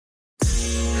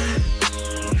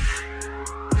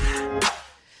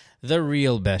The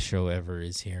real best show ever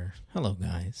is here. Hello,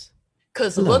 guys.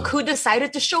 Because look who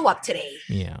decided to show up today.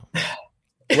 Yeah.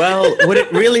 Well, would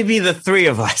it really be the three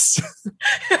of us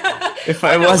if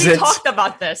I wasn't we talked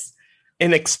about this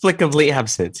inexplicably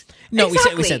absent? No,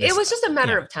 exactly. we said this. It was just a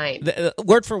matter of time.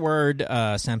 Word for word,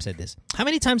 Sam said this. How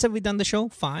many times have we done the show?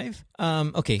 5?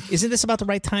 Okay. Isn't this about the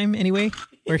right time anyway?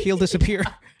 Where he'll disappear?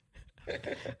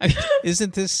 I mean,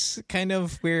 isn't this kind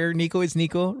of where Nico is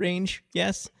Nico range?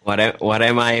 Yes. What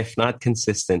am I if not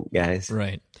consistent, guys?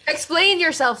 Right. Explain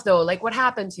yourself though. Like what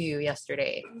happened to you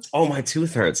yesterday? Oh, my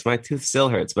tooth hurts. My tooth still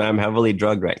hurts, but I'm heavily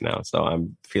drugged right now, so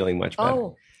I'm feeling much better.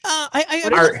 Oh.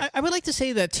 I would like to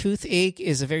say that toothache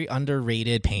is a very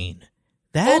underrated pain.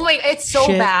 It's so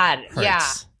bad. Hurts. Yeah.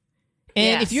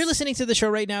 And if you're listening to the show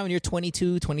right now and you're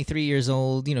 22, 23 years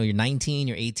old, you're 19,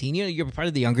 you're 18, you're part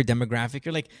of the younger demographic,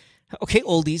 you're like, okay,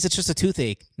 oldies, it's just a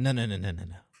toothache. No.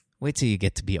 Wait till you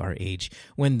get to be our age.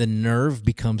 When the nerve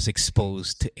becomes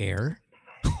exposed to air.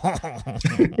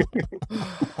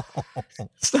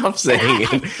 Stop saying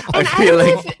it. I feel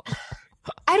like...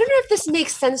 I don't know if this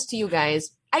makes sense to you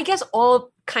guys. I guess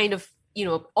all kind of,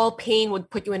 all pain would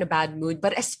put you in a bad mood,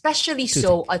 but especially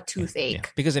so a toothache. Yeah,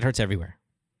 because it hurts everywhere.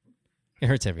 It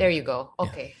hurts everywhere. There you go.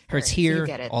 Okay. Yeah. Hurts here,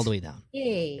 all the way down.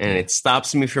 Yay. And it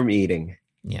stops me from eating.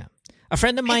 Yeah. A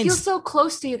friend of mine. I feel so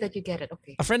close to you that you get it.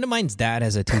 Okay. A friend of mine's dad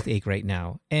has a toothache right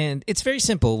now. And it's very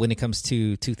simple when it comes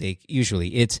to toothache.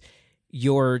 Usually it's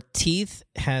your teeth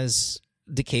has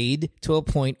decayed to a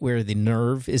point where the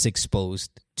nerve is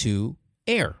exposed to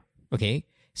air. Okay.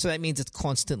 So that means it's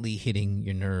constantly hitting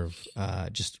your nerve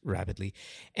just rapidly.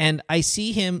 And I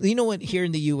see him, you know what, here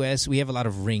in the US, we have a lot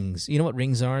of rings. You know what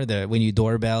rings are? When you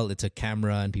doorbell, it's a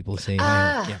camera and people say,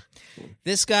 yeah.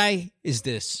 This guy is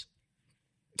this.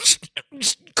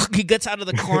 He gets out of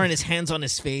the car and his hand's on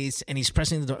his face and he's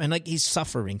pressing the door and like he's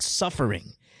suffering.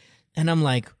 And I'm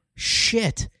like,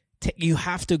 shit, you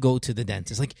have to go to the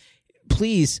dentist. Like,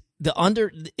 please,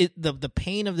 the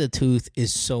pain of the tooth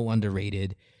is so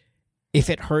underrated. If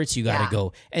it hurts, you got to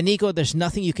go. And Nico, there's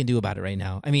nothing you can do about it right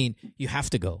now. I mean, you have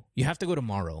to go. You have to go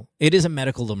tomorrow. It is a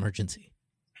medical emergency.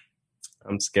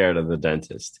 I'm scared of the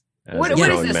dentist. What is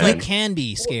this? Man. You can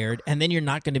be scared, and then you're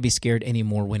not going to be scared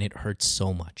anymore when it hurts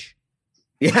so much.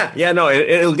 Yeah, no,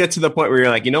 it'll get to the point where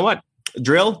you're like, you know what?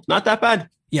 Drill, not that bad.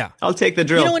 Yeah. I'll take the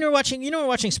drill. When we're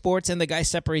watching sports and the guy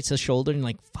separates his shoulder and you're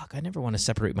like, fuck, I never want to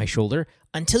separate my shoulder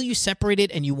until you separate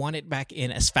it and you want it back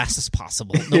in as fast as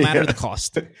possible, no matter the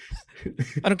cost.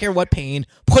 I don't care what pain.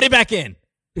 Put it back in.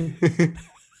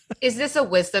 Is this a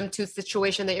wisdom tooth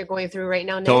situation that you're going through right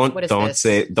now, Nick? Don't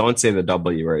say the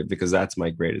W word because that's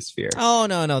my greatest fear. Oh,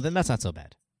 no, then that's not so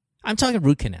bad. I'm talking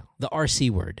root canal, the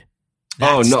RC word.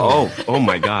 Oh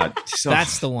my God.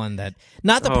 That's the one that,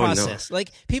 not the process. No.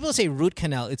 Like people say root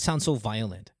canal, it sounds so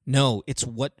violent. No, it's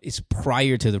what is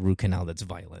prior to the root canal that's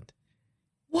violent.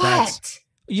 What?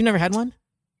 You never had one?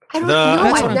 I don't know.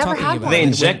 I've never had one. They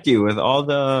inject you with all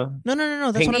the... No.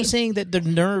 That's what I'm saying, that the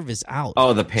nerve is out.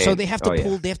 Oh, the pain. So they have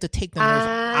to they have to take the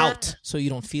nerve out so you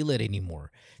don't feel it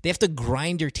anymore. They have to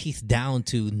grind your teeth down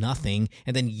to nothing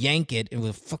and then yank it with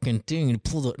a fucking thing and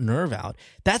pull the nerve out.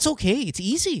 That's okay. It's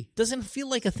easy. Doesn't feel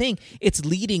like a thing. It's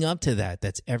leading up to that.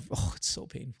 It's so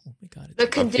painful. Oh my God. The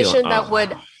condition that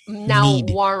would now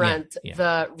warrant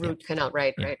the root canal.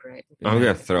 Right. I'm going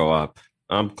to throw up.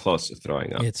 I'm close to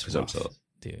throwing up. It's rough,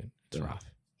 dude. It's rough.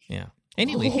 Yeah.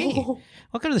 Anyway, hey,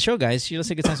 welcome to the show, guys. You're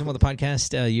listening to Good Times on the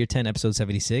podcast, year 10, episode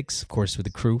 76, of course, with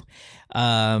the crew.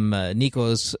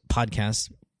 Nico's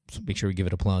podcast, so make sure we give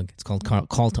it a plug. It's called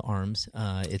Call to Arms.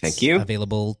 It's Thank you.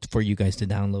 Available for you guys to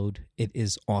download. It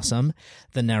is awesome.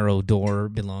 The Narrow Door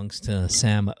belongs to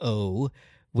Sam O,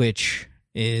 which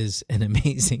is an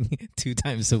amazing 2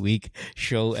 times a week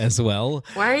show as well.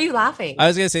 Why are you laughing? I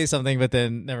was going to say something, but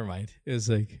then never mind. It was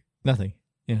like nothing.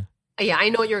 Yeah. Yeah, I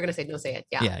know what you were going to say. Don't say it.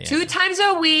 Yeah. 2 Yeah. times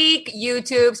a week,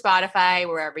 YouTube, Spotify,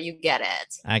 wherever you get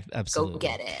it. Absolutely. Go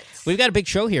get it. We've got a big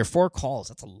show here. 4 calls.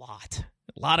 That's a lot.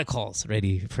 A lot of calls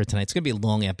ready for tonight. It's going to be a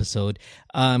long episode.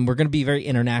 We're going to be very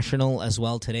international as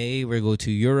well today. We're going to go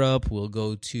to Europe. We'll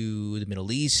go to the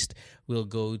Middle East. We'll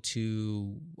go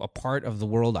to a part of the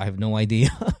world. I have no idea.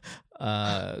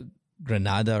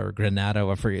 Granada,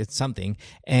 I forget, something.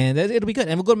 And it'll be good.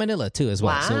 And we'll go to Manila too as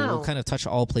well. Wow. So we'll kind of touch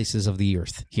all places of the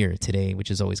earth here today, which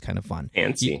is always kind of fun.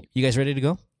 Fancy. You guys ready to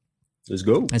go? Let's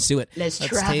go. Let's do it. Let's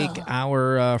travel. Take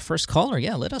our first caller.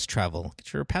 Yeah, let us travel.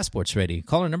 Get your passports ready.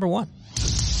 Caller number 1.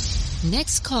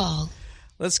 Next call.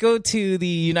 Let's go to the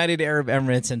United Arab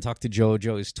Emirates and talk to Joe.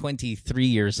 Joe is 23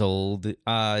 years old.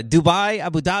 Dubai,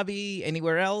 Abu Dhabi,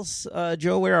 anywhere else?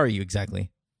 Joe, where are you exactly?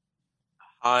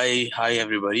 Hi,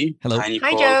 everybody. Hello. Hi,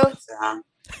 Nicole. Hi, Joe. Sam.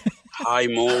 Hi,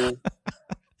 Mo.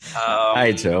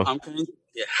 Hi, Joe. I'm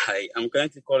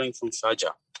currently calling from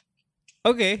Sharjah.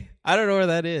 Okay, I don't know where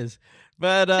that is,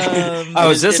 but I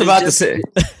was just about to say.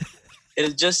 It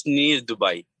is just near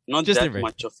Dubai. Not Just that near.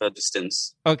 much of a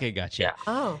distance. Okay, gotcha. Yeah.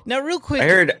 Oh. Now, real quick,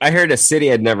 I heard a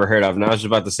city I'd never heard of, and I was just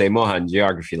about to say Mohan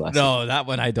geography lesson. no, that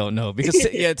one I don't know because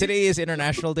today is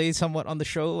International Day somewhat on the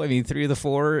show. I mean, 3 of the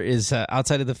 4 is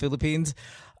outside of the Philippines.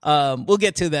 We'll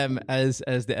get to them as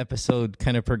the episode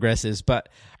kind of progresses. But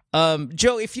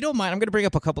Joe, if you don't mind, I'm going to bring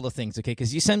up a couple of things, okay?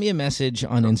 Because you sent me a message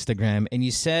on Instagram and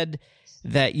you said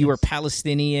that you were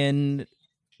Palestinian,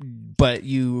 but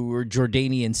you were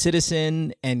Jordanian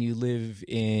citizen and you live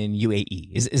in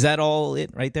UAE. Is that all it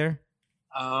right there?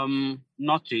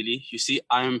 Not really. You see,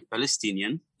 I am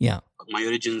Palestinian. Yeah. My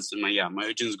origins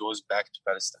goes back to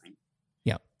Palestine.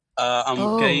 Yeah.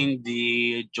 I'm carrying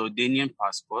the Jordanian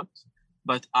passport,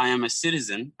 but I am a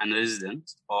citizen and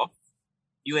resident of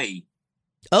UAE.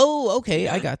 Oh, okay.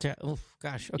 Yeah. I got that. Oh,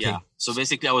 gosh. Okay. Yeah. So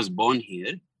basically, I was born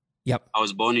here. Yep. I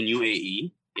was born in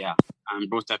UAE. Yeah. I'm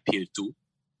brought up here too.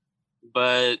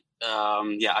 But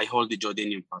I hold the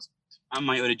Jordanian passport, and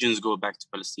my origins go back to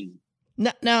Palestine.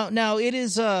 Now it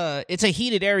is it's a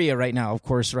heated area right now, of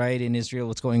course, right, in Israel.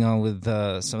 What's going on with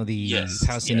some of the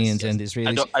Palestinians and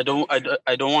Israelis? I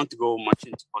don't want to go much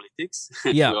into politics.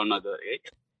 Yeah. We all know that, right?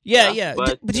 Yeah.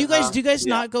 But do you guys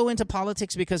not go into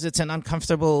politics because it's an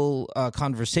uncomfortable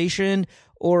conversation,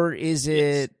 or is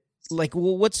it like,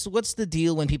 well, what's the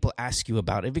deal when people ask you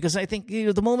about it? Because I think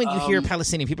the moment you hear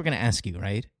Palestinian, people are going to ask you,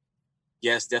 right?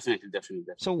 Yes, definitely.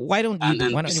 So why don't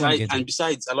you?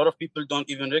 Besides, a lot of people don't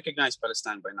even recognize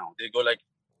Palestine by now. They go like,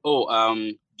 "Oh,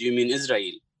 do you mean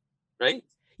Israel?" Right?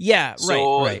 Yeah,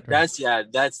 so right. That's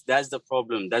the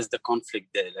problem. That's the conflict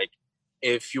there. Like,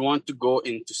 if you want to go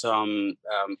into some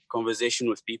conversation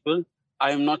with people, I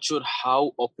am not sure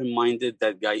how open-minded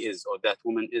that guy is or that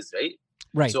woman is.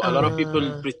 Right. So a lot of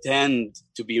people pretend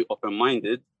to be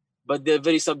open-minded, but they're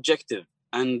very subjective,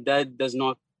 and that does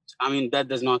not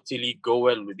really go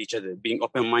well with each other. Being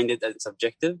open-minded and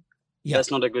subjective, that's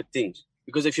not a good thing.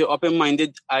 Because if you're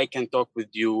open-minded, I can talk with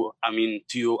you,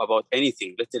 to you about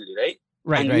anything, literally,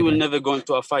 right? And we will never go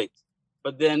into a fight.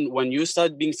 But then when you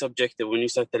start being subjective, when you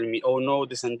start telling me, oh no,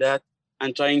 this and that,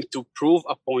 and trying to prove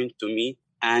a point to me,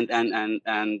 and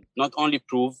not only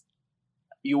prove,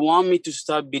 you want me to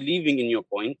start believing in your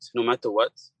point, no matter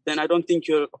what, then I don't think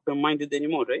you're open-minded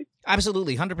anymore, right?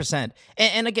 Absolutely, 100%.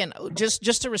 And again,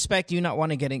 just to respect you not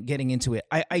want to getting into it,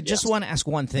 I just want to ask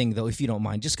one thing, though, if you don't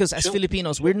mind. Just because as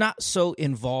Filipinos, we're not so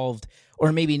involved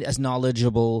or maybe as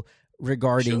knowledgeable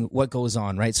regarding what goes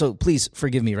on, right? So please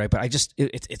forgive me, right? But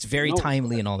it's very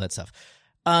timely and all that stuff.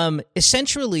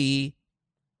 Essentially...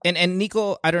 And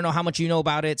Nico, I don't know how much you know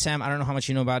about it. Sam, I don't know how much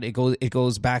you know about it. It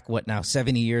goes back,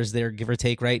 70 years there, give or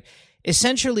take, right?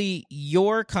 Essentially,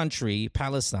 your country,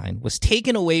 Palestine, was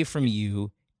taken away from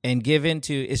you and given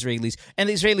to Israelis. And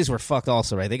the Israelis were fucked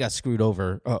also, right? They got screwed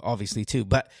over, obviously, too.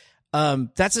 But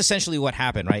that's essentially what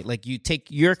happened, right? Like,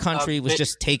 your country was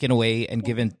just taken away and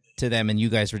given to them, and you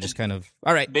guys were just kind of,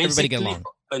 all right, everybody get along.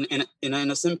 In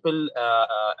a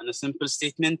simple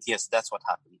statement, yes, that's what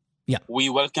happened. Yeah. We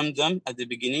welcomed them at the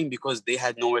beginning because they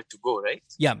had nowhere to go, right?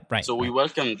 Yeah, right. So we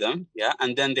welcomed them,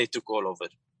 and then they took all over.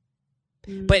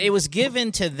 But it was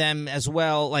given to them as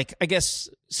well, like, I guess,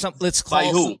 let's call... By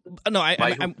who? No,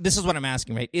 this is what I'm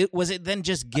asking, right? Was it then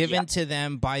just given to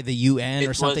them by the UN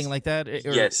or something like that?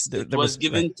 Yes, it was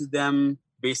given to them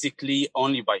basically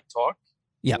only by talk.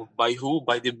 Yeah. By who?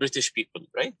 By the British people,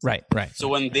 right? Right. So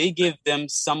when they gave them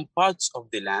some parts of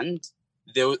the land...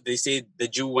 They say the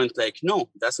Jew went like, no,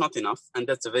 that's not enough, and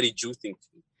that's a very Jew thing.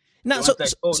 That's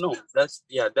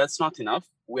not enough.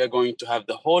 We are going to have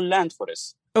the whole land for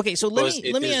us. Okay, so let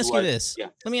me ask you this. Yeah.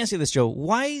 Let me ask you this, Joe.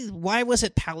 Why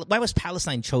was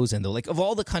Palestine chosen though? Like, of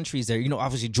all the countries there,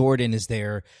 obviously Jordan is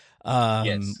there.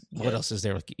 What else is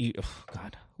there? Like,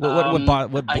 God,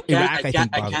 what Iraq? I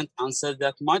can't answer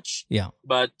that much. Yeah,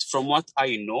 but from what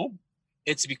I know,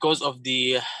 it's because of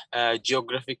the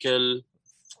geographical.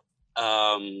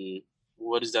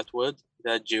 What is that word?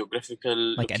 That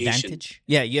geographical like location. Advantage?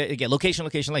 Yeah. Location.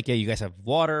 Like, you guys have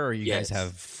water, or you guys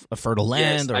have a fertile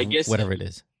land, or whatever it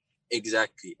is.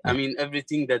 Exactly. Yeah.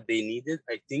 Everything that they needed,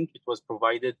 I think it was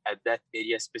provided at that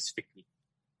area specifically.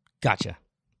 Gotcha.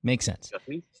 Makes sense.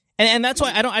 Exactly. And that's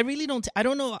why I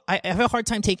don't know. I have a hard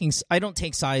time I don't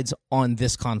take sides on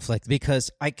this conflict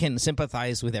because I can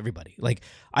sympathize with everybody. Like,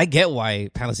 I get why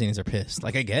Palestinians are pissed.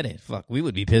 Like, I get it. Fuck, we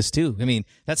would be pissed too.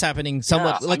 That's happening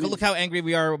somewhat. Look how angry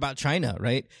we are about China,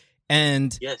 right?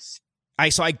 And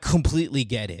I completely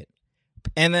get it.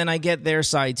 And then I get their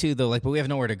side too, though. Like, but we have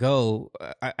nowhere to go.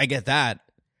 I get that.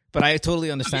 But I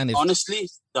totally understand. I mean, honestly,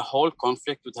 the whole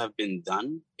conflict would have been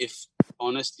done if,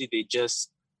 honestly, they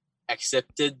just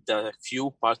accepted the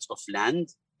few parts of land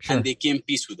and they came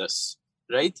peace with us,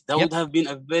 right? That would have been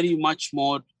a very much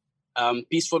more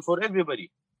peaceful for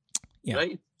everybody,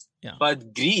 right? Yeah.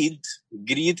 But greed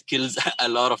kills a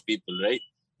lot of people, right?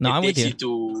 No, I'm with you.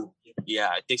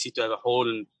 It takes you to have a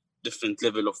whole different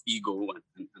level of ego and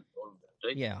all of that.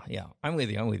 Right? Yeah, I'm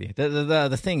with you.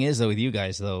 The thing is though with you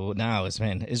guys though now is,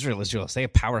 man, Israel. They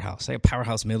have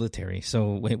powerhouse military.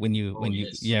 So when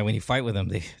you fight with them,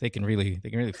 they can really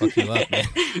fuck you up, man.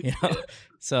 You know.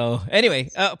 So anyway,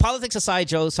 politics aside,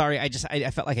 Joe. Sorry, I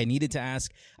felt like I needed to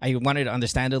ask. I wanted to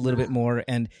understand it a little bit more,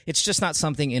 and it's just not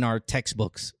something in our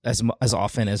textbooks as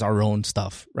often as our own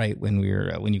stuff, right? When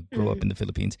you grow up in the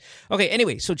Philippines. Okay.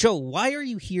 Anyway, so Joe, why are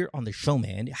you here on the show,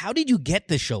 man? How did you get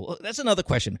the show? That's another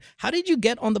question. How did you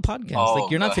get on the podcast?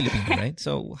 You're not Filipino, right?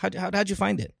 So how'd you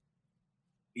find it?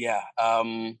 Yeah.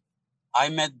 I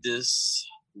met this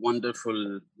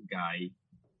wonderful guy.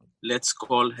 Let's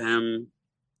call him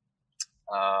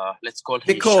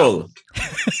Nicole.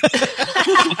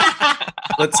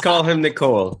 Let's call him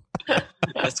Nicole.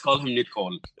 Let's call him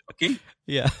Nicole. Okay?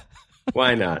 Yeah.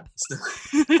 Why not?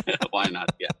 Why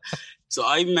not? Yeah. So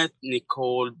I met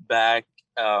Nicole back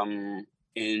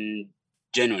in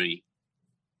January.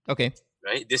 Okay.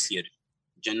 Right?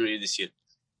 January this year.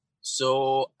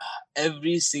 So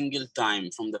every single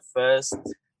time from the first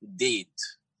date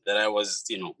that I was,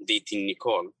 dating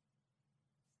Nicole,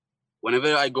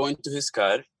 whenever I go into his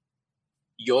car,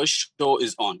 your show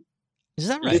is on. Is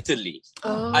that right? Literally.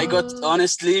 I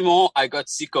got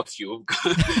sick of you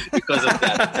because of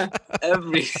that.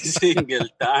 Every single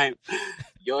time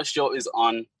your show is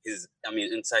on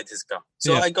inside his car.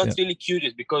 So I got really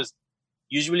curious because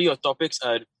usually your topics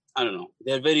are, I don't know,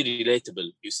 they're very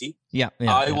relatable, you see?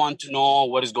 I want to know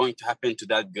what is going to happen to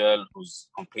that girl who's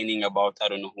complaining about, I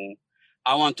don't know who.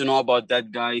 I want to know about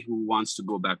that guy who wants to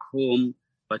go back home,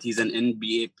 but he's an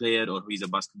NBA player or he's a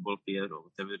basketball player or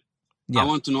whatever. I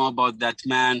want to know about that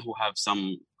man who have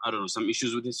some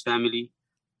issues with his family.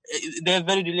 They're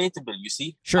very relatable, you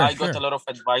see? I got a lot of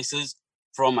advices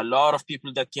from a lot of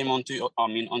people that came onto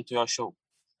your show.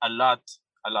 A lot.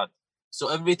 So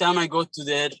every time I go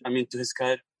to his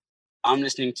car, I'm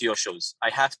listening to your shows. I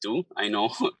have to, I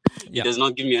know. It does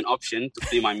not give me an option to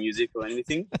play my music or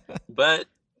anything. But,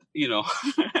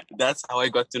 that's how I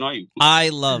got to know you. I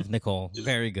love Nicole.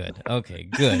 Very good. Okay,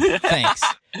 good. Thanks.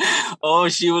 Oh,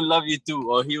 she will love you too.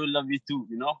 Or he will love you too,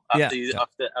 after he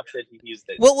hears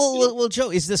that. Well,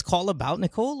 Joe, is this call about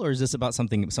Nicole or is this about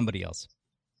somebody else?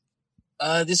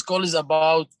 This call is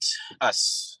about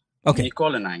us. Okay.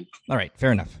 Nicole and I. All right,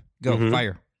 fair enough. Go,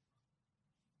 fire.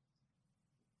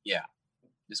 Yeah.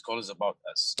 This call is about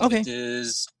us. Okay. It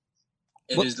is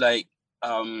like,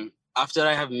 after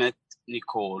I have met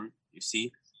Nicole, you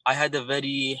see, I had a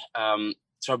very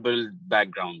troubled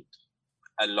background.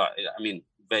 A lot.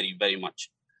 Very, very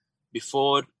much.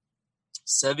 Before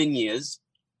 7 years,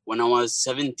 when I was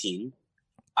 17,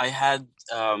 I had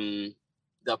the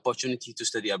opportunity to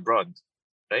study abroad,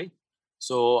 right?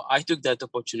 So I took that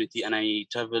opportunity and I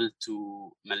traveled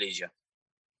to Malaysia.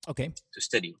 Okay. To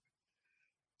study.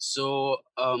 So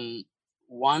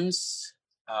once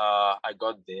I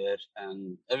got there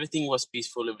and everything was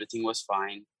peaceful, everything was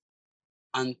fine,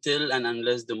 until and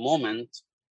unless the moment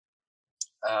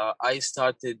I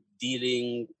started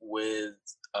dealing with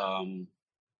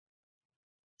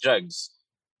drugs.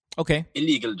 Okay.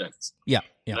 Illegal drugs. Yeah.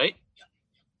 Right?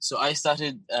 So I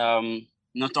started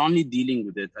not only dealing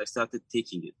with it, I started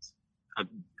taking it.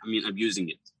 Abusing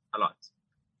it a lot.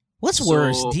 What's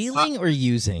worse, dealing or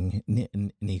using,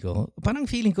 Nico? Parang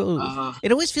feeling ko,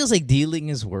 it always feels like dealing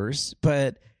is worse,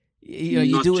 but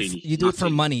you do it for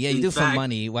money. Yeah, you do it for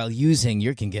money. While using,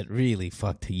 you can get really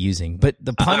fucked using. But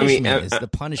the punishment is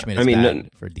bad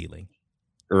for dealing.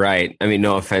 Right.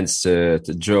 No offense to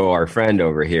Joe, our friend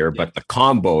over here, but the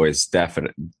combo is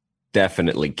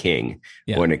definitely king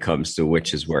when it comes to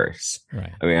which is worse.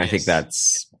 Right. I think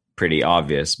that's pretty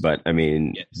obvious, but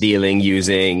dealing,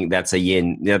 using, that's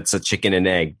a chicken and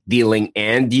egg. Dealing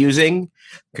and using,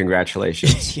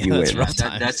 congratulations, you win.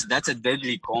 That's a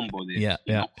deadly combo there.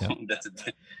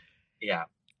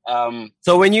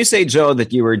 So when you say, Joe,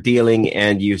 that you were dealing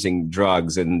and using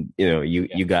drugs and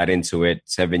you got into it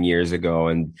 7 years ago,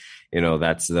 and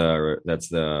that's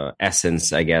the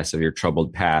essence, I guess, of your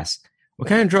troubled past, what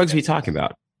kind of drugs are we talking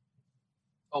about?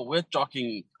 Oh, we're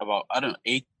talking about, I don't know,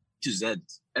 A to Z.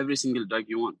 Every single drug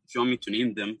you want. If you want me to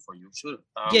name them for you, sure.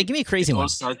 Give me a crazy one.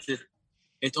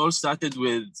 It all started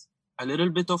with a little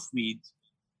bit of weed.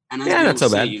 And not so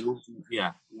bad.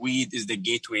 Weed is the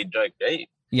gateway drug, right?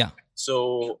 Yeah.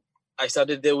 So I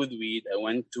started there with weed. I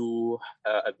went to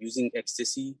abusing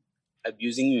ecstasy,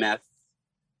 abusing meth,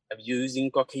 abusing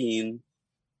cocaine,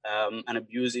 and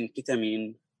abusing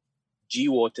ketamine,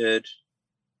 G-water.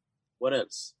 What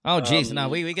else? Oh, geez. Now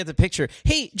we get the picture.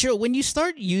 Hey, Joe, when you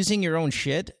start using your own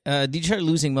shit, did you start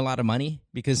losing a lot of money?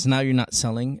 Because now you're not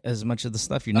selling as much of the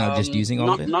stuff. You're now just using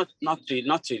all of it? Not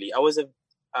really. I was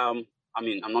I'm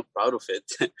not proud of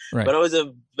it, Right. but I was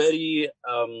a very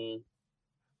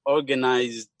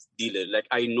organized dealer. Like,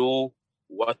 I know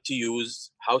what to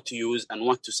use, how to use, and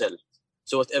what to sell.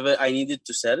 So whatever I needed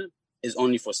to sell is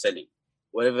only for selling.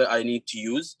 Whatever I need to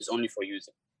use is only for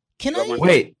using. Can I...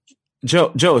 Wait,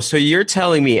 Joe. So you're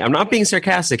telling me, I'm not being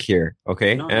sarcastic here,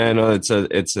 okay? No. And I know it's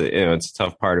a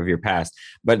tough part of your past,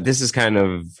 but this is kind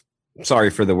of,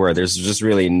 sorry for the word. There's just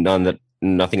really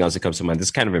nothing else that comes to mind. This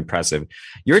is kind of impressive.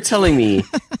 You're telling me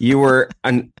you were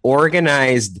an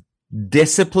organized,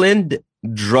 disciplined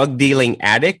drug dealing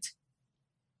addict?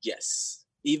 Yes.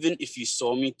 Even if you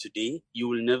saw me today, you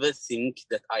will never think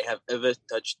that I have ever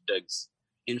touched drugs.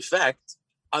 In fact,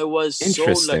 I was so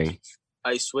lucky.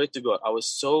 I swear to God, I was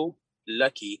so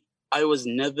lucky. I was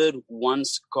never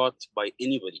once caught by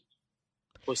anybody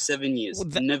for 7 years.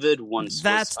 Well, never once.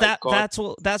 That's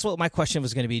what my question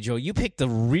was going to be, Joe. You picked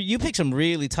some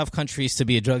really tough countries to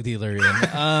be a drug dealer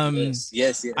in.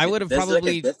 Yes. I would have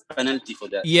probably like a death penalty for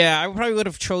that. Yeah, I probably would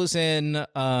have chosen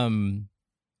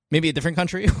maybe a different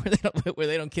country where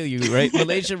they don't kill you, right?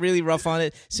 Malaysia really rough on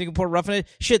it. Singapore rough on it.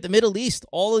 Shit, the Middle East,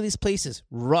 all of these places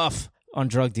rough on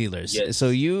drug dealers. Yes. So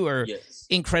you are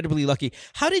incredibly lucky.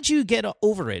 How did you get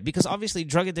over it? Because obviously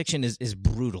drug addiction is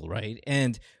brutal, right?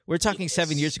 And we're talking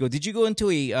 7 years ago. Did you go into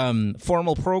a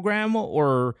formal program,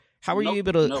 or how were you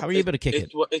able to kick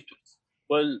it?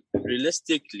 Well,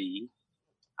 realistically,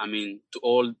 I mean, to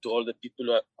all the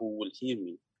people who will hear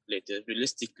me later,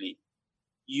 realistically,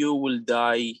 you will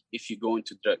die if you go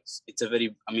into drugs. It's a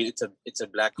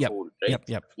black hole, right?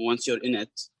 Yep. Once you're in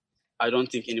it, I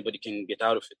don't think anybody can get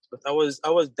out of it. But I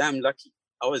was damn lucky.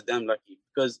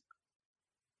 Because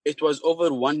it was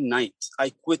over one night.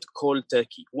 I quit cold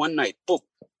turkey. One night, poof,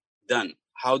 done.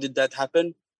 How did that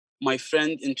happen? My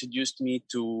friend introduced me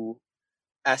to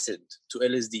acid, to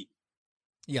LSD.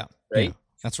 Yeah. Right? Yeah.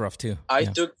 That's rough too. I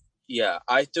took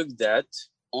that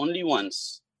only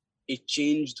once. It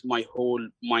changed my whole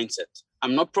mindset.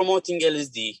 I'm not promoting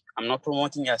LSD. I'm not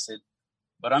promoting acid.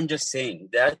 But I'm just saying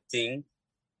that thing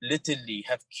literally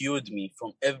have cured me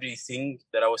from everything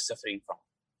that I was suffering from.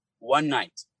 One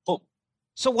night. Boom.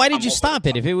 So why did you stop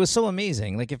it if it was so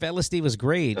amazing? Like, if LSD was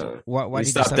great, why did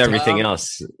you stop everything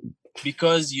else?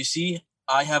 Because you see,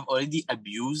 I have already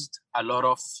abused a lot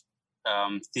of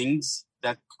things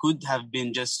that could have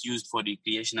been just used for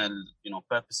recreational,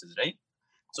 purposes, right?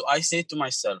 So I say to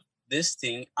myself, this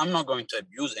thing I'm not going to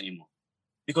abuse anymore,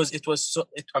 because it was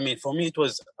for me it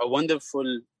was a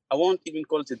wonderful. I won't even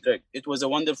call it a drug. It was a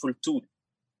wonderful tool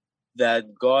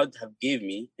that God have gave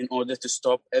me in order to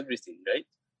stop everything, right?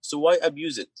 So why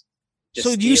abuse it?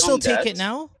 So do you still take it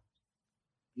now?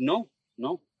 No.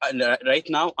 Right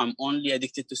now, I'm only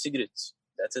addicted to cigarettes.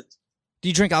 That's it. Do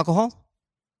you drink alcohol?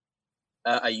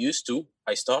 I used to.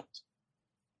 I stopped.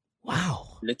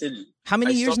 Wow. Literally. How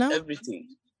many years now?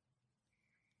 Everything.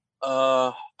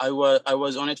 I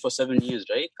was on it for 7 years,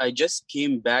 right? I just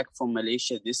came back from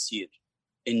Malaysia this year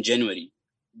in January,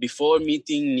 before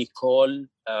meeting Nicole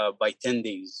by 10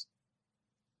 days.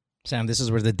 Sam, this is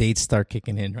where the dates start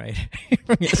kicking in, right?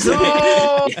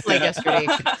 No, like yesterday.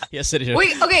 Yes, it is.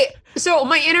 Wait, okay. So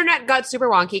my internet got super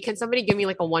wonky. Can somebody give me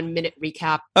like a 1 minute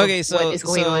recap? Okay, what is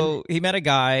going on? He met a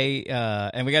guy,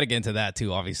 and we got to get into that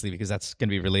too, obviously, because that's going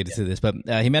to be related to this. But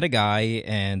he met a guy,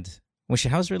 and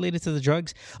how's it related to the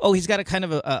drugs? Oh, he's got a kind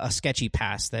of a sketchy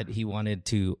past that he wanted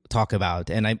to talk about,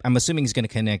 and I'm assuming he's going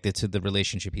to connect it to the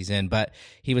relationship he's in. But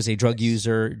he was a drug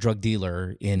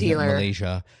dealer in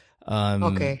Malaysia.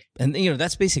 Okay. And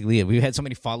that's basically it. We had so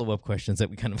many follow-up questions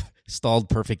that we kind of stalled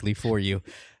perfectly for you.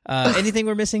 Anything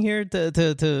we're missing here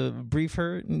to brief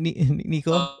her,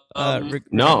 Nico?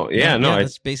 No.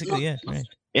 That's basically it. Right.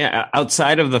 Yeah,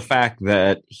 outside of the fact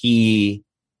that he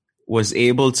was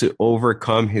able to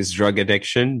overcome his drug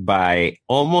addiction by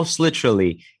almost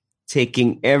literally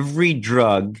taking every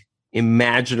drug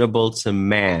imaginable to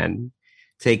man,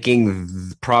 taking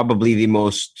probably the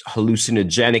most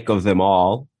hallucinogenic of them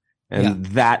all, and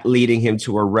that leading him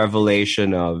to a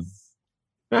revelation of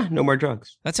no more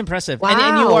drugs. That's impressive. Wow.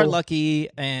 And you are lucky,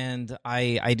 and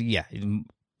I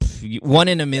 1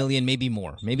 in a million, maybe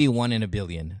more, maybe 1 in a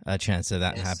billion chance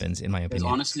that happens, in my opinion.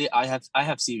 Honestly, I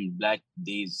have seen black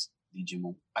days,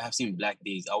 Digimon. I have seen black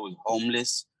days. I was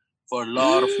homeless for a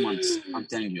lot of months. I'm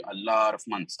telling you, a lot of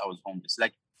months I was homeless.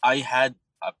 Like I had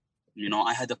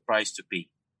a price to pay.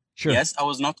 Sure. Yes, I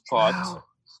was not caught. Wow.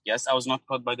 Yes, I was not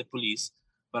caught by the police,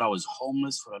 but I was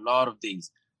homeless for a lot of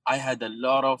days. I had a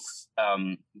lot of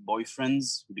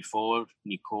boyfriends before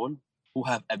Nicole who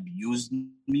have abused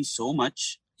me so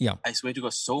much. Yeah. I swear to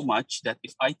God, so much that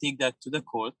if I take that to the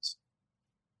court,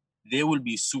 they will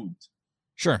be sued.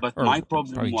 Sure. But Or my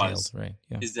problem probably was jailed, right?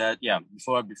 Yeah. is that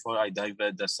before I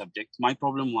divert the subject, my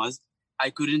problem was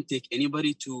I couldn't take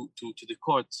anybody to the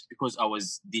court because I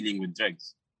was dealing with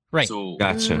drugs. Right. So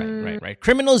Gotcha. Right.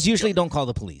 Criminals usually don't call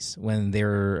the police when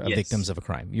they're Yes. victims of a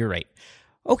crime. You're right.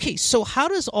 Okay, so how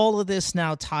does all of this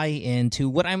now tie into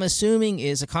what I'm assuming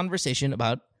is a conversation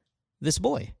about this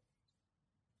boy?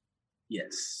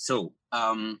 yes. So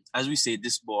as we say,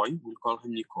 this boy, we'll call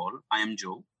him Nicole. I am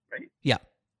Joe, right? Yeah.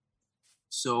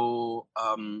 So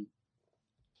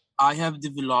I have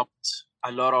developed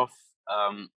a lot of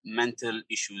mental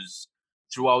issues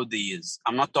throughout the years.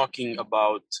 I'm not talking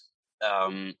about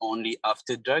only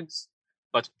after drugs,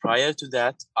 but prior to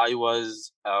that, I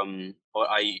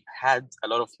had a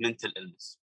lot of mental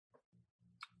illness.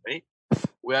 Right?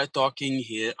 We are talking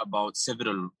here about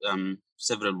several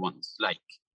ones, like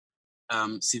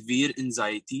severe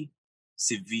anxiety,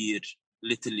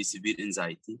 literally severe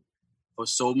anxiety, for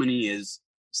so many years,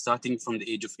 starting from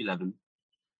the age of 11.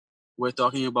 We're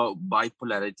talking about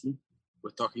bipolarity.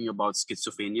 We're talking about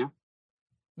schizophrenia.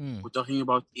 We're talking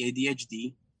about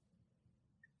ADHD.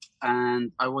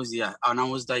 And I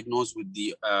was diagnosed with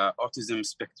the autism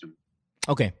spectrum.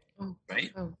 Okay.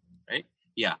 Right? Oh. Right?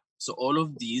 Yeah. So all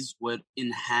of these were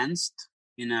enhanced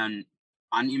in an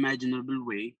unimaginable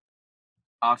way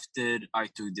after I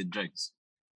took the drugs.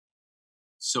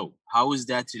 So how is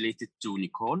that related to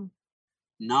Nicole?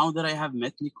 Now that I have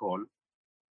met Nicole,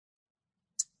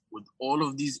 with all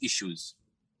of these issues,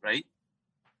 right?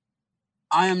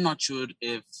 I am not sure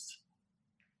if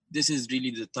this is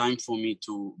really the time for me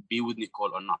to be with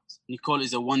Nicole or not. Nicole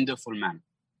is a wonderful man.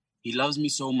 He loves me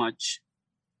so much.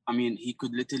 I mean, he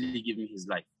could literally give me his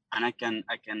life, and I can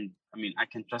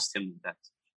trust him with that.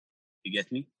 You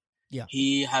get me? Yeah.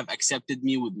 He have accepted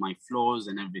me with my flaws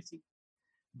and everything.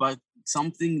 But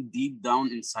something deep down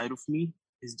inside of me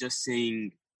is just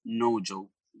saying, no, Joe,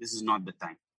 this is not the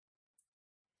time.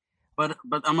 But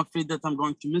I'm afraid that I'm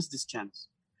going to miss this chance.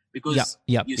 Because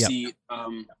you see,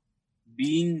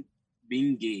 being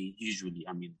gay usually,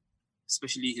 I mean,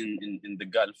 especially in the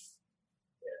Gulf,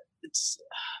 it's,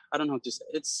 I don't know how to say,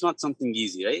 it's not something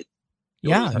easy, right?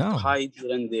 You always have to hide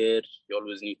here and there. You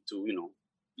always need to,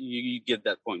 you get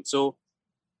that point. So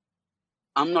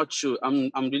I'm not sure.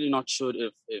 I'm really not sure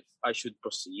if I should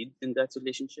proceed in that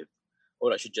relationship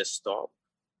or I should just stop.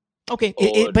 Okay,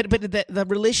 but the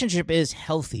relationship is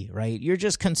healthy, right? You're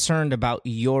just concerned about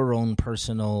your own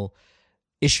personal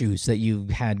issues that you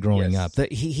had growing up.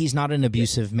 That he's not an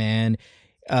abusive man.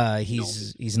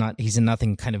 He's in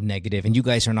nothing kind of negative, and you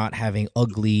guys are not having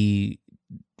ugly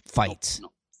fights.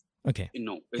 No. Okay.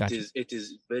 No, Gotcha. it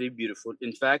is very beautiful.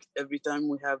 In fact, every time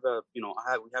we have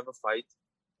a fight,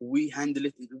 we handle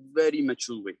it in a very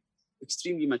mature way,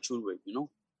 extremely mature way.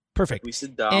 Perfect. We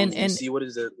sit down and see what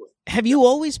is the. Have you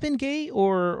always been gay,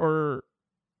 or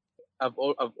I've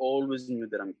always knew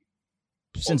that I'm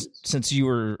since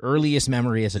your earliest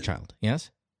memory as a child? Yes.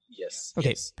 Yes. Okay.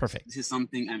 Yes. Perfect. This is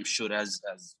something I'm sure as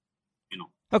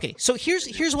Okay, so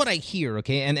here's what I hear.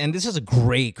 Okay, and this is a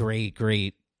great.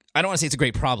 I don't want to say it's a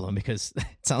great problem because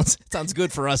it sounds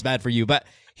good for us, bad for you. But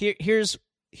here's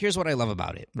what I love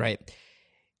about it. Right.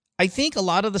 I think a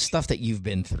lot of the stuff that you've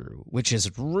been through, which is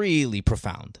really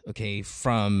profound, okay,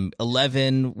 from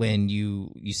 11 when you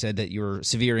said that your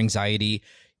severe anxiety,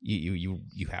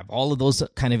 you have all of those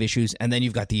kind of issues, and then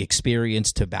you've got the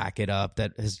experience to back it up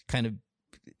that has kind of,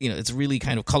 it's a really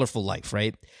kind of colorful life,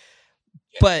 right?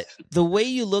 Yes. But the way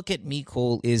you look at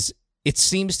Nicole is, it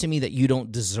seems to me that you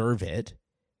don't deserve it,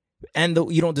 and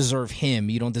you don't deserve him,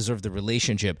 you don't deserve the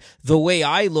relationship. The way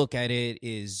I look at it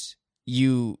is,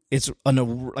 it's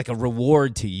like a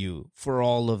reward to you for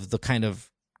all of the kind of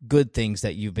good things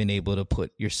that you've been able to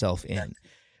put yourself in.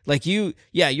 Like you're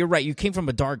right. You came from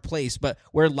a dark place, but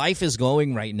where life is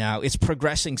going right now, it's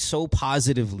progressing so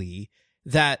positively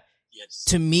that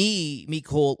to me,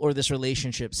 Nicole, or this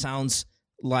relationship sounds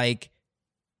like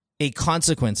a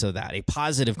consequence of that, a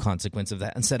positive consequence of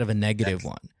that, instead of a negative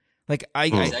one. Like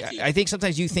I think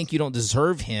sometimes you think you don't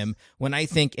deserve him, when I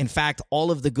think, in fact,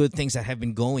 all of the good things that have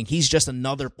been going, he's just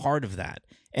another part of that.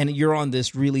 And you're on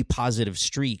this really positive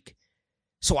streak.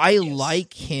 So I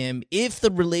like him if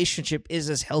the relationship is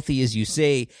as healthy as you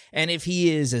say, and if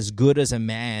he is as good as a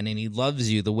man and he loves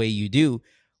you the way you do.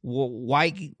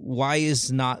 why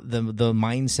is not the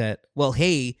mindset, well,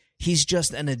 hey, he's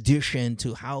just an addition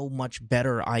to how much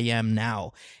better I am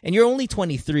now. And you're only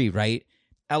 23, right?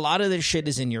 A lot of this shit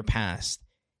is in your past.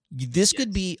 This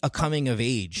could be a coming of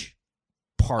age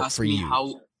part for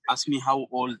you. Ask me how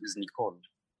old is Nicole?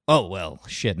 Oh, well,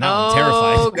 shit. Now I'm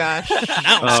terrified. Oh, gosh.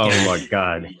 Now I'm scared. my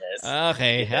God. Yes.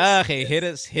 Okay.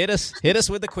 Hit us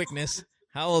with the quickness.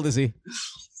 How old is he?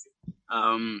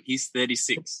 He's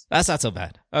 36. That's not so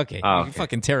bad. Okay. Oh, You're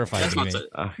fucking terrified That's of not me. so.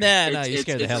 No, you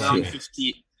scared the hell out of me.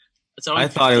 50. I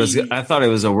thought it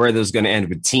was a word that was going to end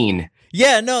with teen.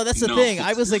 Yeah, no, that's the No. thing.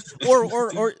 I was like,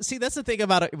 or see, that's the thing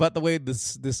about the way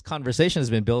this conversation has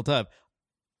been built up.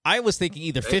 I was thinking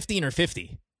either 15 or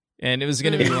 50, and it was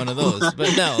going to be one of those.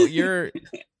 But no,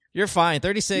 you're fine.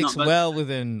 36, No, but- well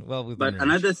within. But range.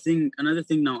 another thing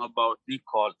now about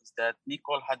Nicole is that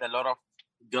Nicole had a lot of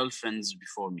girlfriends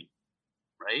before me,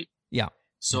 right? Yeah.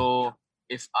 So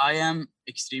if I am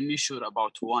extremely sure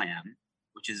about who I am,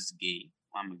 which is gay,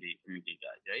 I'm a gay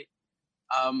guy, right?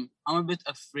 I'm a bit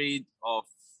afraid of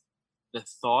the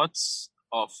thoughts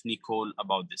of Nicole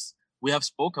about this. We have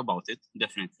spoke about it,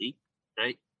 definitely,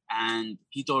 right? And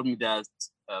he told me that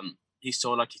he's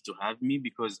so lucky to have me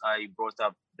because I brought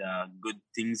up the good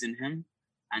things in him,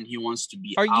 and he wants to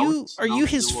be. Are you now in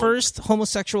his the world. first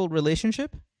homosexual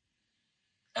relationship?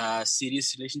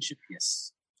 Serious relationship?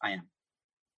 Yes, I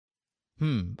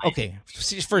am. Okay.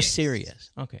 First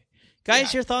serious. Okay.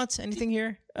 Guys, your thoughts? Anything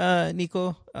here?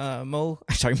 Nico, Mo.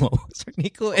 Sorry, Mo. Sorry,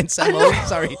 Nico and Samo.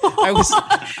 Sorry.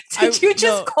 Did you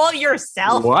just call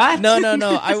yourself? What?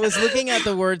 No. I was looking at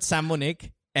the word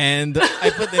Samonik, and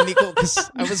I put the Nico because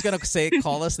I was gonna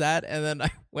call us that, and then I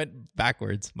went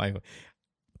backwards. My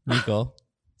Nico.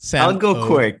 I'll go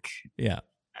quick. Yeah.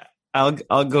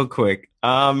 I'll go quick.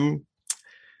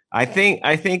 I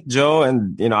think Joe,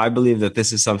 and I believe that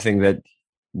this is something that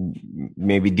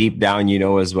maybe deep down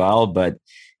as well, but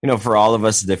for all of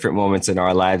us, different moments in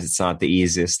our lives, it's not the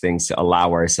easiest things to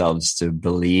allow ourselves to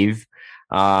believe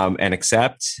and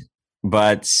accept.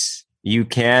 But you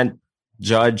can't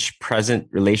judge present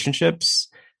relationships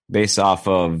based off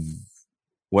of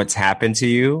what's happened to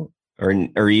you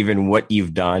or even what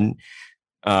you've done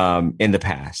in the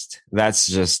past. That's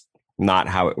just not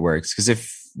how it works. Because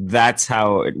if that's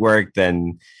how it worked,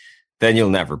 then you'll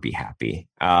never be happy.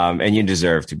 And you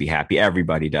deserve to be happy.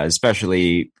 Everybody does,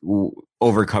 especially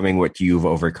overcoming what you've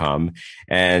overcome.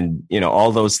 And,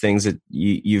 all those things that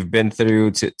you've been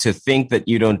through, to think that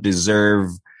you don't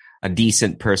deserve a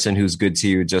decent person who's good to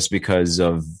you just because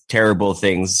of terrible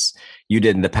things you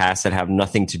did in the past that have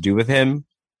nothing to do with him.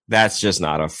 That's just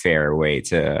not a fair way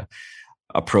to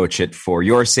approach it for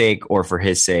your sake or for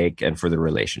his sake and for the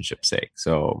relationship's sake.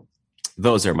 So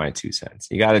those are my 2 cents.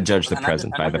 You got to judge the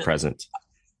present by the present.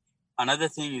 Another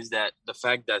thing is that the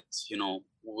fact that,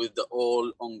 with the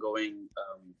all ongoing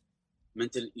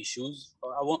mental issues,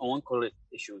 I won't call it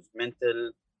issues,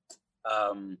 mental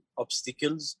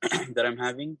obstacles that I'm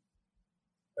having,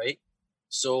 right?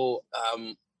 So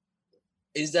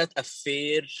is that a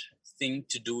fair thing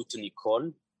to do to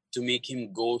Nicole, to make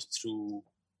him go through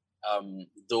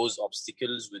those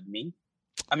obstacles with me?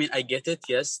 I mean, I get it.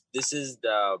 Yes, this is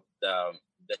the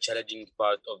challenging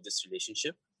part of this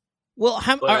relationship. Well,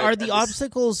 are the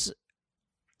obstacles,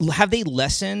 have they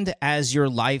lessened as your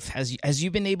life has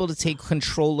you been able to take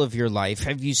control of your life?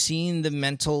 Have you seen the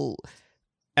mental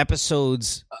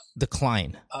episodes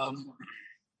decline?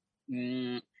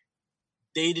 They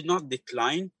did not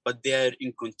decline, but they are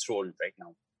in control right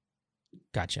now.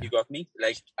 Gotcha. You got me?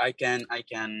 Like I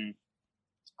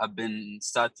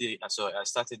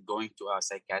started going to a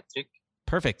psychiatric.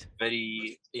 Perfect.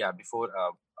 Before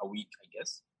a week, I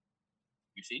guess.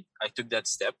 You see, I took that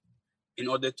step in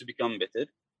order to become better.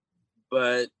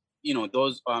 But,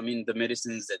 the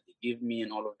medicines that they give me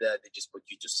and all of that, they just put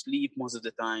you to sleep most of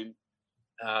the time.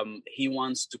 He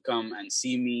wants to come and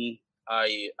see me.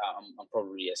 I'm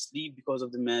probably asleep because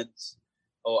of the meds.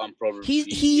 Oh, I'm probably...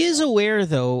 He is aware,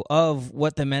 though, of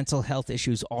what the mental health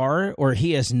issues are, or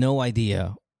he has no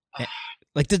idea?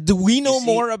 Like, do we know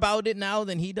more about it now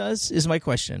than he does, is my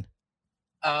question.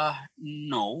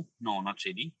 No, not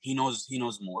really. He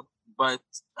knows more. But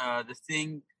the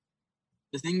thing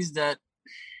is that,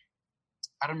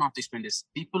 I don't know how to explain this.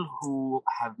 People who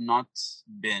have not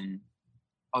been,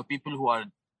 or people who are,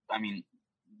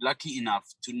 lucky enough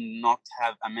to not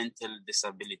have a mental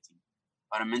disability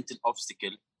or a mental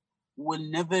obstacle, will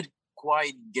never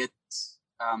quite get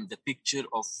the picture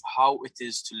of how it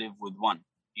is to live with one.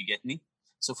 You get me?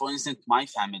 So, for instance, my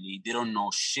family, they don't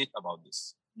know shit about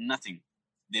this. Nothing.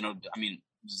 They know,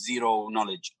 zero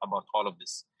knowledge about all of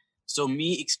this. So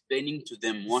me explaining to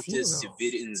them what is 0.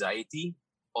 severe anxiety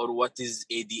or what is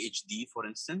ADHD, for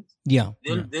instance, Yeah.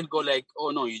 they'll go like,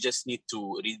 oh no, you just need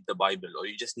to read the Bible, or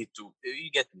you just need to,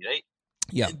 you get me, right?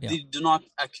 Yeah. They do not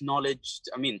acknowledge,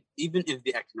 I mean, even if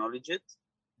they acknowledge it,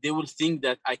 they will think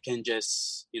that I can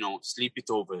just, sleep it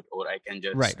over, or I can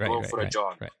just go for a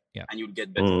jog Yeah. and you'll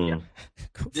get better. Yeah.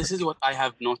 This is what I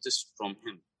have noticed from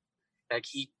him. Like,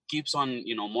 he keeps on,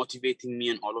 motivating me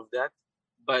and all of that,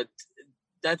 but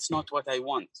that's not what I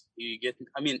want. You get me?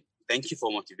 I mean, thank you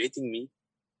for motivating me,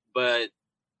 but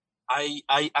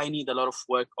I need a lot of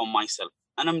work on myself,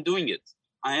 and I'm doing it.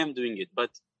 I am doing it,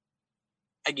 but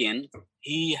again,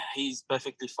 he's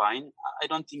perfectly fine. I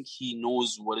don't think he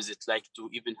knows what is it like to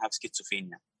even have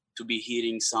schizophrenia, to be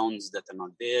hearing sounds that are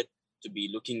not there, to be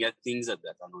looking at things that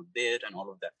are not there, and all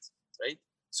of that, right?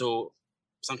 So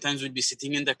sometimes we'd be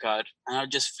sitting in the car and I'll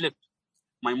just flip.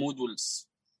 My mood will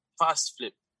fast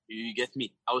flip. You get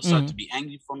me? I will start to be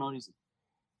angry for no reason,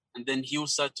 and then he will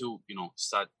start to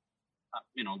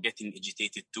getting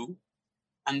agitated too,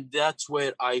 and that's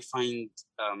where I find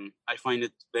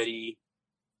it very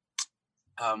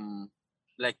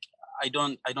like I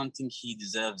don't think he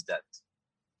deserves that.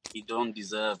 He don't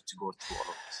deserve to go through all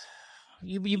of this.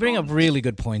 You bring up really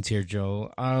good points here,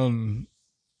 Joe.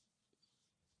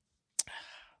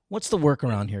 What's the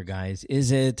workaround here, guys?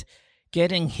 Is it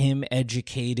getting him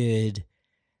educated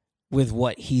with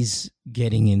what he's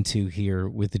getting into here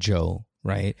with Joe,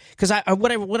 right? Because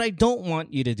what I don't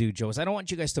want you to do, Joe, is I don't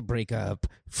want you guys to break up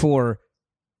for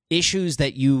issues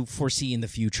that you foresee in the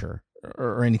future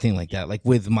or anything like that, like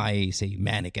with my, say,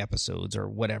 manic episodes or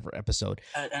whatever episode.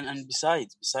 And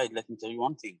besides, let me tell you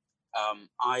one thing.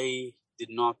 I did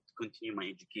not continue my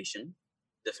education,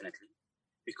 definitely,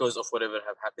 because of whatever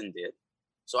have happened there.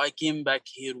 So I came back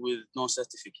here with no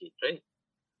certificate, right?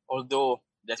 Although,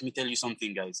 let me tell you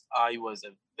something, guys. I was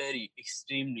a very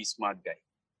extremely smart guy.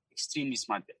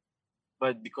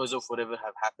 But because of whatever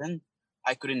have happened,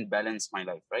 I couldn't balance my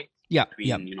life, right? Yeah.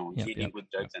 Between, dealing with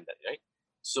drugs and that, right?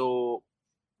 So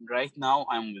right now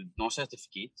I'm with no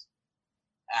certificate.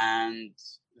 And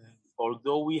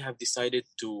although we have decided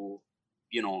to,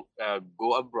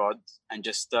 go abroad and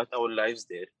just start our lives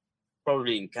there,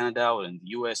 probably in Canada or in the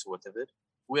US or whatever,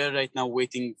 we are right now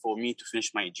waiting for me to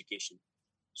finish my education.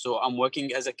 So I'm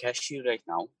working as a cashier right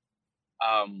now.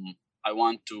 I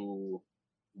want to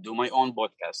do my own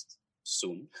podcast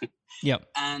soon. Yep.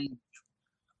 And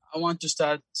I want to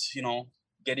start,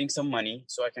 getting some money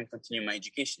so I can continue my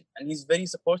education. And he's very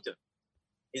supportive.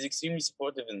 He's extremely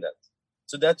supportive in that.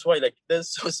 So that's why,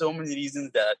 there's so many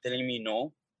reasons that are telling me,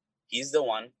 no, he's the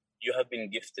one. You have been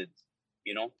gifted.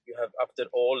 You have, after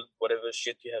all, whatever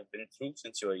shit you have been through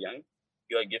since you were young,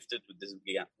 you are gifted with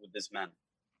this man.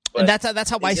 But and that's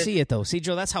how I see it, though. See,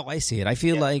 Joe, that's how I see it. I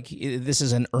feel like this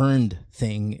is an earned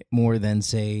thing more than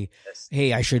say,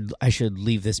 hey, I should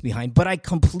leave this behind. But I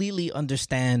completely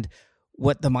understand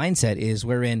what the mindset is,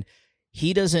 wherein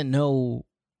he doesn't know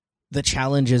the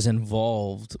challenges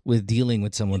involved with dealing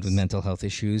with someone with mental health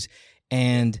issues,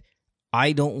 and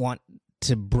I don't want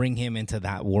to bring him into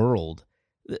that world.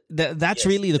 That's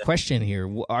really the question here.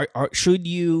 Should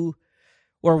you,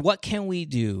 or what can we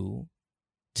do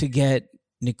to get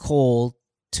Nicole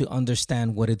to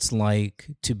understand what it's like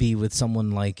to be with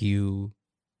someone like you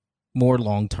more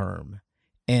long term,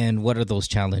 and what are those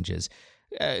challenges?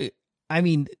 I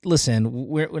mean, listen,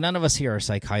 none of us here are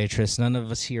psychiatrists, none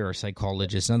of us here are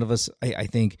psychologists, none of us, I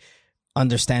think,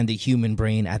 understand the human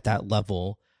brain at that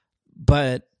level.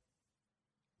 But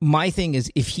my thing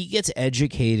is, if he gets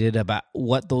educated about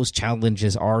what those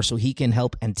challenges are so he can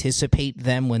help anticipate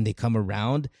them when they come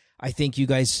around, I think you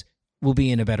guys will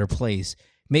be in a better place.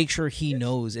 Make sure he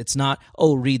knows it's not,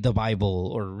 read the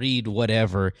Bible or read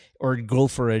whatever or go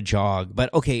for a jog.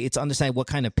 But okay, it's understand what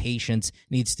kind of patience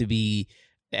needs to be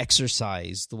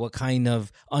exercised, what kind of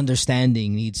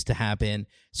understanding needs to happen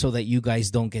so that you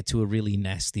guys don't get to a really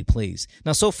nasty place.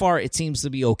 Now, so far, it seems to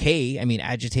be okay. I mean,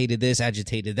 agitated this,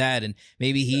 agitated that, and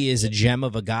maybe he is a gem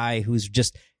of a guy who's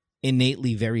just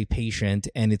innately very patient,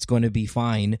 and it's going to be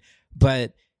fine.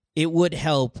 But it would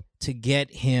help to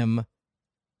get him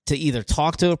to either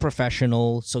talk to a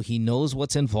professional so he knows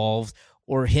what's involved,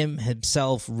 or him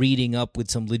himself reading up with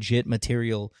some legit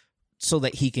material so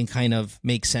that he can kind of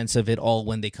make sense of it all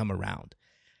when they come around.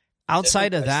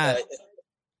 Outside of that,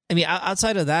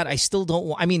 I still don't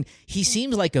want... I mean, he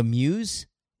seems like a muse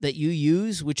that you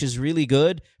use, which is really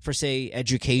good for, say,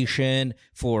 education,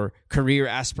 for career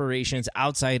aspirations,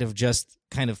 outside of just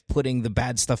kind of putting the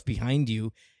bad stuff behind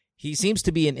you. He seems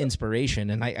to be an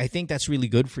inspiration, and I think that's really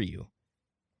good for you.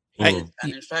 And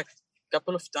in fact, a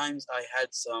couple of times I had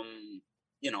some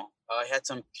I had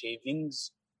some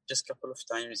cravings just a couple of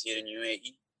times here in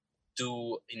UAE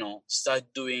to, start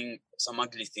doing some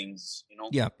ugly things,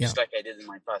 just like I did in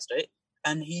my past, right?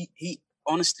 And he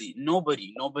honestly,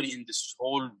 nobody in this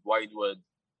whole wide world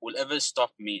will ever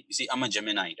stop me. You see, I'm a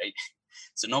Gemini, right?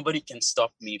 So nobody can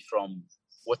stop me from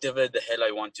whatever the hell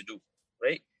I want to do,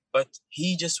 right? But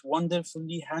he just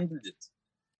wonderfully handled it.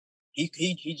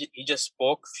 He just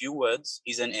spoke few words.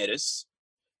 He's an Aries.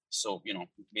 So,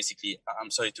 basically,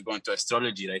 I'm sorry to go into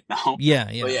astrology right now. Yeah.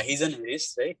 But yeah, he's an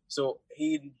Aries, right? So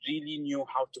he really knew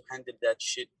how to handle that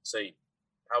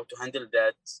how to handle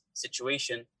that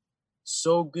situation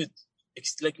so good.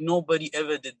 It's like nobody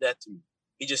ever did that to me.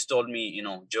 He just told me,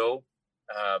 Joe,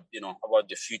 about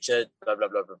the future, blah, blah,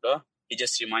 blah, blah, blah. He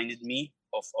just reminded me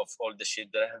of all the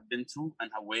shit that I have been through and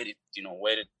where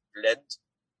it led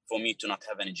for me to not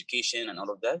have an education and all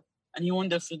of that. And he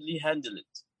wonderfully handled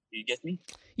it. You get me?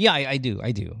 Yeah, I do.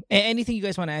 Anything you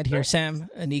guys want to add here, Sam,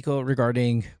 Nico,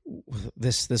 regarding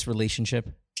this relationship?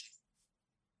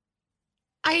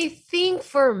 I think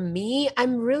for me,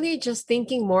 I'm really just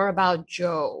thinking more about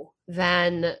Joe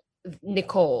than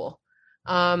Nicole.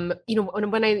 When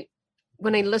I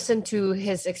listen to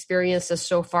his experiences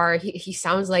so far, he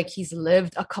sounds like he's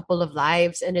lived a couple of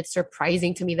lives, and it's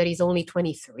surprising to me that he's only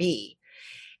 23.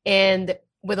 And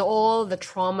with all the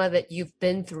trauma that you've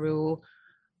been through,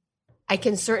 I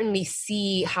can certainly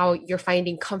see how you're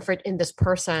finding comfort in this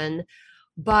person.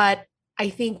 But I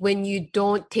think when you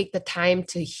don't take the time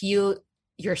to heal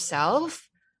yourself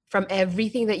from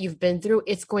everything that you've been through,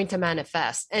 it's going to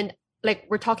manifest. And like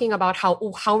we're talking about how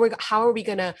are we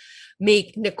going to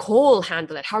make Nicole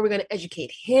handle it? How are we going to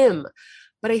educate him?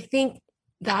 But I think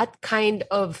that kind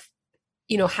of,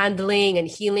 handling and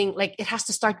healing, like it has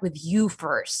to start with you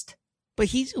first.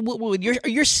 But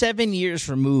you're 7 years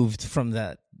removed from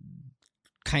that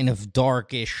kind of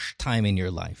darkish time in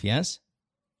your life, yes?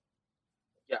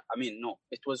 Yeah, no,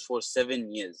 it was for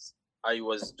 7 years. I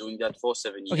was doing that for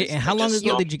 7 years. Okay, and how long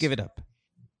ago did you give it up?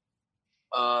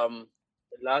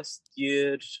 Last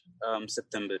year,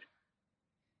 September.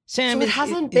 Sam, so it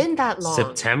hasn't been that long.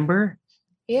 September?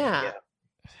 Yeah.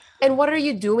 And what are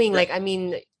you doing? Like,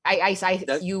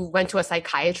 you went to a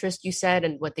psychiatrist, you said,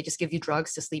 and what, they just give you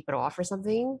drugs to sleep it off or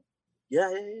something? Yeah,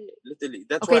 literally.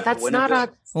 That's okay, why that's not a...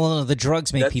 Well, no, the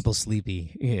drugs make people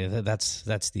sleepy. Yeah, that's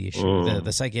the issue.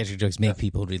 The psychiatric drugs make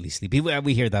people really sleepy.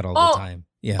 We hear that all the time.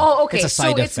 Yeah. Oh, okay. It's a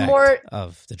side so it's effect more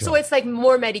of the drug. So it's like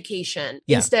more medication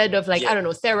instead of like, I don't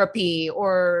know, therapy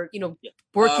or,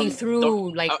 working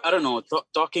through like... I don't know,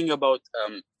 talking about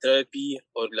therapy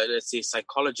or let's say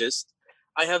psychologist,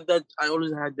 I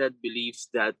always had that belief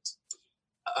that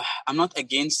I'm not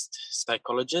against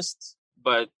psychologists,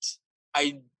 but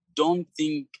I don't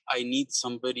think I need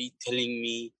somebody telling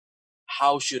me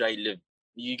how should I live.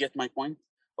 You get my point?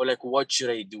 Or like, what should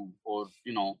I do? Or,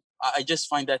 I just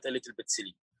find that a little bit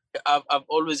silly. I've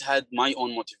always had my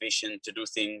own motivation to do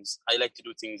things. I like to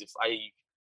do things if I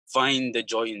find the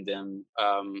joy in them,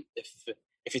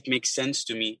 if it makes sense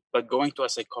to me. But going to a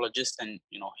psychologist and,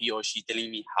 he or she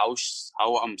telling me how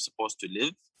I'm supposed to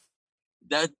live,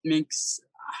 that makes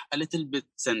a little bit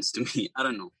sense to me. I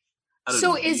don't know.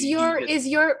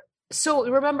 So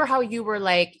remember how you were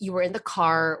in the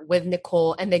car with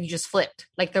Nicole and then you just flipped,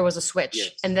 like there was a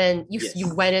switch, and then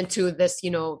you went into this,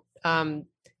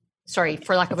 sorry,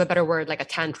 for lack of a better word, like a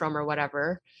tantrum or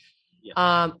whatever,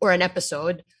 or an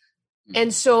episode.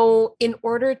 And so in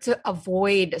order to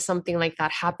avoid something like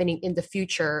that happening in the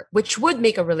future, which would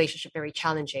make a relationship very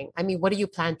challenging, what do you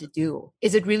plan to do?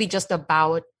 Is it really just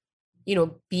about,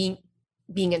 being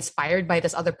inspired by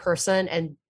this other person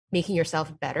and making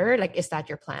yourself better? Like, is that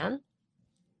your plan?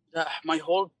 My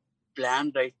whole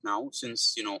plan right now,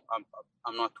 since,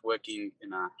 I'm not working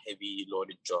in a heavy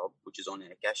loaded job, which is only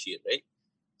a cashier, right?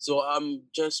 So I'm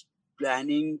just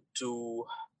planning to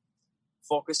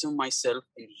focus on myself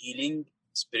in healing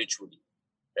spiritually,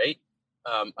 right?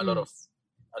 A lot of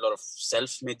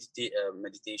self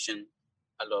meditation,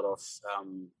 a lot of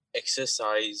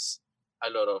exercise, a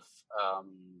lot of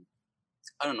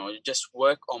I don't know, just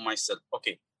work on myself.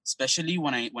 Okay, especially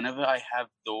whenever I have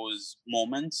those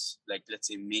moments, like let's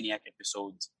say maniac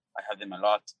episodes, I have them a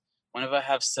lot. Whenever I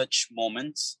have such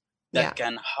moments that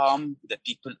can harm the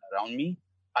people around me,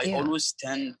 I always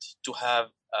tend to have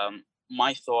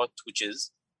my thought, which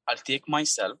is I'll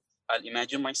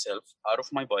imagine myself out of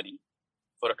my body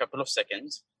for a couple of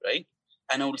seconds, right?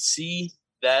 And I will see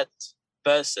that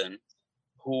person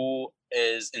who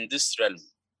is in this realm,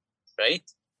 right?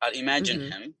 I'll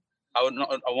imagine him. I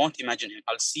won't imagine him.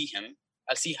 I'll see him.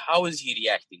 I'll see how is he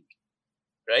reacting,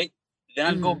 right? Then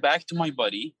I'll go back to my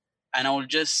body and I will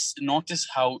just notice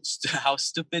how how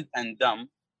stupid and dumb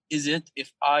is it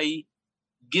if I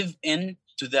give in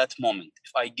to that moment,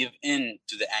 if I give in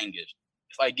to the anger,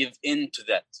 if I give in to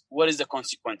that, what is the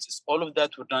consequences? All of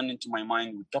that would run into my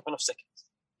mind with a couple of seconds.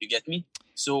 You get me?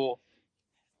 So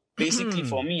basically,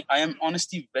 for me, I am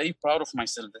honestly very proud of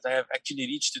myself that I have actually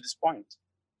reached to this point.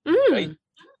 Right?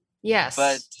 Yes.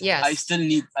 But yes. I still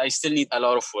need a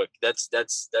lot of work. That's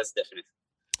definite.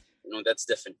 That's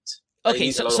definite.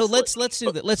 Okay, so let's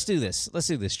do that. Let's do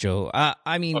this, Joe.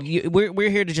 I mean, Okay. we're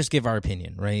here to just give our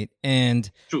opinion, right? And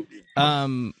True.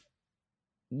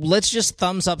 Let's just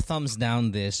thumbs up, thumbs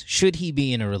down this. Should he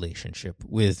be in a relationship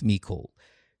with Nicole?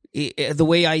 The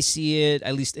way I see it,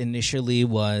 at least initially,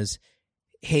 was,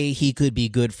 hey, he could be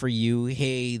good for you.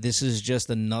 Hey, this is just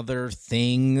another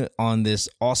thing on this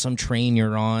awesome train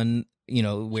you're on,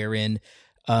 wherein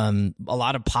a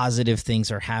lot of positive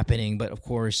things are happening, but of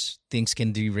course things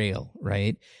can derail,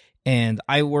 right? And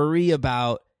I worry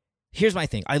about, here's my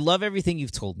thing. I love everything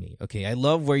you've told me. Okay. I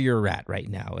love where you're at right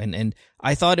now. And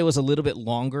I thought it was a little bit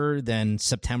longer than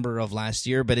September of last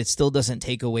year, but it still doesn't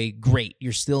take away great.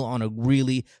 You're still on a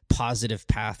really positive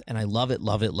path. And I love it,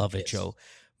 Yes. Joe.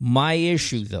 My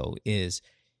issue though is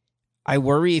I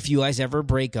worry if you guys ever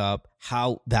break up,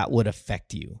 how that would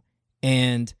affect you.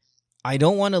 And I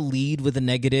don't want to lead with the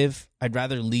negative. I'd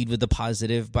rather lead with the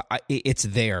positive, but it's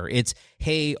there. It's,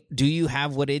 hey, do you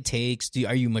have what it takes?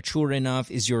 Are you mature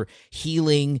enough? Is your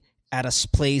healing at a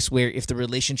place where if the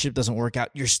relationship doesn't work out,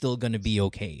 you're still going to be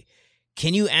okay?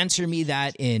 Can you answer me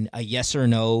that in a yes or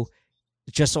no,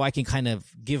 just so I can kind of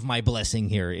give my blessing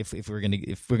here if we're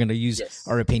gonna use Yes.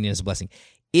 our opinion as a blessing?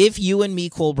 If you and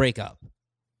Nicole break up,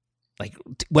 like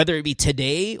whether it be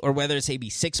today or whether it's maybe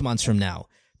 6 months from now,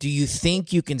 do you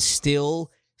think you can still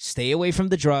stay away from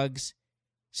the drugs,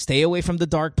 stay away from the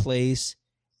dark place,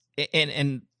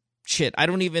 and shit? I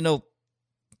don't even know.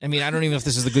 I mean, I don't even know if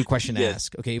this is a good question to Yes.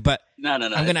 ask. Okay, but No. I'm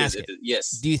going to ask it.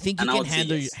 Yes. Do you think you And I can would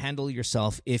say yes. handle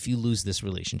yourself if you lose this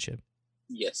relationship?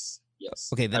 Yes.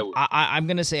 Okay, I then would. I'm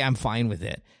going to say I'm fine with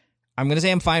it.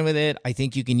 I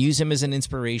think you can use him as an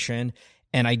inspiration,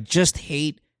 and I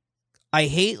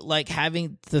hate like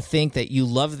having to think that you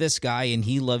love this guy and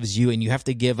he loves you and you have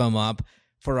to give him up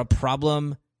for a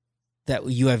problem that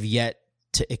you have yet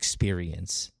to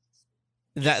experience.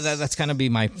 That's going to be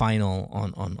my final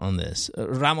on this.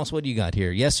 Ramos, what do you got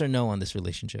here? Yes or no on this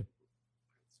relationship?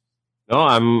 No,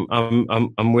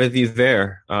 I'm with you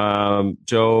there,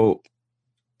 Joe.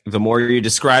 The more you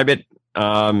describe it,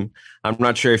 I'm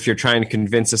not sure if you're trying to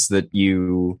convince us that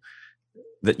you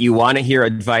want to hear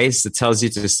advice that tells you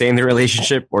to stay in the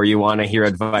relationship, or you want to hear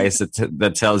advice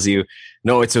that tells you,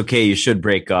 no, it's okay, you should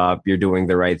break up, you're doing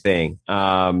the right thing.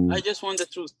 I just want the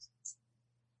truth.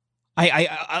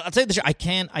 I'll tell you the truth.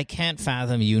 I can't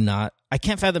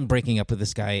fathom breaking up with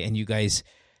this guy and you guys,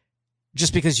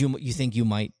 just because you think you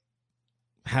might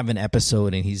have an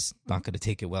episode and he's not going to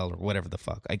take it well or whatever the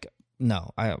fuck.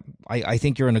 I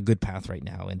think you're on a good path right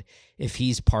now, and if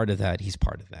he's part of that, he's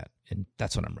part of that, and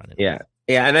that's what I'm running.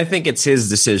 Yeah, and I think it's his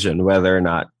decision whether or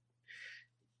not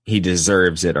he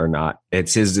deserves it or not.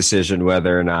 It's his decision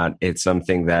whether or not it's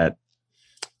something that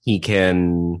he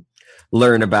can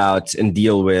learn about and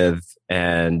deal with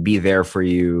and be there for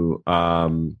you,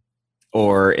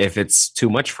 or if it's too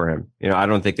much for him. I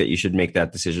don't think that you should make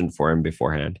that decision for him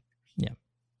beforehand.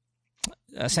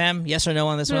 Sam, yes or no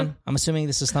on this one? I'm assuming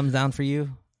this is thumbs down for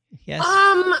you. Yes.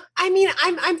 I mean,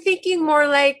 I'm thinking more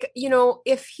like,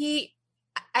 if he,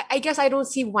 I guess I don't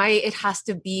see why it has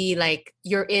to be like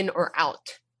you're in or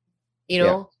out.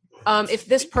 If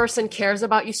this person cares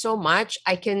about you so much,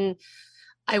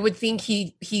 I would think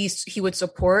he would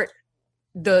support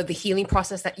the healing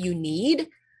process that you need.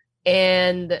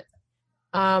 And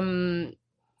I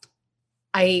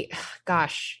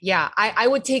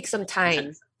would take some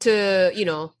time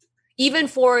to, even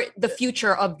for the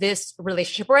future of this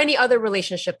relationship or any other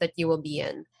relationship that you will be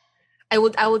in. I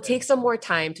will take some more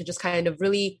time to just kind of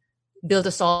really build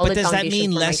a solid but does foundation. That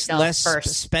mean less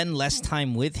first. spend less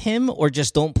time with him, or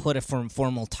just don't put a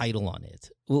formal title on it?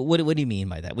 What do you mean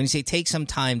by that? When you say take some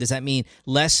time, does that mean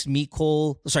less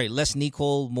Nicole,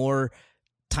 more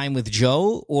time with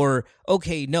Joe? Or,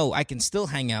 okay, no, I can still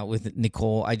hang out with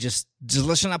Nicole. Just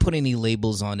let's not put any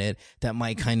labels on it that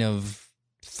might kind of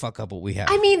fuck up what we have.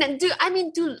 Do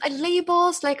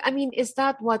labels, is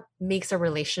that what makes a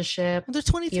relationship? They're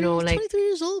 23, 23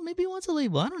 years old. Maybe he wants a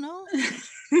label. I don't know.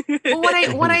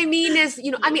 But what I mean is,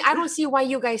 I don't see why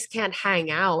you guys can't hang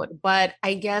out, but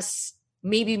I guess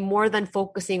maybe more than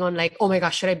focusing on like, oh my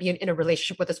gosh, should I be in a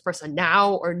relationship with this person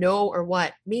now or no or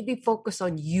what? Maybe focus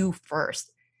on you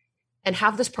first. and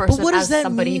have this person what does as that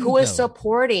somebody mean, who is though?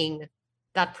 supporting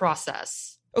that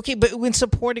process. Okay, but when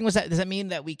supporting, does that mean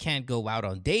that we can't go out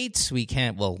on dates? We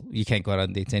can't. Well, you can't go out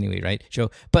on dates anyway, right, Joe?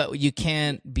 But you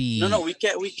can't be. No, we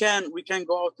can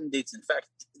go out on dates. In fact,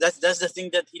 that's the thing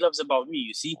that he loves about me.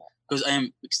 You see, because I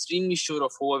am extremely sure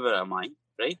of whoever am I,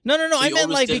 right? No. So I he meant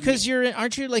always like tells because me,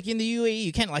 aren't you like in the UAE?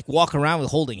 You can't like walk around with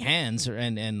holding hands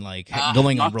and like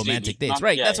going on not romantic really. dates, Not-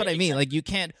 right? yeah, That's what yeah, I mean. exactly. Like you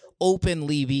can't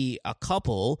openly be a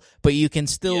couple, but you can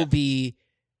still Yeah. be.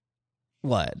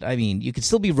 What? I mean, you can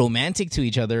still be romantic to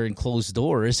each other in closed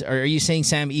doors. Are you saying,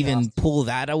 Sam, even pull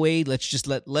that away? Let's just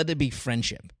let it be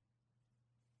friendship.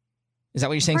 Is that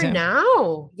what you're saying, For Sam?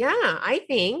 now, yeah, I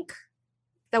think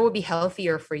that would be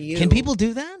healthier for you. Can people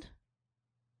do that?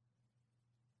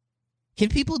 Can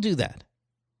people do that?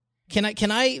 Can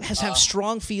I have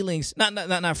strong feelings?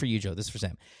 Not for you, Joe. This is for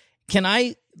Sam. Can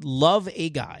I love a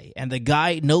guy and the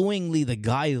guy knowingly the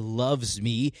guy loves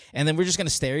me, and then we're just gonna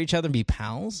stare at each other and be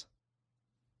pals?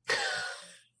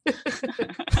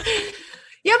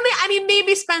 Yeah, I mean,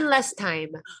 maybe spend less time.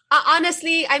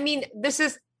 Honestly, I mean, this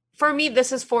is for me.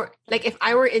 This is for like if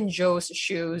I were in Joe's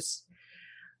shoes,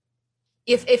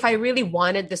 if I really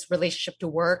wanted this relationship to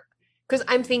work, because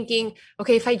I'm thinking,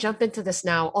 okay, if I jump into this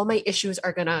now, all my issues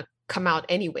are gonna come out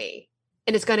anyway,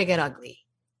 and it's gonna get ugly.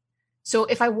 So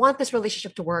if I want this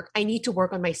relationship to work, I need to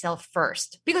work on myself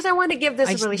first because I want to give this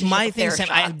relationship My a thing, fair Sam,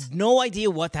 shot. I have no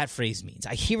idea what that phrase means.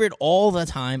 I hear it all the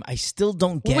time. I still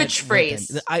don't get Which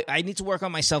phrase? I need to work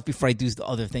on myself before I do the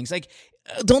other things. Like,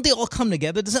 don't they all come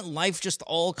together? Doesn't life just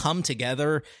all come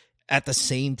together at the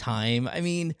same time? I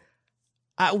mean,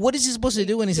 what is he supposed to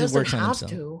do when he Doesn't works on have himself?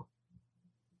 to.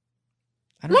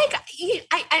 I don't Like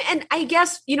I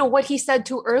guess what he said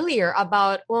too earlier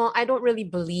about, well, I don't really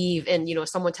believe in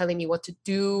someone telling me what to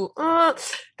do. That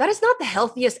is not the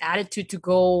healthiest attitude to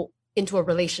go into a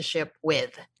relationship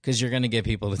with. because you're gonna get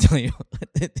people to tell you.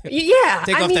 Yeah,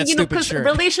 Take I off mean, that stupid because shirt.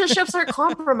 relationships are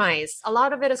compromised. A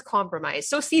lot of it is compromised.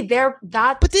 So see, that.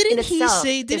 But didn't in he itself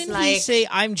say? is Didn't he like, say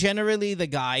I'm generally the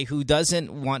guy who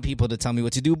doesn't want people to tell me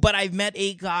what to do? But I've met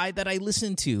a guy that I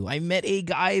listen to. I met a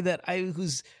guy that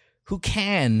who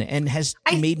can and has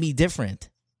made me different.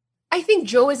 I think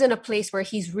Joe is in a place where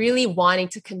he's really wanting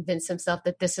to convince himself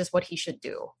that this is what he should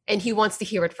do, and he wants to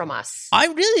hear it from us. I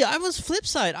was flip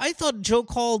side. I thought Joe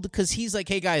called because he's like,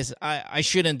 "Hey guys, I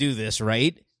shouldn't do this,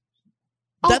 right?"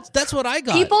 That's what I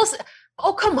got.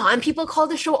 Oh, come on. People call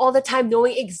the show all the time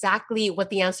knowing exactly what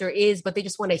the answer is, but they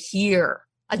just want to hear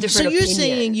a different opinion. So you're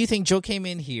saying you think Joe came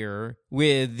in here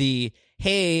with the,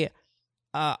 hey,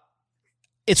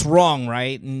 it's wrong,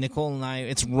 right? Nicole and I,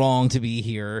 it's wrong to be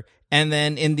here. And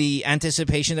then in the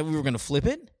anticipation that we were going to flip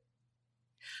it?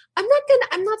 I'm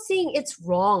not saying it's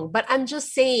wrong, but I'm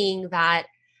just saying that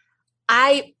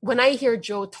when I hear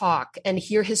Joe talk and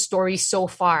hear his story so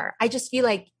far, I just feel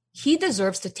like he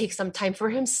deserves to take some time for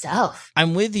himself.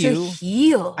 I'm with you. To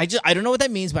heal. I don't know what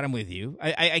that means, but I'm with you.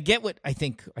 I get what I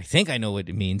think I know what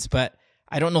it means, but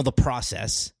I don't know the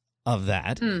process of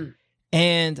that.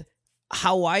 And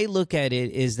how I look at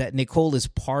it is that Nicole is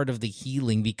part of the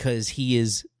healing because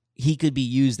he could be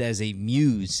used as a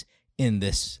muse in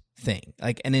this thing,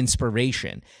 like an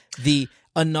inspiration.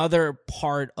 Another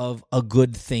part of a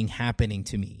good thing happening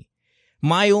to me.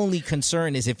 My only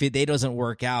concern is if they doesn't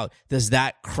work out, does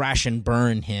that crash and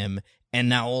burn him? And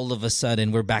now all of a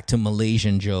sudden we're back to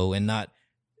Malaysian Joe and not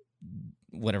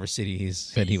whatever city he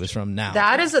said he was from now.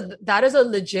 That is a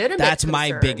legitimate That's concern.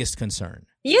 my biggest concern.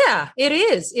 Yeah, it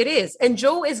is. It is. And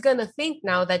Joe is going to think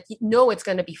now that, it's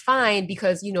going to be fine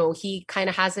because, he kind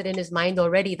of has it in his mind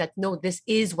already that, no, this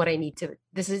is what I need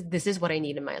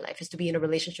in my life, is to be in a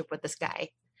relationship with this guy.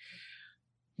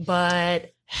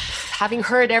 But having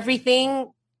heard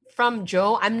everything from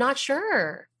Joe, I'm not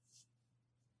sure.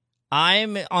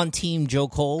 I'm on team Joe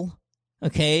Cole.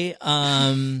 Okay.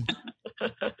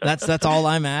 That's all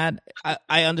I'm at.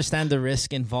 I understand the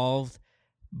risk involved,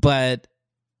 but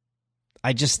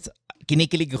I just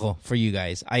kinikilig ko for you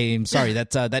guys. I am sorry.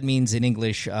 That means in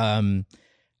English. I'm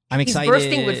excited. He's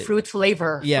bursting with fruit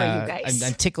flavor for you guys.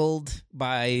 I'm tickled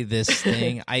by this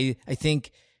thing. I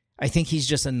think he's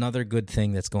just another good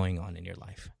thing that's going on in your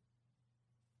life.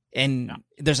 And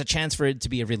there's a chance for it to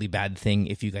be a really bad thing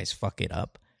if you guys fuck it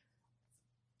up.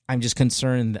 I'm just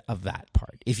concerned of that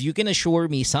part. If you can assure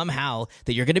me somehow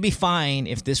that you're going to be fine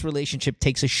if this relationship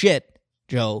takes a shit,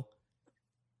 Joe,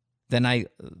 then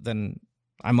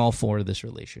I'm all for this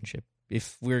relationship.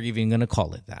 If we're even going to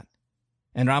call it that.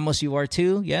 And Ramos, you are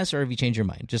too? Yes? Or have you changed your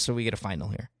mind? Just so we get a final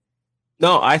here.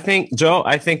 No, I think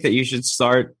that you should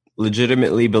start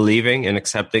legitimately believing and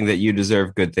accepting that you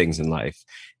deserve good things in life.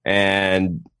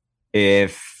 And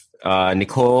if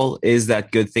Nicole is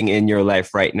that good thing in your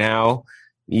life right now,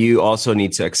 you also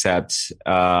need to accept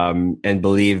and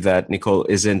believe that Nicole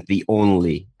isn't the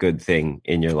only good thing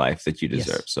in your life that you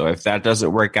deserve. Yes. So if that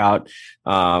doesn't work out,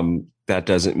 that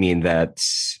doesn't mean that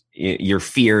your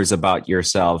fears about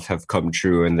yourself have come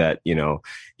true and that, you know,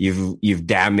 you've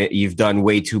done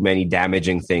way too many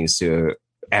damaging things to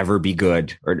ever be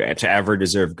good or to ever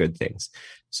deserve good things.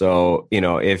 So, you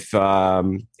know, if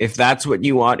that's what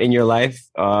you want in your life,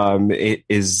 it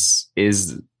is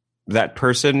that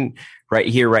person right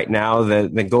here, right now,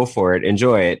 then go for it.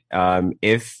 Enjoy it.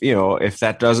 If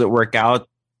that doesn't work out,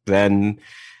 then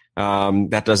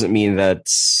that doesn't mean that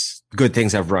good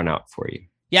things have run out for you.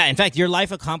 Yeah, in fact, your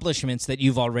life accomplishments that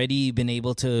you've already been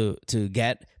able to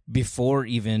get before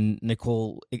even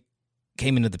Nicole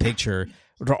came into the picture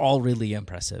are all really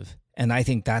impressive. And I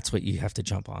think that's what you have to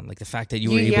jump on. Like the fact that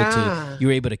you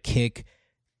were able to kick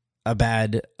a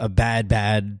bad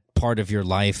part of your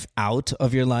life out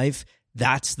of your life.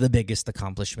 That's the biggest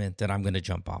accomplishment that I'm going to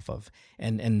jump off of.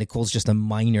 And Nicole's just a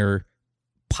minor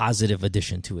positive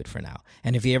addition to it for now.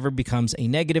 And if he ever becomes a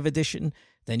negative addition,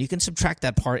 then you can subtract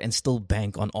that part and still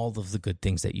bank on all of the good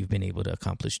things that you've been able to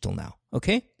accomplish till now.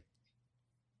 Okay?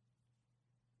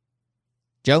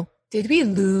 Joe? Did we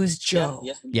lose Joe?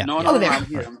 Yeah. No, there. I'm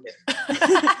here.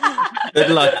 Good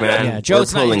luck, man. Yeah, Joe,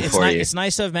 We're it's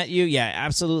nice to have met you. Yeah,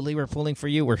 absolutely. We're pulling for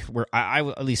you. I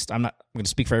at least I'm going to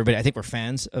speak for everybody. I think we're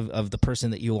fans of the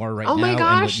person that you are right now. Oh my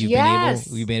gosh, and what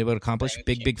you've been able to accomplish.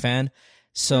 Big fan.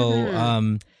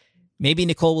 So maybe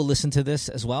Nicole will listen to this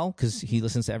as well because he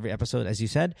listens to every episode, as you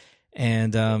said,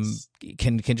 and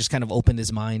can just kind of open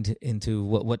his mind into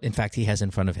what in fact he has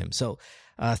in front of him. So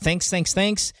thanks.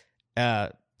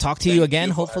 Talk to you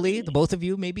again, hopefully, the both of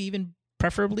you, maybe even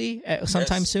preferably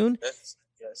sometime soon.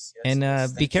 Yes. And be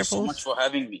Thank careful. you so much for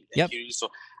having me. Thank you so.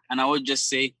 And I would just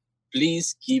say,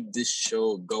 please keep this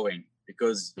show going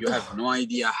because you have no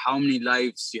idea how many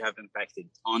lives you have impacted.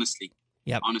 Honestly.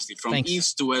 Yep. Honestly, from Thanks.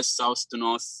 east to west, south to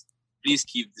north. Please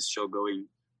keep this show going.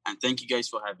 And thank you guys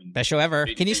for having me. Best show ever.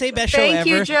 Really Can you say thank best show Thank ever?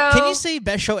 you, Joe. Can you say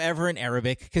best show ever in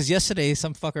Arabic? Because yesterday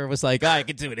some fucker was like, I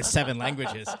could do it in 7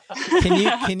 languages.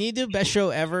 Can you do best show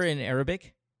ever in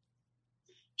Arabic?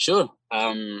 Sure.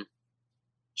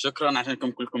 شكرا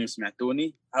عشانكم كلكم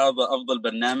سمعتوني. هذا أفضل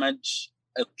برنامج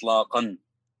إطلاقا.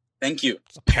 Thank you.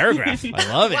 It's a paragraph.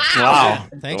 I love it. Wow.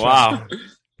 Thanks. Wow. Man.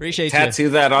 Appreciate Tattoo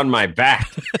that on my back.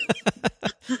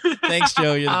 you. Thanks,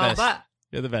 Joe. You're the best. But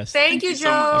You're the best. thank you, Thank you so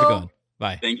much. Have a good Joe. one.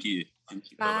 Bye. Thank you.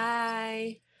 Bye-bye.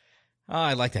 Bye. Oh,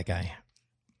 I like that guy.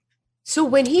 So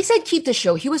when he said keep the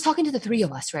show, he was talking to the three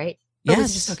of us, right? Or was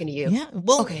he just talking to you? Yeah.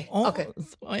 Well, Okay, okay.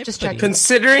 Just everybody. checking.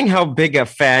 Considering how big a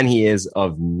fan he is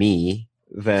of me,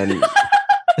 then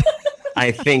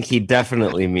I think he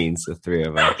definitely means the three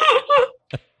of us.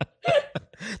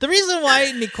 The reason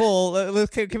why Nicole,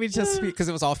 can we just speak because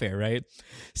it was off air, right?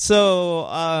 So,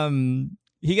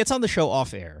 he gets on the show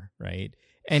off air, right?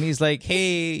 And he's like,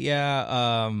 "Hey,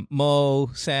 yeah, Mo,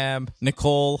 Sam,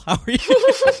 Nicole, how are you?"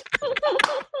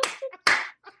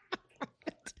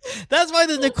 That's why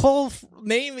the Nicole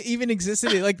name even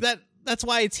existed. Like that. That's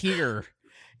why it's here.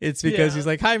 It's because he's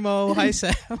like, "Hi, Mo. Hi,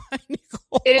 Sam. Hi,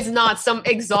 Nicole." It is not some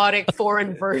exotic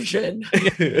foreign version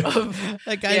of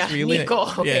That guy's really Nico.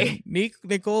 Okay. Yeah,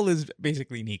 Nicole is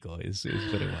basically Nico. Is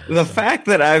what it was. The So. fact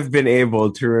that I've been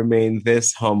able to remain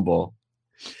this humble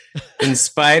in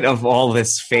spite of all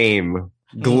this fame,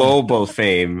 global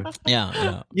fame,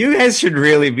 Yeah. you guys should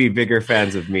really be bigger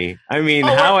fans of me. I mean,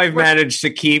 how I've managed to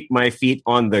keep my feet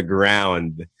on the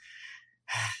ground.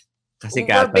 Kasi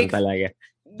katang talaga.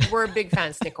 We're big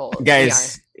fans, Nicole.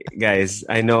 Guys,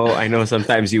 I know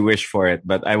sometimes you wish for it,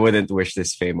 but I wouldn't wish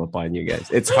this fame upon you guys.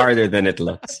 It's harder than it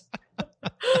looks.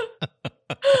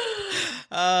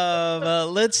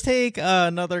 Let's take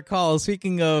another call.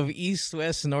 Speaking of east,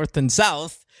 west, north, and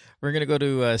south, we're going to go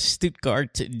to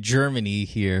Stuttgart, Germany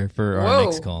here for our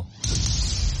next call.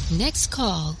 Next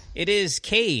call. It is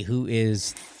Kay, who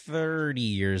is 30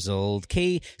 years old.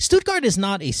 Kay, Stuttgart is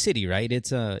not a city, right?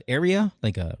 It's a area,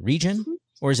 like a region?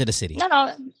 Or is it a city?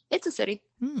 No, it's a city.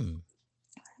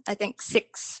 I think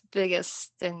 6th biggest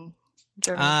in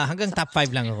Germany. Hanggang top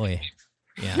 5 lang ako eh.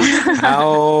 Yeah.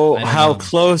 How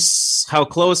close,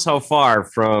 how far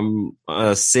from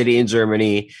a city in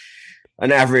Germany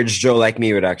an average Joe like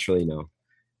me would actually know?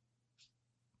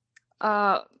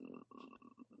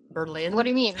 Berlin. What do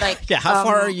you mean? Like, Yeah, how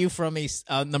far are you from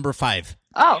a number 5?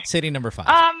 Oh, City number 5.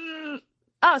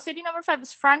 city number 5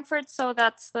 is Frankfurt, so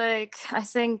that's like I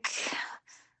think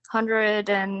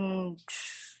 120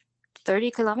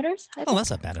 30 kilometers. I Oh, think. that's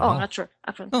not bad at Oh, all. I'm not sure.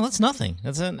 Actually. No, that's nothing.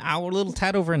 That's an hour, little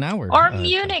tad over an hour. Or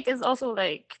Munich is also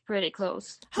like pretty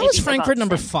close. How is Maybe Frankfurt about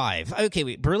number the same. 5? Okay,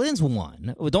 wait. Berlin's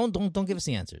 1. Oh, don't give us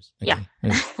the answers. Okay.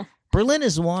 Yeah. Berlin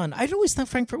is 1. I'd always thought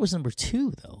Frankfurt was number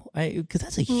 2, though. Because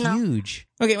that's a No. huge.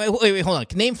 Okay, wait, hold on.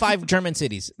 Name 5 German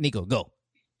cities. Nico, go.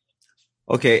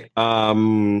 Okay.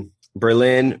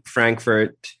 Berlin,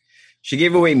 Frankfurt. She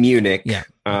gave away Munich. Yeah.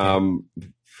 The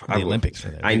Olympics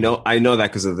are there. I know that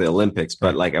because of the Olympics,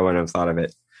 but like I wouldn't have thought of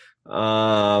it.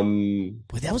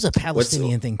 Boy, that was a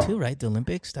Palestinian thing too, right? The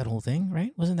Olympics, that whole thing,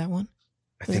 right? Wasn't that one?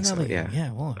 I think so. Like, Yeah.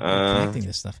 Yeah. Well, I'm connecting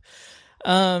this stuff.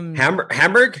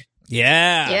 Hamburg.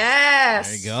 Yeah. Yes.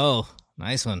 There you go.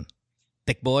 Nice one,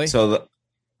 thick boy. So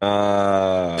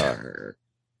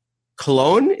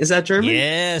Cologne, is that German?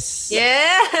 Yes.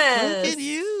 Yes. Look at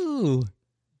you.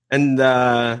 And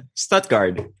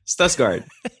Stuttgart. Crap,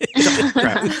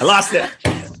 I lost it.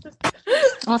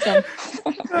 Awesome.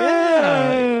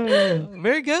 Yeah.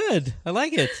 Very good. I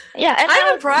like it. Yeah, and I'm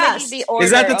now impressed. maybe the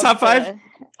Is that the order top of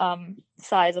the,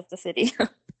 size of the city.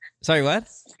 Sorry, what?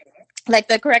 Like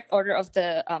the correct order of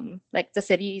the like the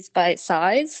cities by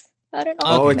size. I don't know.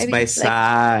 Oh, it's maybe by like-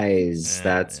 size. Yeah,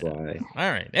 That's yeah. why.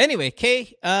 All right. Anyway,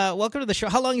 Kay, welcome to the show.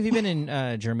 How long have you been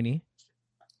in Germany?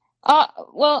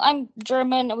 Well, I'm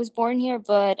German. I was born here,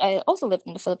 but I also lived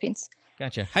in the Philippines.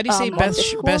 Gotcha. How do you say went to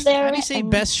school there how do you say and-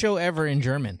 best show ever in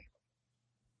German?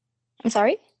 I'm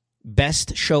sorry.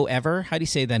 Best show ever? How do you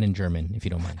say that in German, if you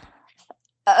don't mind?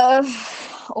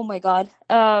 Oh my God.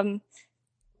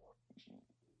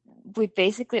 We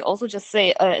basically also just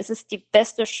say, "Es ist die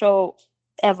beste Show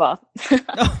ever,"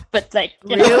 Oh. but like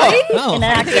you Really? know, Oh, in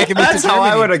an I think I accent. can move to That's how I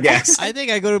Germany. would have guessed. I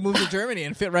think I go to move to Germany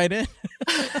and fit right in.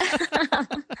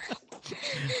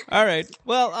 All right.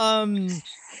 Well,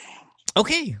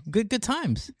 okay. Good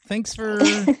times. Thanks for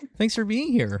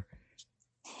being here.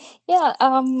 Yeah,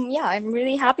 I'm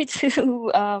really happy to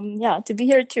to be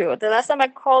here too. The last time I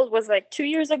called was like 2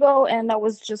 years ago, and I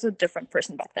was just a different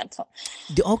person back then. So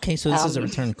Okay, so this is a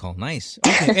return call. Nice.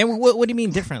 Okay. And what do you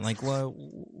mean different? Like what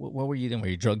were you doing? Were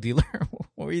you a drug dealer?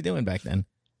 What were you doing back then?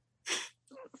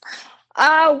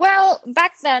 well,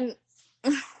 back then,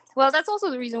 well, that's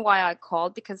also the reason why I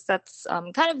called, because that's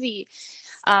kind of the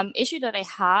issue that I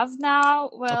have now.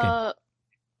 Well,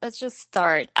 let's just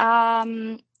start.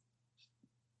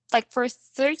 Like for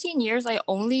 13 years, I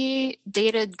only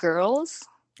dated girls,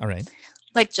 All right.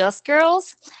 like just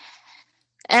girls.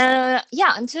 Yeah,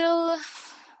 until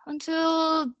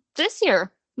this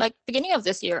year, like beginning of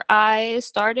this year, I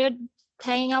started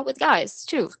hanging out with guys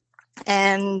too.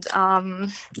 And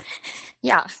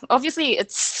yeah, obviously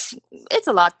it's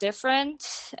a lot different.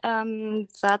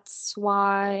 That's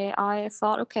why I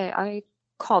thought, okay, I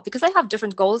call, because I have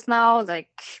different goals now, like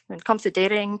when it comes to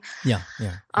dating, Yeah.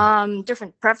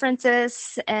 different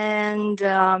preferences, and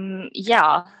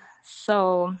yeah.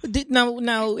 So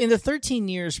Now, in the 13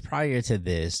 years prior to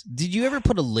this, did you ever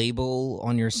put a label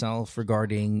on yourself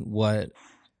regarding what?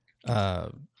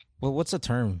 Well, what's the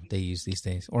term they use these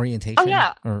days? Orientation? Oh,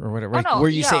 yeah. Or whatever. Oh, Like, no, where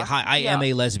you say, yeah, "Hi, I am yeah.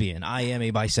 a lesbian. I am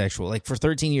a bisexual." Like for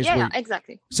 13 years. yeah,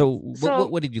 exactly. So, So-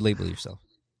 what did you label yourself?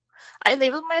 I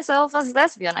labeled myself as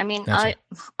lesbian. I mean, Gotcha.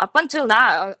 up until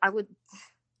now, I would.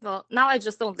 Well, now I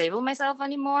just don't label myself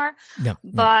anymore. Yeah.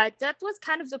 But that was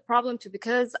kind of the problem too,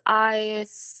 because I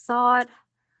thought,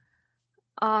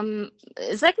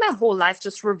 it's like my whole life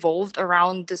just revolved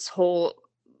around this whole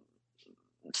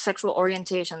sexual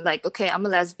orientation. Like, okay, I'm a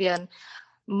lesbian.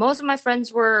 Most of my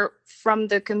friends were from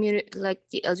the community, like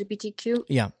the LGBTQ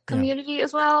Yeah. community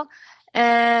as well,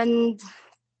 and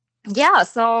yeah,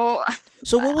 so.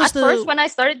 So what was At first, when I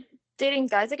started dating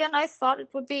guys again, I thought it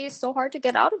would be so hard to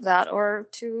get out of that, or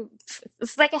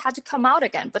it's like I had to come out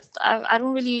again. But I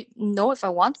don't really know if I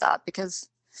want that, because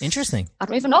Interesting. I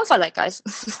don't even know if I like guys.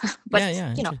 But,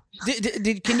 yeah. you know,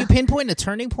 Can you pinpoint a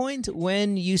turning point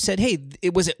when you said, "Hey"?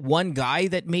 Was it one guy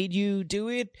that made you do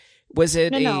it? Was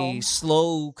it No. a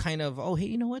slow kind of, "Oh, hey,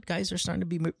 you know what? Guys are starting to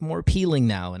be more appealing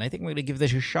now, and I think we're going to give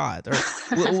this a shot." Or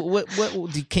what?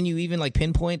 Can you even like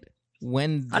pinpoint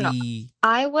when Oh, no. the?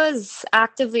 I was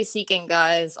actively seeking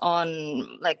guys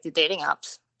on like the dating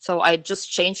apps. So I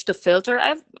just changed the filter.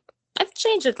 I've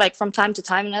changed it like from time to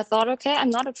time, and I thought, okay, I'm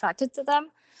not attracted to them.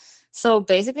 So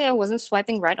basically, I wasn't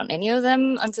swiping right on any of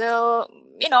them until,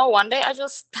 one day I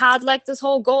just had like this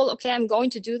whole goal. Okay, I'm going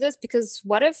to do this, because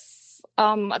what if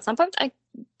at some point I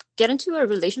get into a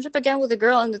relationship again with a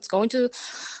girl, and it's going to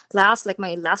last, like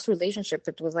my last relationship,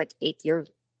 it was like 8 years.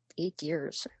 8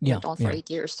 years. Yeah, Went on for yeah. 8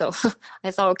 years. So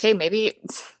I thought, okay, maybe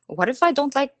what if I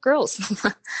don't like girls?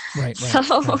 Right. So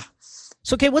right.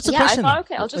 So, okay, what's the Yeah, I question? thought, then?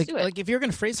 okay, I'll just like, do it. Like, if you're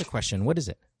going to phrase the question, what is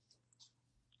it?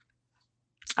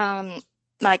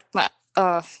 like my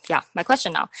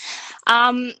question now.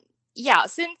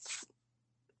 Since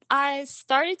I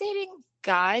started dating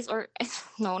guys, or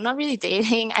no, not really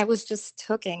dating, I was just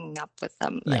hooking up with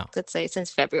them, like let's say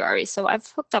since February. So I've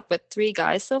hooked up with 3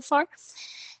 guys so far.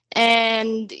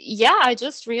 And I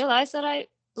just realized that I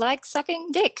like sucking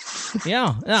dick.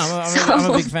 I'm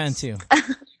a big fan too.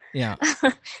 Yeah.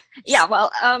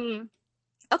 Well,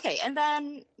 okay. And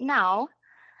then now,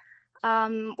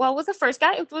 with the first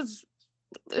guy, it was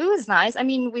nice. I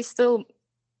mean, we still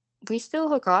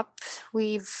hook up.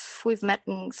 We've met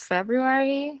in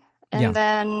February, and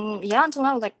then until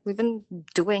now, like we've been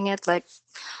doing it like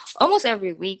almost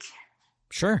every week.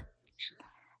 Sure.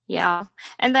 Yeah,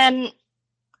 and then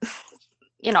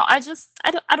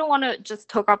I don't want to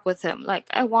just hook up with him. Like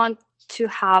I want to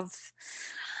have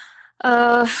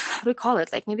what do we call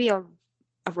it? Like maybe a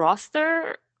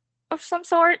roster of some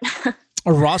sort.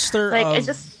 A roster like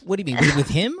of, what do you mean, with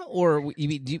him? Or you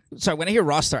mean, sorry, when I hear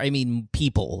roster, I mean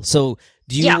people. So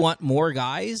do you want more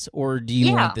guys, or do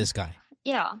you want this guy?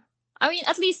 Yeah. I mean,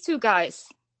 at least 2 guys.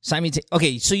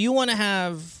 Okay, so you want to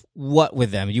have what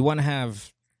with them? You want to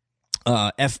have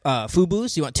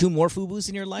FUBUs? You want 2 more FUBUs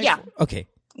in your life? Yeah. Okay.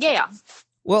 Yeah.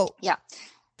 Well,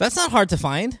 that's not hard to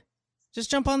find. Just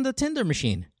jump on the Tinder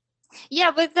machine. Yeah,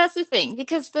 but that's the thing,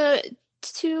 because the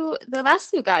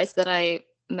last 2 guys that I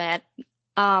met,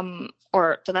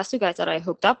 or the last 2 guys that I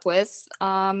hooked up with,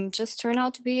 just turned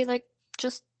out to be like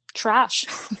just trash.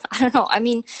 I don't know. I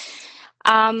mean,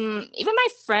 even my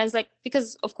friends, like,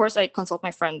 because of course I consult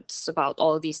my friends about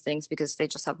all of these things because they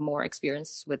just have more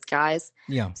experience with guys.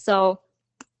 Yeah. So,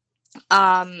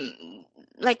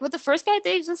 like with the first guy,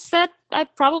 they just said I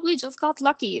probably just got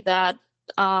lucky that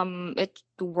it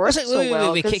worked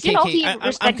well. Wait, Kate,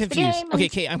 I'm confused. Okay,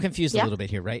 Kate, I'm confused a little bit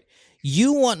here, right?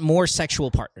 You want more sexual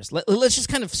partners. Let's just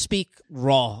kind of speak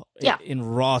raw in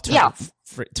raw terms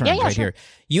right here.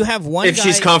 You have one if guy...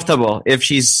 she's comfortable. If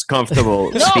she's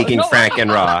comfortable speaking frank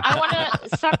and raw. I want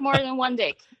to suck more than 1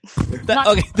 dick.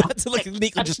 That's like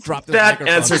Nico just dropped the That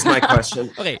microphone. answers my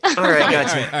question. Okay. All right,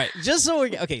 gotcha. All right. Just so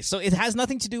we're... Okay, so it has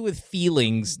nothing to do with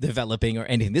feelings developing or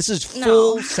anything. This is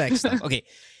full sex stuff. Okay.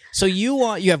 So you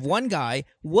have one guy.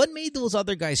 What made those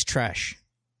other guys trash?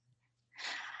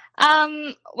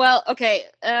 Well, okay.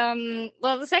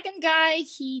 Well, the second guy,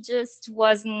 he just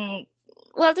wasn't.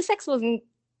 Well, the sex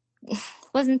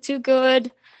wasn't too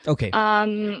good. Okay.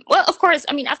 Well, of course.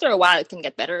 I mean, after a while, it can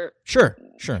get better. Sure.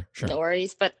 No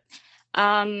worries, but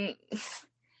it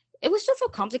was just so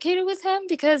complicated with him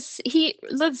because he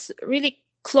lives really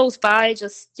close by.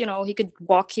 Just he could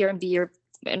walk here and be here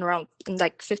in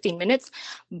like 15 minutes,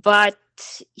 but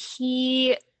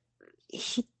he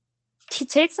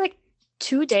takes like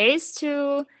 2 days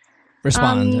to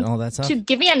respond and all that stuff, to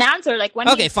give me an answer, like when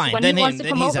fine. When then he wants to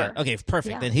come he's over. out. Okay,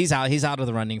 perfect. Then he's out of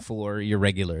the running for your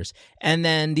regulars. And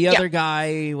then the other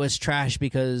guy was trash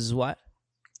because what?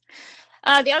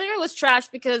 The other guy was trash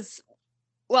because,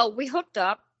 well, we hooked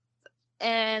up,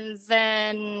 and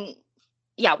then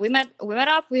we met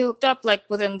up. We hooked up like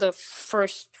within the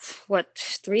first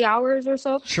 3 hours or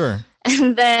so. Sure.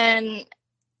 And then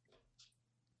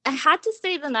I had to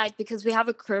stay the night because we have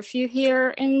a curfew here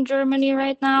in Germany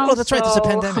right now. Oh, that's right. There's a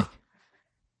pandemic.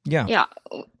 Yeah. Yeah.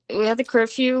 We had the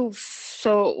curfew.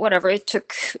 So whatever. It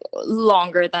took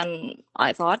longer than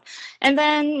I thought. And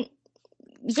then,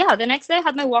 the next day I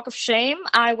had my walk of shame.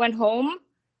 I went home,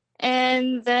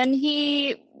 and then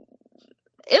he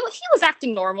was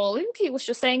acting normal. He was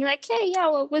just saying like, hey,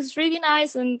 well, it was really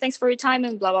nice and thanks for your time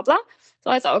and blah, blah, blah. So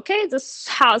I thought, okay, this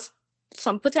has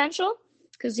some potential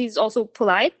because he's also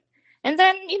polite. And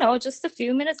then, just a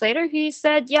few minutes later, he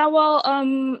said,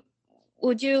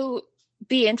 would you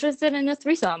be interested in a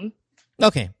threesome?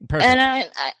 Okay, perfect. And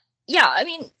I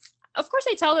mean, of course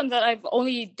I tell him that I've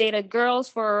only dated girls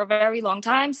for a very long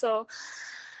time. So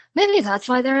maybe that's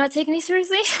why they're not taking me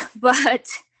seriously. But...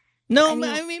 No,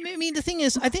 I mean, the thing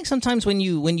is, I think sometimes when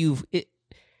you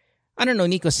I don't know,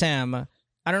 Nico, Sam,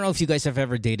 I don't know if you guys have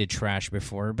ever dated trash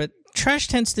before, but trash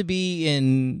tends to be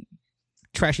in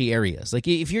trashy areas. Like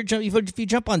if you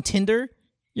jump on Tinder,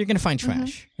 you're gonna find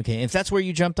trash. Mm-hmm. Okay, if that's where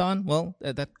you jumped on, well,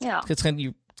 it's kind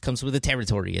of comes with the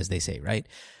territory, as they say, right?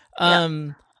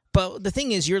 But the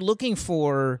thing is, you're looking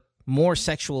for more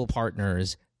sexual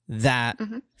partners that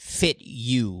fit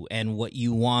you and what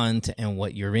you want and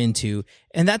what you're into,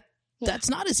 and that's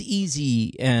not as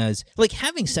easy as, like,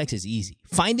 having sex is easy.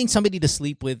 Finding somebody to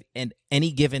sleep with at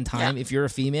any given time, if you're a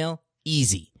female,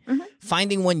 easy. Mm-hmm.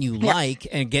 Finding one you like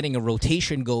and getting a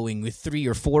rotation going with 3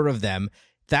 or 4 of them,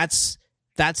 that's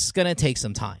going to take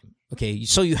some time. Okay,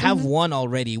 so you have one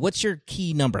already. What's your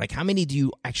key number? Like, how many do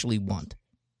you actually want?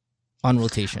 on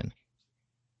rotation?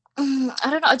 I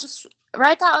don't know.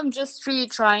 Right now I'm just really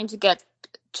trying to get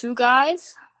 2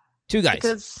 guys. 2 guys.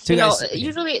 Because Two guys.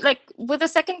 usually like with the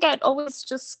second guy, it always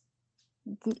just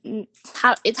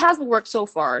it hasn't worked so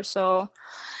far. So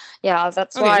yeah,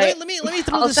 that's why. Let me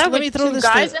throw I'll this. start Let me with throw 2 this.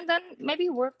 guys and then maybe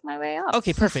work my way up.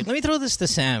 Okay, perfect. Let me throw this to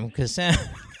Sam because Sam.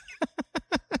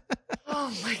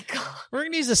 Oh my God. We're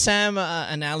gonna use the Sam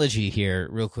analogy here,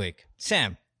 real quick.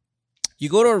 Sam, you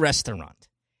go to a restaurant,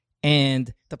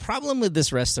 and the problem with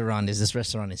this restaurant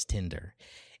is Tinder.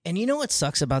 And you know what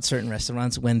sucks about certain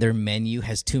restaurants when their menu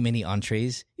has too many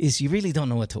entrees is you really don't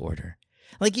know what to order.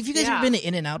 Like if you guys have been to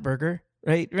In-N-Out Burger,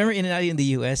 right? Remember In-N-Out in the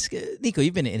U.S.? Nico,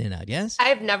 you've been to In-N-Out, yes?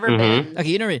 I've never been.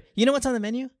 Okay, you know what's on the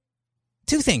menu?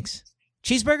 2 things: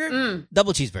 cheeseburger,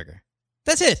 double cheeseburger.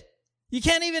 That's it. You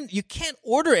can't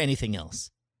order anything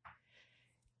else.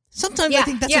 Sometimes I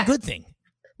think that's a good thing.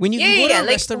 When you go to a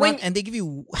restaurant and they give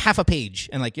you half a page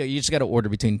and like, yo, you just got to order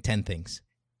between 10 things.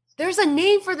 There's a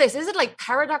name for this. Is it like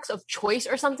paradox of choice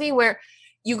or something where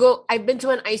you go, I've been to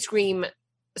an ice cream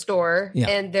store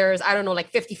and there's, I don't know, like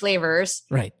 50 flavors.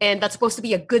 Right. And that's supposed to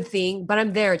be a good thing, but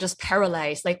I'm there just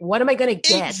paralyzed. Like, what am I going to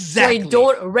get? Exactly. So I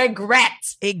don't regret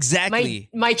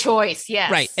my choice.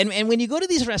 Yes. Right. And when you go to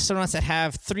these restaurants that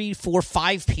have 3, 4,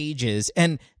 5 pages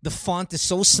and the font is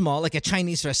so small, like a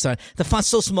Chinese restaurant, the font's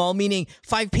so small, meaning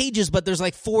 5 pages, but there's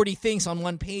like 40 things on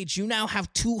one page. You now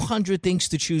have 200 things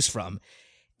to choose from.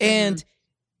 And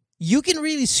you can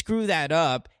really screw that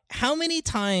up. How many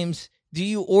times do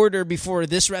you order before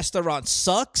this restaurant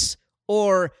sucks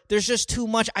or there's just too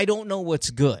much, I don't know what's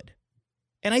good?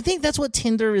 And I think that's what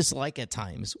Tinder is like at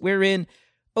times, wherein,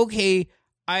 okay,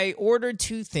 I ordered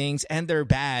 2 things and they're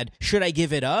bad. Should I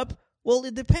give it up? Well,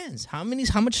 it depends. How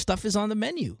much stuff is on the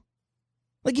menu?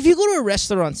 Like if you go to a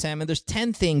restaurant, Sam, and there's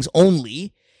 10 things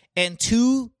only, and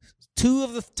two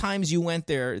of the times you went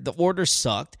there, the order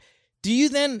sucked, do you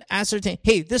then ascertain,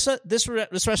 hey, this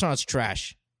restaurant's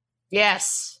trash?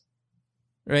 Yes.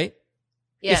 Right?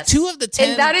 Yes. If 2 of the 10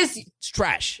 and that is it's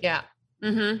trash. Yeah.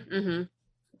 When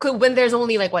there's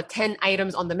only like 10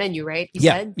 items on the menu, right? You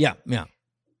said? Yeah.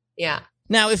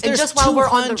 Now, if there's just while 200, we're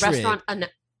on the restaurant,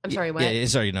 I'm sorry, what? Yeah,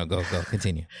 sorry, no, go,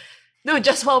 continue. No,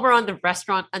 just while we're on the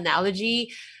restaurant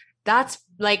analogy, that's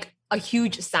like a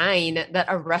huge sign that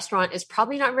a restaurant is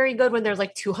probably not very good when there's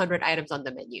like 200 items on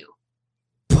the menu.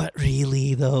 But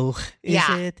really, though, is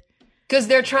it? Because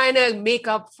they're trying to make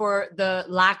up for the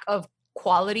lack of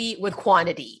quality with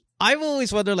quantity. I've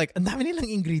always wondered, like, ang dami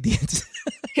nilang ingredients.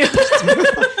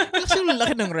 Actually,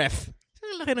 laki ng ref.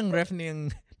 Laki ng ref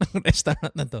ng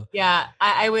restaurant na to. Yeah,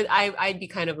 I'd be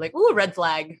kind of like, ooh, red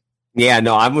flag. Yeah,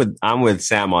 no, I'm with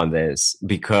Sam on this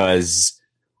because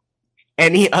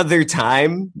any other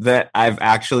time that I've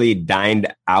actually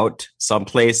dined out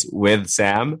someplace with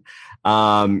Sam,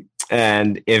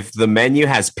 and if the menu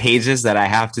has pages that I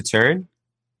have to turn,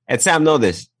 and Sam knows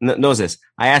this,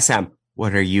 I ask Sam,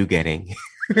 what are you getting?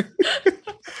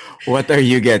 What are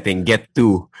you getting? Get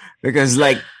 2. Because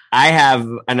like I have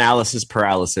analysis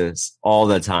paralysis all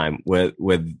the time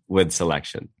with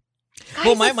selection. Guys,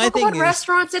 well, my thing about is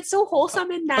restaurants. It's so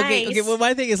wholesome and nice. Okay. Well,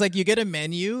 my thing is like you get a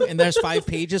menu and there's 5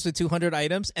 pages with 200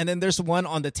 items, and then there's one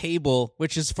on the table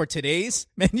which is for today's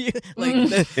menu.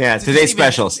 Like today's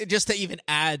specials. Just to even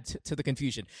add to the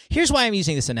confusion. Here's why I'm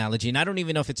using this analogy, and I don't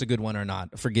even know if it's a good one or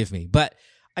not. Forgive me, but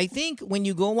I think when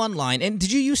you go online, and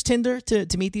did you use Tinder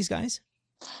to meet these guys?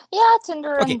 Yeah,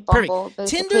 Tinder and Bumble,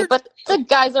 basically. Tinder, but the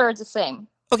guys are the same.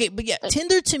 Okay, but yeah,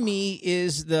 Tinder to me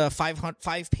is the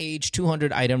 5-page,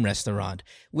 200-item restaurant,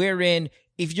 wherein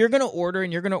if you're going to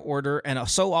order and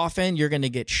so often you're going to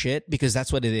get shit because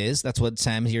that's what it is. That's what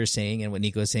Sam here is saying and what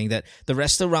Nico is saying, that the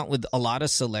restaurant with a lot of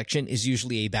selection is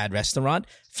usually a bad restaurant.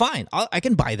 Fine, I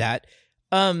can buy that.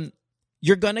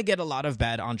 You're going to get a lot of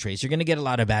bad entrees. You're going to get a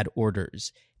lot of bad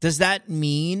orders. Does that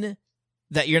mean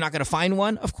that you're not going to find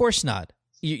one? Of course not.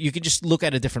 You can just look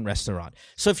at a different restaurant.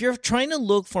 So if you're trying to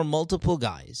look for multiple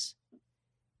guys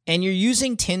and you're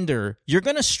using Tinder, you're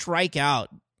going to strike out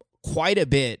quite a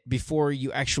bit before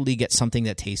you actually get something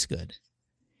that tastes good.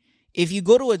 If you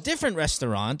go to a different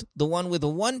restaurant, the one with a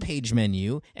 1-page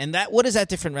menu, and what is that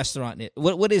different restaurant?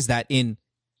 What is that in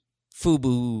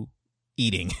FUBU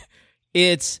eating?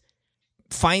 It's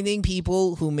finding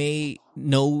people who may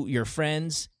know your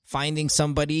friends, finding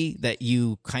somebody that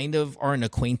you kind of are an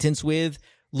acquaintance with,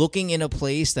 looking in a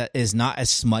place that is not as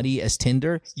smutty as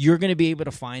Tinder, you're going to be able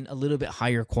to find a little bit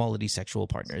higher quality sexual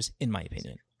partners, in my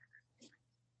opinion.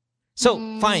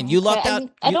 So, fine, you lucked out.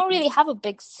 I don't really have a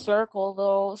big circle,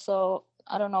 though, so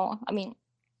I don't know. I mean,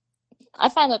 I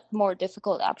find it more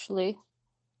difficult, actually.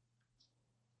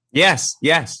 Yes.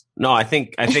 No, I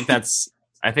think that's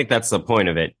I think that's the point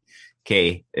of it.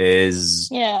 Okay, is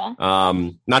Yeah.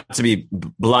 not to be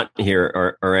blunt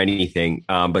here or anything,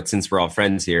 but since we're all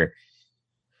friends here,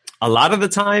 a lot of the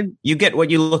time you get what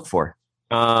you look for.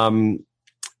 And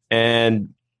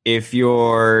if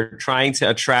you're trying to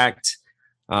attract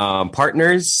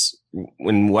partners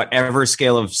in whatever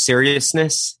scale of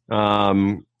seriousness,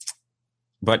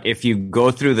 but if you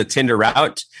go through the Tinder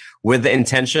route with the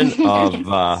intention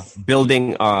of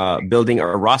building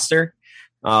a roster,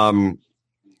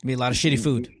 Be a lot of shitty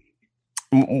food.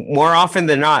 more often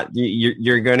than not,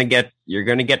 you're gonna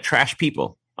get trash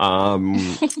people.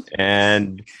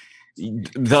 And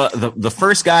the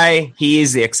first guy, he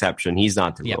is the exception. He's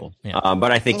not the rule. Yeah.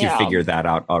 But I think you Yeah. figured that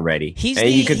out already. He's And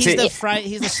you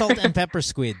he's the salt and pepper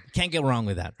squid. Can't go wrong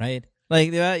with that, right?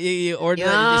 Like you order,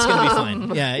 it's gonna be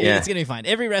fine. Yeah, Yeah. it's gonna be fine.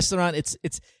 Every restaurant, it's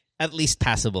at least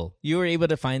passable. You were able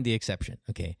to find the exception.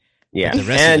 Okay. Yeah, But the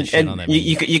rest of the shit on and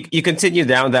that you continue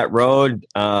down that road.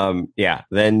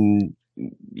 Then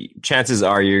chances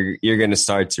are you're going to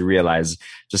start to realize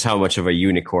just how much of a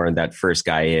unicorn that first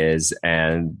guy is,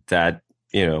 and that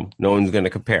no one's going to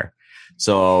compare.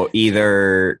 So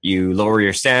either you lower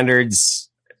your standards,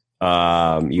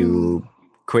 you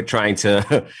quit trying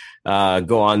to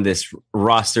go on this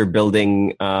roster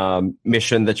building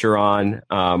mission that you're on,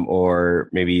 or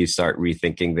maybe you start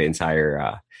rethinking the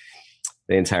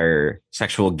entire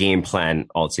sexual game plan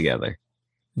altogether.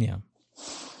 Yeah.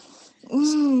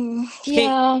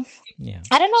 Yeah. Yeah.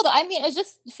 I don't know though. I mean, I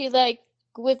just feel like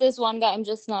with this one guy, I'm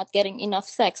just not getting enough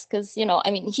sex because,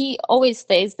 he always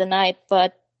stays the night,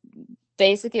 but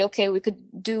basically, okay, we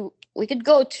could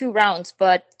go 2 rounds,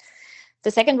 but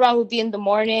the second round would be in the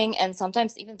morning, and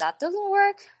sometimes even that doesn't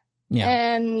work. Yeah.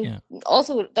 And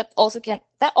also that also can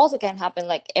happen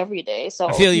like every day. So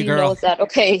I feel you, he girl. knows that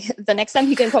the next time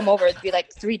he can come over, it'd be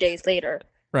like 3 days later.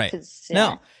 Right. 'Cause,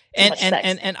 No. too much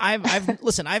sex. And I've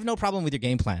listen, I have no problem with your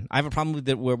game plan. I have a problem with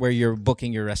where you're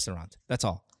booking your restaurant. That's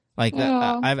all. Like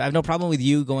I have no problem with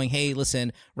you going, hey,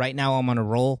 listen, right now I'm on a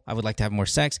roll. I would like to have more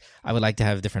sex. I would like to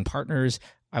have different partners.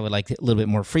 I would like a little bit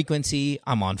more frequency.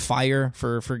 I'm on fire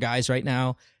for guys right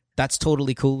now. That's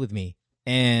totally cool with me.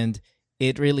 And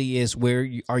it really is, where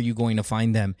are you going to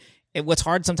find them? And what's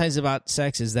hard sometimes about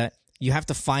sex is that you have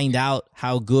to find out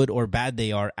how good or bad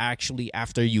they are actually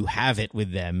after you have it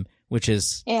with them, which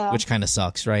kind of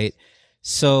sucks, right?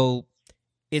 So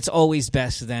it's always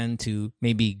best then to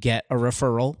maybe get a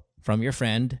referral from your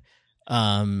friend,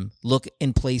 look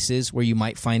in places where you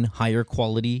might find higher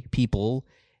quality people,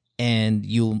 and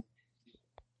you'll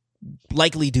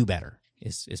likely do better,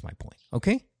 is my point.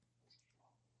 Okay?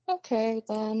 Okay,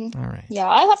 then. All right. Yeah,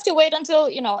 I have to wait until,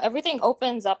 everything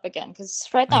opens up again, because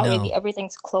right now, I know. really,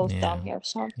 everything's closed Yeah. down here.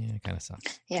 So, Yeah, it kind of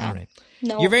sucks. yeah. All right.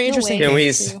 No, You're very no interesting. way Can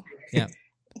we- to-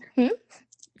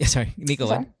 Yeah, sorry. Nico,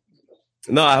 Sorry?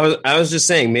 No, I was just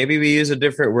saying maybe we use a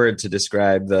different word to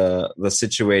describe the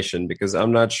situation, because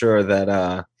I'm not sure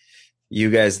that you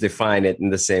guys define it in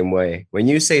the same way. When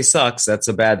you say sucks, that's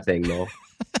a bad thing, though.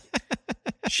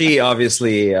 She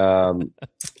obviously enjoys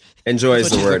That's what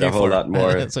the she's word a looking whole for. lot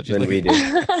more That's what she's than we do.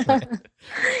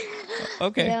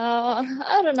 Okay. Yeah,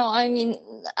 I don't know. I mean,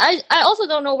 I also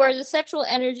don't know where the sexual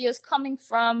energy is coming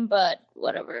from, but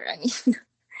whatever. I mean,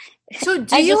 So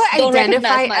do I you just don't identify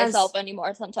recognize as myself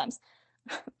anymore sometimes.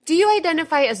 do you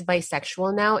identify as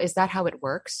bisexual now? Is that how it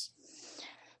works?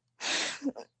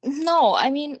 No, I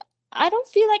mean, I don't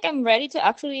feel like I'm ready to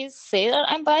actually say that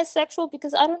I'm bisexual,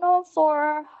 because I don't know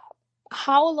for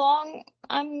how long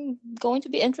I'm going to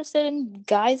be interested in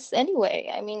guys anyway.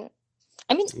 I mean,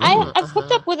 I've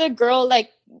hooked up with a girl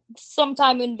like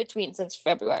sometime in between since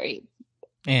February,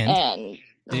 And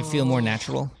did it feel more Oh.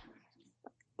 natural?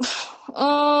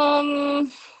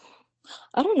 I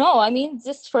don't know. I mean,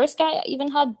 this first guy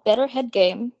even had better head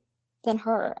game than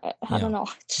her. I don't know.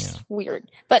 It's just weird.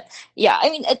 But yeah, I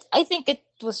mean, I think it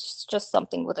was just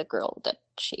something with a girl that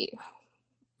she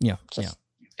Yeah. just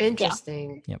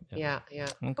Interesting. Yep. Yeah.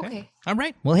 Okay. All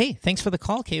right. Well, hey, thanks for the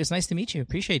call, Kay. It was nice to meet you.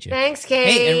 Appreciate you. Thanks, Kay.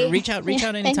 Hey, and reach out Yeah,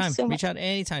 thanks anytime. so Reach out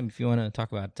anytime if you want to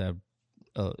talk about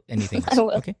anything I else.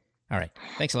 will. Okay. All right.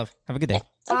 Thanks, love. Have a good day. Okay,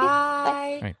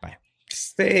 Bye. All right. Bye.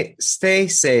 Stay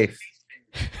safe.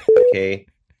 Okay.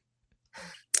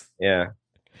 Yeah.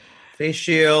 Face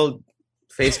shield,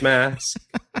 face mask,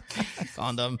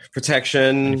 Condom.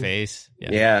 protection. On your face.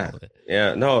 Yeah. all of it.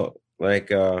 Yeah, no, like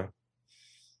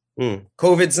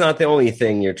COVID's not the only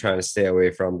thing you're trying to stay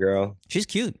away from, girl. She's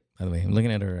cute, by the way. I'm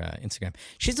looking at her Instagram.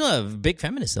 She's a big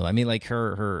feminist, though. I mean, like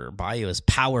her bio is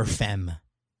power femme.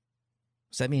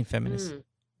 Does that mean feminist?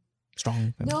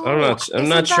 Strong feminist? No, I'm not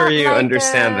isn't sure that you like,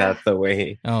 understand that the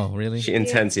way Oh, really? she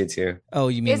intends you to. Oh,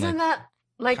 you mean Isn't like that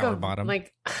like Power a bottom.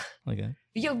 like Like a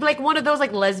like one of those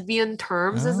like lesbian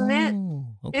terms, isn't it?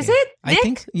 Okay. Is it? I Nick?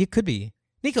 think you could be.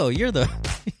 Nico, you're the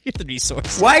you're the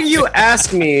resource. Why do you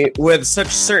ask me with such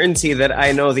certainty that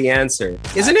I know the answer?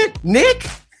 Isn't it Nick?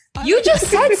 You just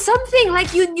said something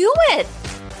like you knew it,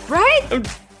 right? I'm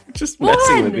just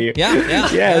messing One. with you. Yeah, yeah.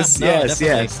 Yes, yeah, no, yes,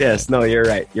 definitely. yes. No, you're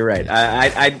right. You're right.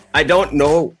 I don't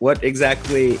know what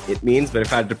exactly it means, but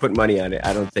if I had to put money on it,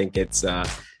 I don't think it's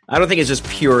just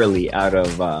purely out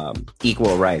of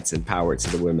equal rights and power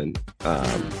to the women.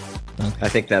 I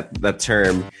think that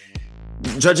term,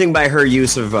 judging by her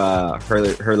use of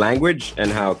her language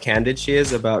and how candid she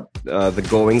is about the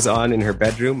goings on in her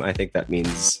bedroom, I think that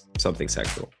means something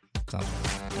sexual. Sounds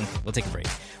right. Okay, we'll take a break.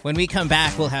 When we come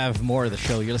back, we'll have more of the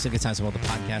show. You're listening to Good Times with Mo, the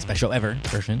podcast, best show ever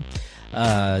version.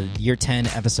 Year 10,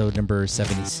 episode number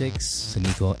 76.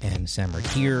 Nico and Sam are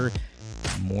here.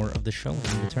 More of the show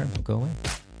when we return. Don't go away.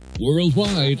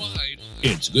 Worldwide,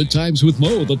 it's Good Times with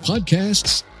Mo, the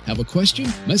podcasts. Have a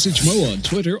question? Message Mo on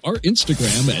Twitter or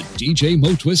Instagram at DJ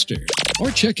Mo Twister.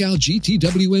 Or check out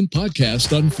GTWM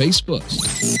Podcast on Facebook.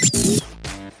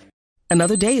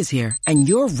 Another day is here, and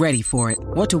you're ready for it.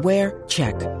 What to wear?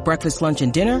 Check. Breakfast, lunch,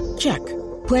 and dinner? Check.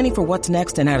 Planning for what's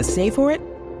next and how to save for it?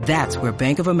 That's where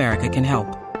Bank of America can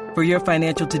help. For your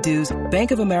financial to-dos,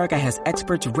 Bank of America has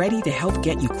experts ready to help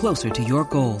get you closer to your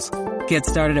goals. Get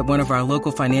started at one of our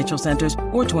local financial centers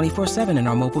or 24/7 in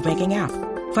our mobile banking app.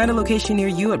 Find a location near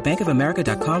you at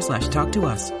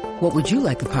bankofamerica.com/talktous. What would you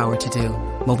like the power to do?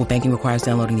 Mobile banking requires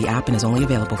downloading the app and is only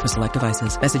available for select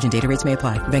devices. Message and data rates may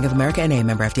apply. Bank of America N.A.,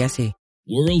 member FDIC.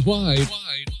 Worldwide,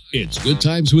 it's Good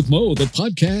Times with Mo, the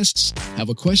podcasts. Have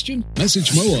a question?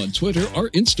 Message Mo on Twitter or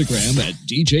Instagram at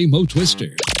DJ Mo Twister.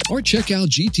 Or check out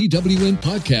GTWN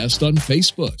Podcast on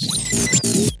Facebook.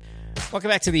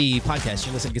 Welcome back to the podcast.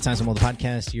 You're listening to Good Times with Mo, the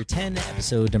podcast. Year 10,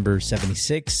 episode number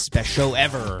 76. Best show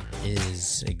ever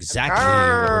is exactly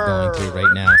what we're going through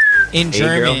right now. In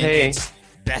German, girl, hey. it's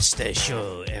beste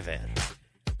show ever.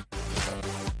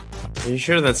 Are you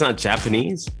sure that's not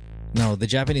Japanese? No, the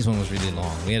Japanese one was really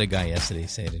long. We had a guy yesterday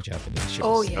say it in Japanese.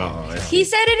 Oh yeah. Oh, yeah. He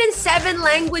said it in 7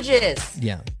 languages.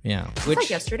 Yeah. Was that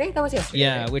yesterday? That was yesterday.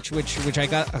 Yeah, which I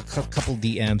got a couple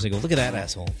DMs. I go, look at that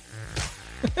asshole.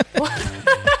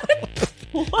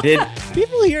 Did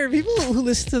People who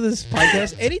listen to this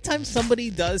podcast, anytime somebody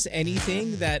does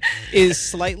anything that is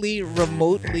slightly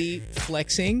remotely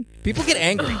flexing, people get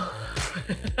angry.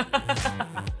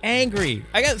 Angry.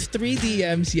 I got 3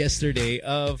 DMs yesterday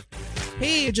of,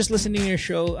 hey, just listening to your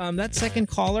show. That second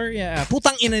caller, yeah,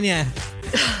 putang ina niya.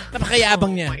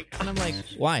 Napakayabang niya. And I'm like,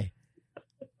 why?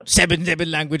 7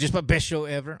 languages pa, best show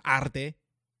ever. Arte.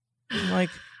 I'm like,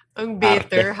 Ang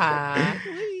bitter, ha?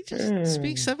 he just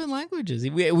speaks 7 languages.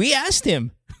 We asked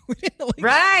him. We didn't know, like,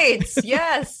 Right.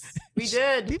 Yes, we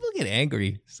did. people get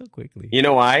angry so quickly. you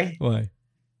know why? Why?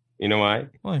 You know why?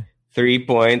 Why?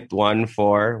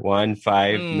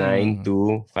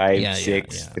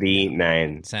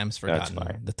 3.1415925639. Sam's That's forgotten.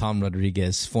 why. The Tom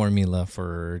Rodriguez formula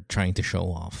for trying to show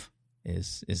off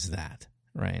is that,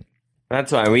 right?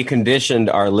 That's why we conditioned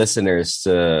our listeners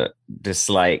to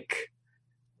dislike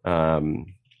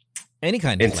Any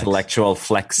kind of intellectual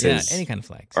flex. flexes. Yeah, any kind of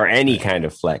flex. or any kind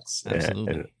of flex.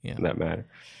 Absolutely. Yeah. In that matter.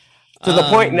 To the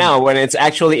point now when it's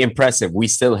actually impressive, we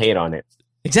still hate on it.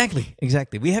 Exactly.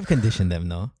 We have conditioned them,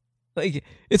 no? Like,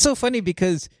 it's so funny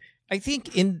because I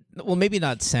think maybe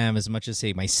not Sam as much as,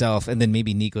 say, myself, and then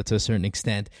maybe Nico to a certain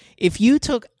extent. If you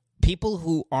took people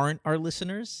who aren't our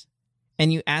listeners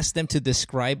and you asked them to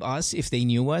describe us if they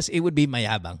knew us, it would be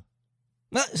mayabang.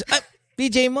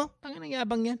 DJ mo, tangan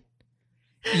yabang yan.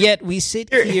 Yet we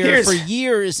sit here for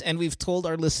years and we've told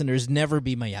our listeners never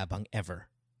be mayabang ever.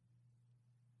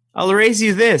 I'll raise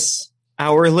you this.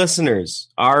 Our listeners,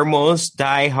 our most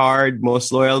diehard,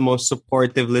 most loyal, most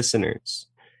supportive listeners.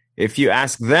 If you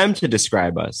ask them to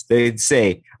describe us, they'd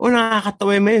say, oh,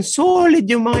 nakakatawa mo yun. Solid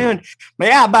yung mga yun.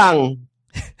 Mayabang.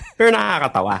 Pero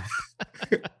nakakatawa.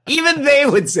 Even they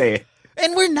would say it.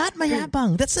 And we're not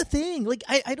mayabang. That's the thing. Like,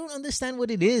 I don't understand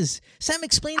what it is. Sam,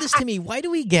 explain this to me. Why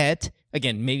do we get,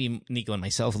 again, maybe Nico and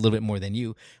myself a little bit more than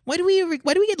you, why do we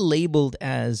get labeled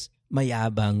as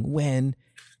mayabang when,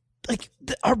 like,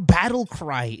 our battle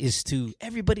cry is to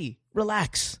everybody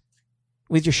relax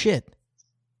with your shit?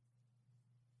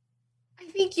 I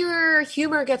think your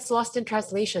humor gets lost in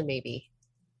translation, maybe.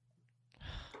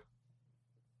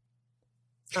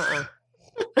 I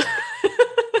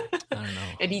don't know.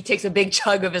 And he takes a big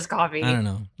chug of his coffee. I don't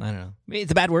know. The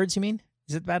bad words, you mean?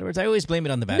 Is it bad words? I always blame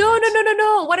it on the bad No, words.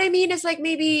 no. What I mean is like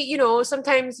maybe,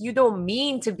 sometimes you don't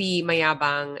mean to be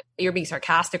mayabang. You're being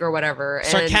sarcastic or whatever. And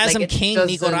Sarcasm like, King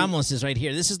Nico doesn't- Ramos is right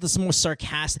here. This is the most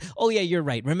sarcastic. Oh, yeah, you're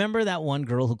right. Remember that one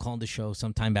girl who called the show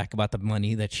some time back about the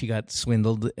money that she got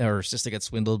swindled, or her sister got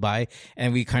swindled by,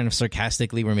 and we kind of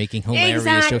sarcastically were making hilarious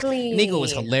jokes. Exactly. Nico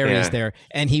was hilarious Yeah. there,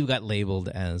 and he got labeled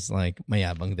as like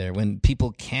mayabang there when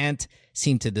people can't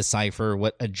seem to decipher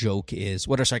what a joke is,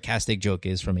 what a sarcastic joke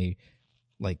is from a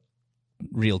like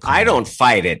real comedy. I don't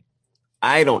fight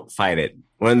it.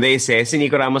 When they say, si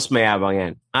Nico Ramos mayabang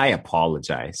yan, I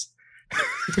apologize.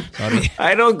 Sorry.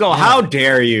 I don't go, how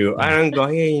dare you? I don't go,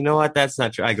 hey, you know what? That's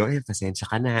not true. I go, hey, pasensya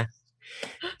ka na.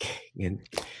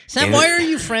 Sam, why are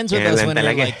you friends with Kaya us lang when we're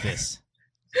talaga. like this?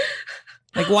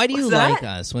 Like, why do you What's that? like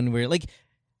us when we're like...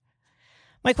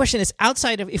 My question is,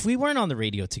 outside of... If we weren't on the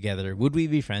radio together, would we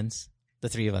be friends? The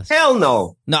three of us? Hell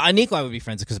no. No, Nico, I would be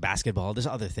friends because of basketball. There's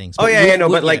other things. Oh, But yeah, no,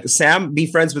 would- but like yeah. Sam, be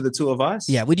friends with the two of us?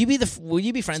 Yeah, would you be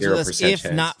friends with us 0% if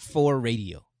chance. not for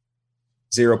radio?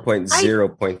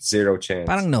 0.0 chance.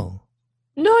 Parang no.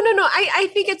 No. I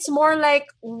think it's more like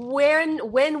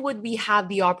when would we have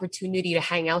the opportunity to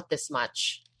hang out this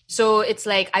much? So it's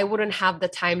like I wouldn't have the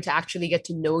time to actually get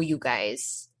to know you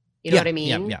guys. You know what I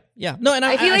mean? Yeah. No, and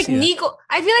I feel like see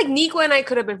that. Nico and I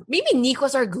could have been, maybe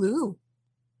Nico's our glue.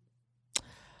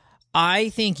 I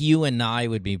think you and I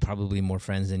would be probably more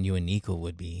friends than you and Nico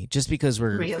would be, just because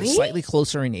we're Really? slightly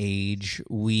closer in age.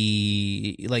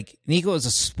 Nico is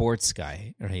a sports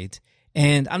guy, right?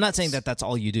 And I'm not saying that that's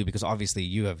all you do, because obviously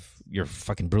you're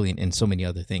fucking brilliant in so many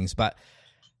other things. But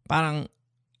parang,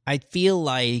 I feel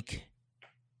like,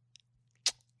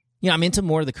 I'm into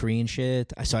more of the Korean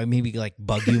shit. So I maybe like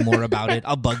bug you more about it.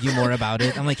 I'll bug you more about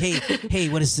it. I'm like, hey,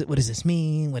 what does this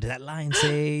mean? What does that line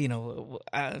say?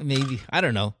 Maybe, I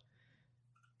don't know.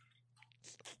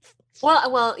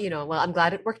 Well, I'm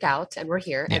glad it worked out and we're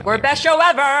here Yeah, and we're we are best here. show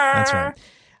ever. That's right.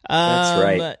 That's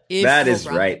right. That is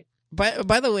right.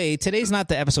 By the way, today's not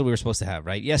the episode we were supposed to have,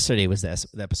 right? Yesterday was the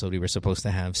episode we were supposed to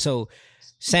have. So,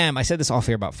 Sam, I said this off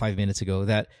air about 5 minutes ago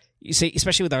that you say,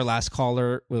 especially with our last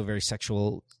caller with a very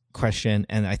sexual question,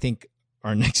 and I think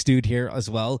our next dude here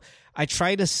as well. I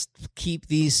try to keep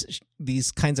these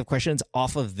kinds of questions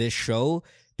off of this show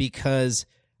because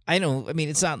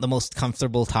it's not the most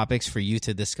comfortable topics for you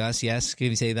to discuss. Yes, can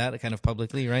you say that kind of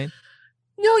publicly, right?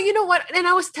 No, you know what? And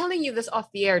I was telling you this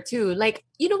off the air too. Like,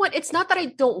 you know what? It's not that I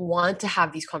don't want to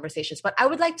have these conversations, but I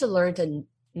would like to learn to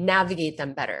navigate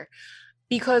them better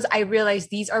because I realize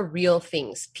these are real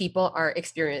things. People are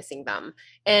experiencing them.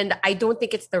 And I don't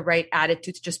think it's the right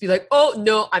attitude to just be like, oh,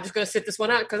 no, I'm just going to sit this one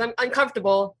out because I'm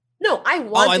uncomfortable. No, I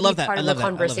want to be part of the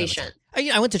conversation.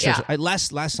 I went to church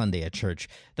last Sunday at church.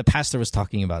 The pastor was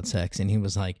talking about sex, and he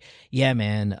was like, "Yeah,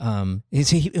 man."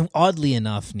 Oddly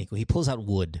enough, Nico, he pulls out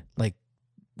wood, right?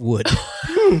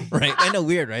 I know,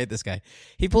 weird, right? This guy,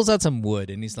 he pulls out some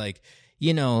wood, and he's like,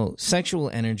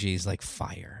 sexual energy is like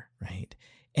fire, right?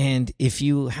 And if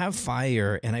you have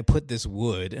fire, and I put this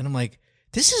wood, and I'm like,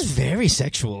 this is very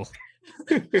sexual.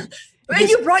 And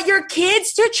you brought your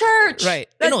kids to church, right?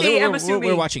 No,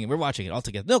 we're watching it. We're watching it all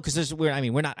together. No, because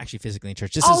we're not actually physically in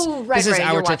church. This is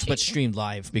our church, watching. but streamed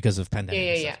live because of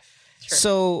pandemic. Yeah. Sure.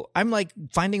 So I'm like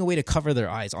finding a way to cover their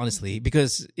eyes, honestly,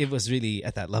 because it was really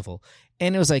at that level.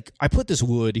 And it was like, I put this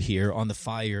wood here on the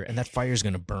fire, and that fire is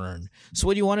going to burn. So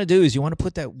what you want to do is you want to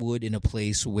put that wood in a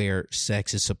place where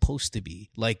sex is supposed to be,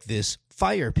 like this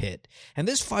fire pit. And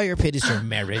this fire pit is your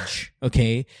marriage,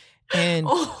 okay? And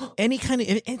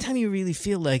anytime you really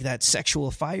feel like that sexual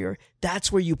fire,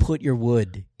 that's where you put your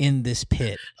wood, in this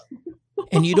pit.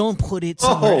 And you don't put it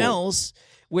somewhere else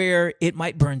where it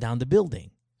might burn down the building.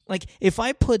 Like if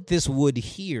I put this wood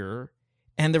here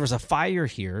and there was a fire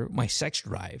here, my sex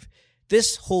drive,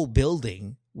 this whole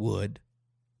building would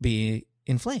be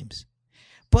in flames.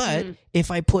 But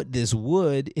if I put this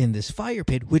wood in this fire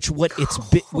pit, which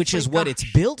is what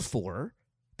it's built for,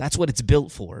 that's what it's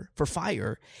built for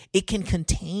fire, it can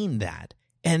contain that.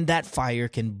 And that fire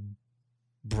can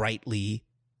brightly,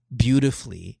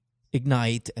 beautifully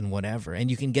ignite and whatever.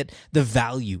 And you can get the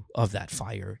value of that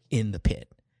fire in the pit.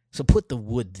 So put the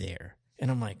wood there.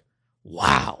 And I'm like,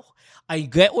 wow, I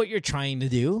get what you're trying to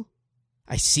do.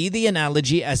 I see the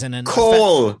analogy as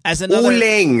coal. As another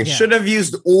uling. Yeah. Should have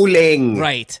used uling.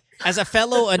 Right. As a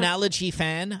fellow analogy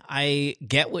fan, I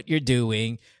get what you're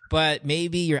doing, but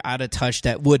maybe you're out of touch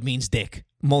that wood means dick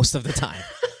most of the time.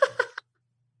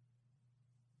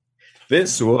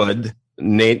 This wood,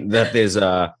 Nate, that is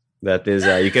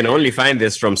you can only find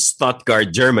this from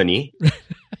Stuttgart, Germany.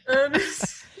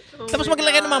 Tapos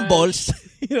maglagay naman balls.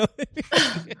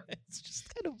 It's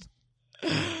just kind of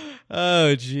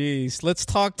Oh, jeez. Let's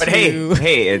talk But to.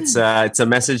 hey, it's a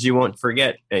message you won't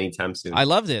forget anytime soon. I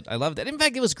loved it. In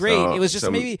fact, it was great. So- it was just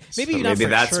so- maybe so not maybe for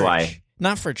that's church. why.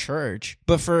 Not for church,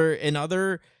 but for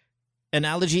another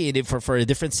analogy for a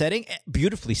different setting.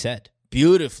 Beautifully said.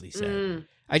 Beautifully said.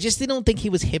 I just didn't think he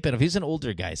was hip enough. He was an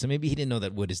older guy, so maybe he didn't know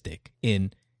that wood is dick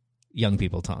in young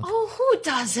people talk. Oh, who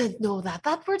doesn't know that?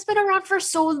 That word's been around for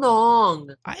so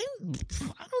long. I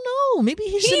don't know. Maybe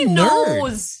he's He a nerd.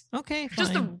 knows. Okay,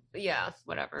 Just fine.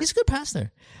 whatever. He's a good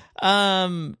pastor.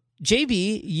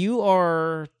 JB, you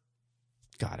are.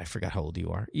 God, I forgot how old you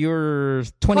are. You're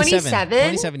 27.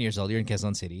 27 years old. You're in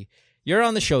Quezon City. You're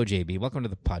on the show, JB. Welcome to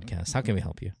the podcast. How can we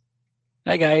help you?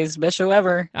 Hi guys, best show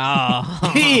ever.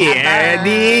 Oh. Eddie!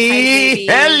 baby.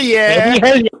 Hell yeah!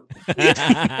 Hell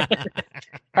yeah.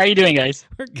 How are you doing, guys?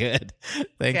 We're good.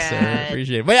 Thanks, sir. Good.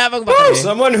 Appreciate it. Mayabang ba Oh, kami?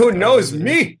 someone who knows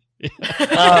me.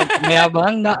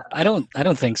 Mayabang? Not. I don't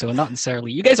think so. Not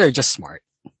necessarily. You guys are just smart.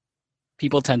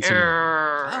 People tend to.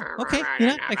 Oh, okay. You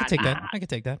know, I can take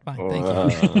that. Fine. Thank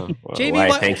you. JB, Why,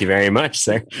 what- thank you very much,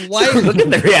 sir. Why- Look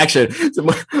at the reaction. So,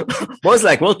 Mo's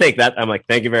like, we'll take that. I'm like,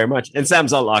 thank you very much. And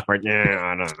Sam's all awkward. Yeah,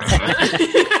 I don't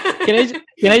know.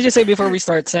 Can I just say before we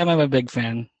start, Sam, I'm a big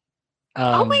fan.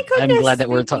 Oh my I'm goodness, glad that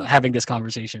we're thank you. having this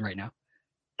conversation right now.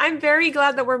 I'm very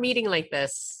glad that we're meeting like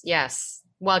this. Yes.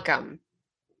 Welcome.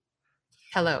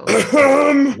 Hello.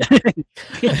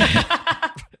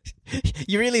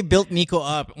 You really built Nico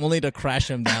up only to crash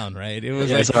him down, right? It was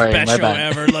Yeah, like sorry, my best show bad.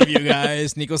 ever. Love you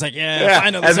guys. Nico's like, yeah, Yeah,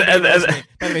 finally. as- somebody as- loves me.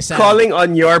 By the way, Sam, Calling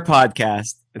on your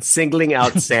podcast and singling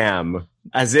out Sam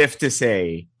as if to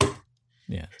say,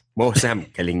 Yeah. Mo, Sam,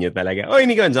 galing niyo talaga. Oy,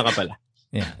 Nico, andiyan ka pala.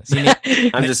 Yeah.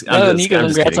 I'm just Nico, just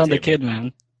congrats kidding, on the JB. kid,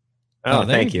 man. Oh,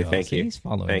 there thank you. go. Thank See, you. He's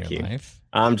following Thank your you. life.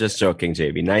 I'm just joking,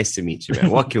 JB. Nice to meet you,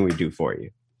 man. What can we do for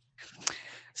you?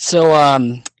 So,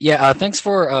 thanks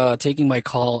for taking my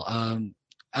call.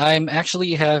 I'm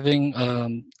actually having,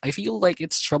 I feel like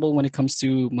it's trouble when it comes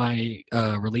to my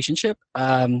relationship.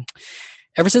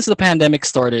 Ever since the pandemic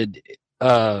started,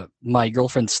 my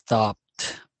girlfriend stopped,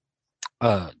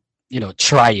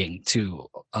 trying to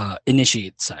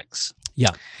initiate sex. Yeah.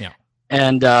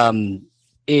 And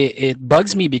it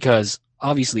bugs me because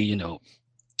obviously,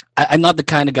 I'm not the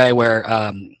kind of guy where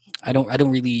I don't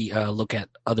really look at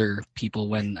other people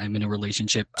when I'm in a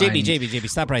relationship. JB,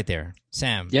 stop right there.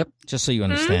 Sam. Yep. Just so you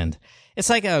understand. It's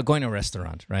like going to a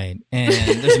restaurant, right? And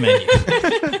there's a menu.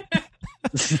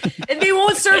 And they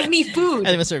won't serve me food.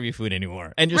 I don't serve you food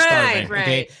anymore. And you're Right, starving.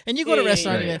 Okay. right. And you go to a Yeah,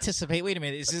 restaurant and yeah. you anticipate, wait a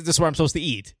minute, is this where I'm supposed to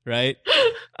eat? Right?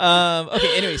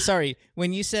 Okay, anyway, sorry.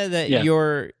 When you said that Yeah.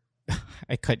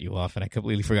 I cut you off and I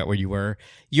completely forgot where you were.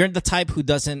 You're the type who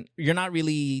you're not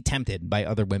really tempted by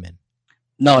other women.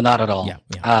 No, not at all.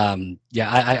 Yeah.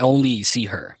 I only see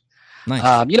her. Nice.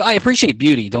 I appreciate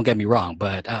beauty. Don't get me wrong,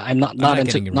 but I'm not not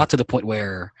into getting you wrong. not to the point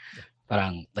where,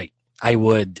 like I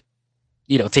would,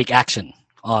 take action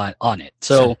on it.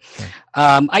 So, Sure.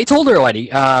 I told her already.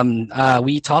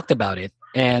 We talked about it,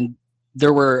 and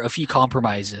there were a few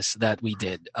compromises that we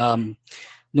did.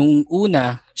 Nung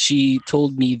una, she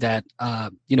told me that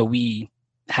we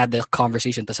had the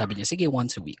conversation. Tas sabi niya, sige,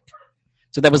 once a week.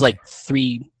 So that was like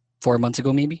 3-4 months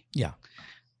ago, maybe. Yeah.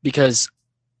 Because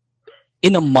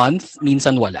in a month,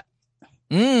 minsan wala.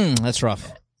 That's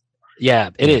rough. Yeah,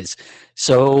 it is.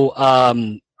 So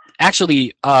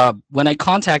actually, when I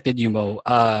contacted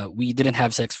Yumo, we didn't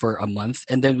have sex for a month,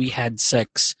 and then we had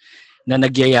sex na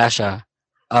nagyaya siya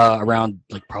around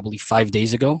like probably 5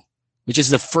 days ago, which is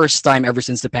the first time ever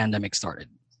since the pandemic started.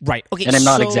 Right. Okay. And I'm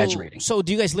not exaggerating. So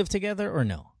do you guys live together or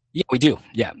no? Yeah, we do.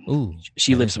 Yeah. Ooh.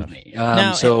 She that lives is with rough. me.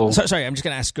 Now, so sorry, I'm just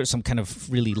going to ask her some kind of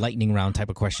really lightning round type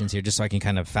of questions here just so I can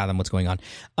kind of fathom what's going on.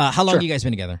 How long Sure. have you guys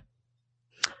been together?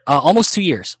 almost 2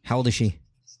 years. How old is she?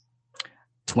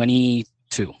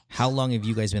 22. How long have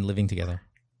you guys been living together?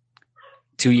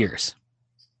 2 years.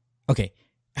 Okay.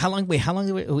 How long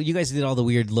you guys did all the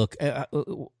weird look.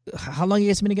 How long you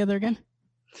guys been together again?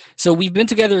 So we've been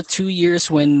together 2 years.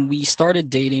 When we started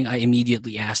dating, I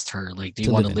immediately asked her, like, do you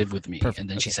To want to live in. live with me? Perfect. And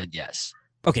then she Okay. said yes.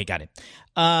 Okay, got it.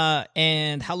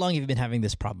 And how long have you been having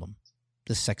this problem?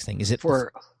 This sex thing? Is it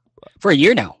For a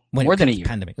year now. when More it than a comes to year.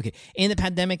 Pandemic. Okay. In the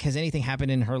pandemic, has anything happened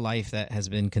in her life that has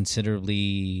been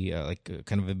considerably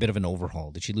kind of a bit of an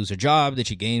overhaul? Did she lose her job? Did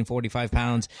she gain 45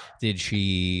 pounds? Did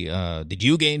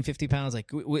you gain 50 pounds?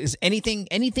 Like, is anything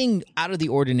out of the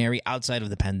ordinary outside of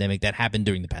the pandemic that happened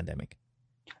during the pandemic?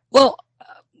 Well,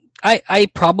 I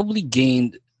probably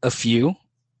gained a few,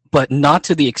 but not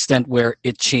to the extent where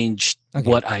it changed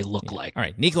what I look like. All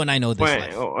right, Nico and I know this. Wait.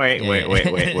 I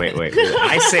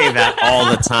say that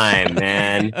all the time,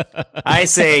 man. I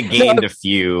say gained a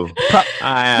few.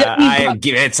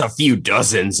 It's a few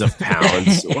dozens of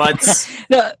pounds.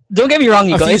 No, don't get me wrong,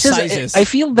 Nico. few It's just, sizes. I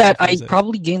feel that I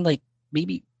probably gained like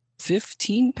maybe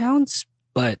 15 pounds,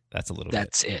 but that's a little.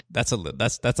 That's bit. it. That's a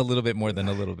little bit more than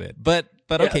a little bit. But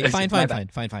okay, fine.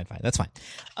 That's fine.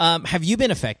 Have you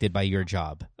been affected by your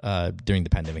job during the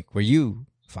pandemic? Were you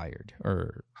fired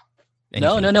or?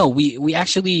 Anything? No. We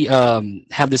actually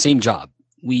have the same job.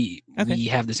 We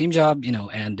have the same job,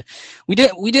 and we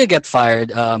did get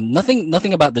fired.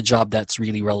 Nothing about the job that's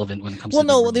really relevant when it comes.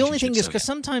 The only thing is because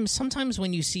sometimes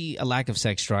when you see a lack of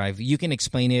sex drive, you can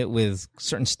explain it with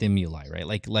certain stimuli, right?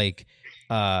 Like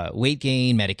weight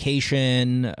gain,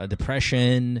 medication,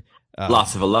 depression.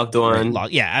 Loss of a loved one.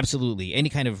 Yeah, absolutely. Any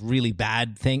kind of really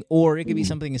bad thing, or it could be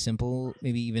something as simple,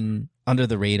 maybe even under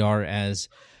the radar as,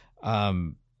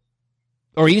 or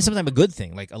even sometimes a good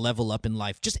thing, like a level up in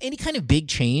life. Just any kind of big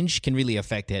change can really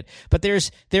affect it. But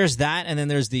there's that, and then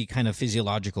there's the kind of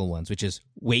physiological ones, which is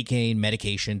weight gain,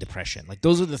 medication, depression. Like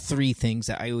those are the three things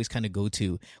that I always kind of go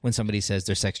to when somebody says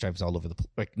their sex drive is all over the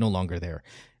like no longer there.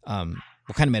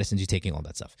 What kind of medicines you taking, all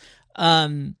that stuff.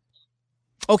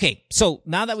 Okay, so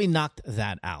now that we knocked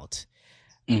that out,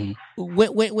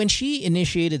 when she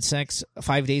initiated sex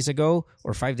 5 days ago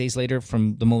or 5 days later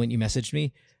from the moment you messaged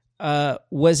me,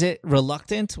 was it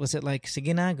reluctant? Was it like,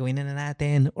 sige na, gawin na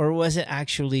natin? Or was it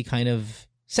actually kind of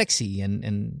sexy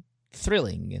and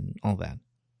thrilling and all that?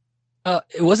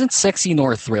 It wasn't sexy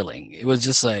nor thrilling. It was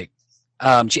just like,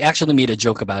 she actually made a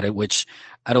joke about it, which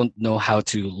I don't know how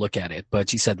to look at it,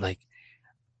 but she said like,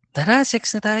 tara,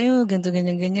 sex na tayo, ganito,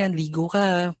 ganyan, ligo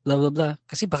ka, blah, blah, blah.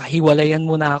 Kasi baka hiwalayan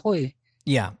mo na ako eh.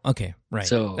 Yeah, okay, right.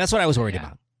 So that's what I was worried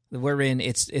about. Wherein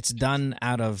it's done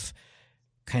out of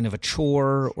kind of a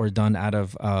chore or done out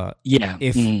of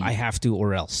if I have to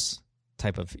or else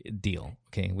type of deal,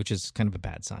 okay, which is kind of a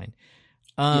bad sign.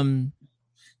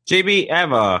 JB, I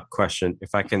have a question,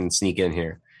 if I can sneak in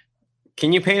here.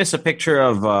 Can you paint us a picture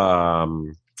of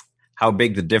how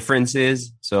big the difference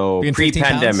is? So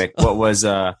pre-pandemic, what was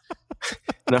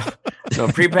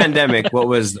pre-pandemic, what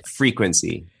was the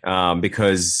frequency?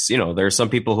 Because there are some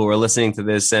people who are listening to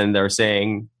this and they're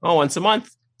saying, "Oh, once a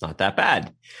month, not that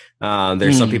bad."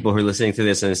 There's some people who are listening to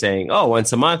this and saying, "Oh,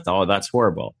 once a month, oh, that's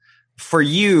horrible." For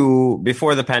you,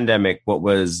 before the pandemic, what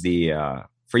was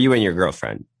for you and your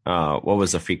girlfriend? What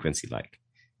was the frequency like?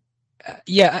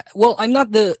 Well, I'm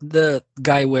not the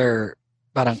guy where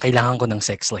parang kailangan ko ng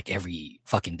sex like every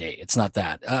fucking day. It's not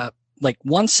that. Like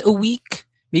once a week,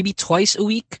 maybe twice a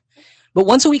week. But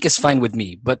once a week is fine with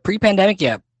me. But pre-pandemic,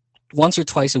 once or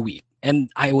twice a week. And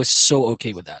I was so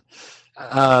okay with that.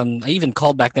 I even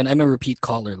called back then. I'm a repeat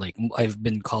caller. Like I've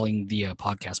been calling the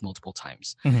podcast multiple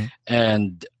times.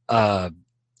 And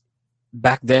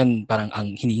back then, parang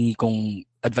ang hinihingi kong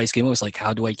advice kay mo was like,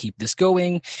 how do I keep this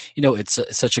going? It's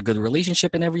such a good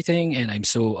relationship and everything, and I'm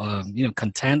so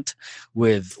content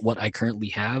with what I currently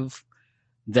have.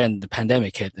 Then the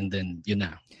pandemic hit, and then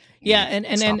Yeah,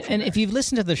 and if you've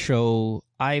listened to the show,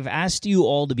 I've asked you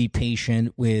all to be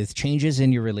patient with changes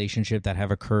in your relationship that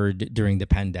have occurred during the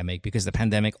pandemic, because the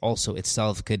pandemic also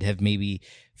itself could have maybe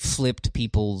flipped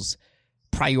people's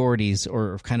priorities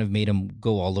or kind of made them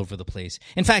go all over the place.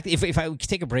 In fact, if I could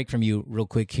take a break from you real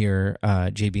quick here,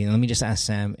 JB, and let me just ask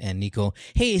Sam and Nico,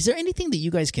 hey, is there anything that you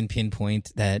guys can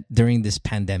pinpoint that during this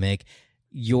pandemic,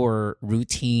 your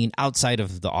routine outside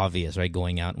of the obvious, right,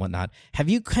 going out and whatnot, have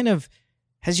you kind of,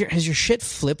 has your shit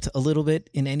flipped a little bit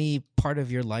in any part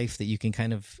of your life that you can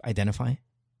kind of identify?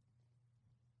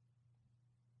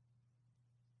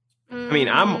 I mean,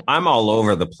 I'm all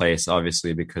over the place,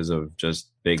 obviously, because of just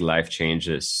big life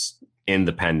changes in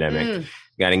the pandemic.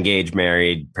 Got engaged,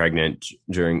 married, pregnant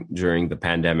during the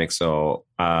pandemic. So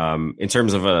in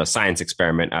terms of a science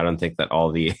experiment, I don't think that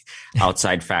all the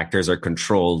outside factors are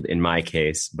controlled in my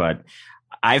case. But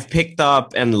I've picked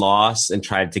up and lost and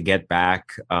tried to get back,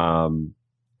 like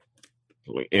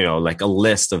a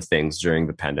list of things during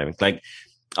the pandemic. Like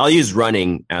I'll use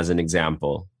running as an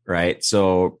example. Right.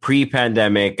 So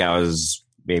pre-pandemic, I was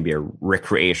maybe a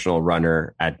recreational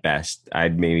runner at best.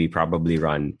 I'd maybe probably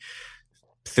run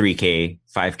 3K,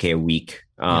 5K a week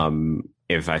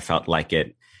if I felt like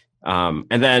it. And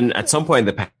then at some point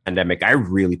in the pandemic, I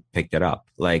really picked it up.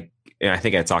 Like, I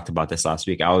think I talked about this last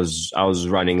week. I was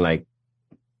running like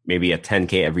maybe a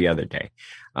 10K every other day.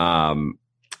 And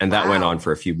that went on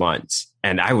for a few months.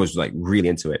 And I was like really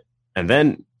into it. And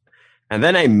then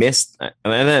I missed, and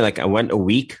then I went a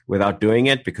week without doing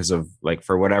it because of like,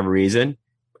 for whatever reason.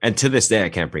 And to this day, I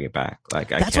can't bring it back. Like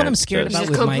That's what I'm scared You about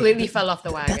just with completely my. fell off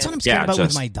the wagon. That's what I'm scared about with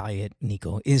just- my diet,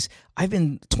 Nico. Is I've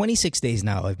been 26 days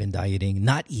now. I've been dieting,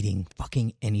 not eating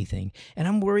fucking anything, and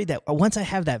I'm worried that once I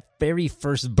have that very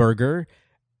first burger,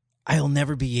 I'll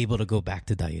never be able to go back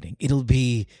to dieting. It'll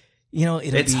be,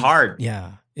 It's hard.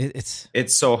 Yeah,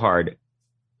 it's so hard.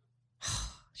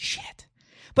 shit.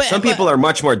 But Some people are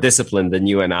much more disciplined than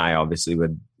you and I, obviously,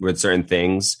 with certain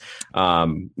things.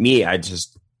 Me, I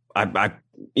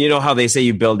you know how they say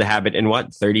you build a habit in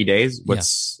 30 days?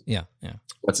 What's the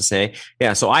saying?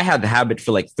 Yeah. So I had the habit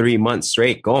for like 3 months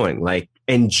straight going, like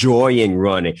enjoying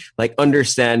running, like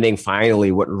understanding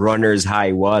finally what runner's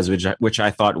high was, which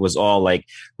I thought was all like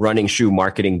running shoe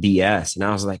marketing BS. And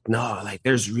I was like, no, like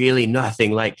there's really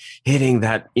nothing like hitting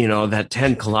that, that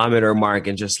 10-kilometer mark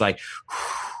and just like,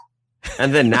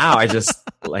 and then now I just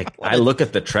like, I look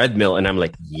at the treadmill and I'm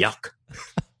like, yuck.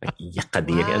 Like,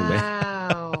 yuckadi again, man.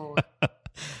 Wow.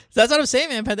 That's what I'm saying,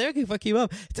 man. Pandemic can fuck you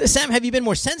up. Sam, have you been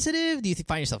more sensitive? Do you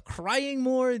find yourself crying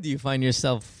more? Do you find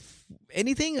yourself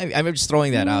anything? I'm just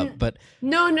throwing that out, but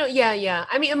No, yeah.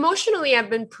 I mean, emotionally, I've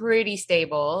been pretty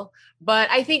stable, but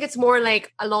I think it's more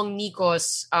like along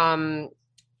Nico's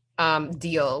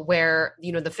deal where,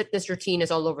 the fitness routine is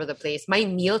all over the place. My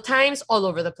meal times all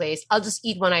over the place. I'll just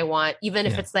eat when I want, even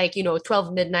if it's like,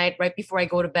 12 midnight right before I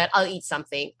go to bed, I'll eat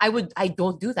something. I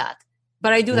don't do that,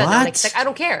 but I do that now. Like, it's like, I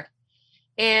don't care.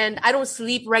 And I don't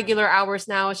sleep regular hours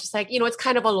now. It's just like, it's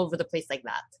kind of all over the place like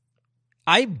that.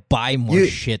 I buy more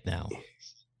shit now.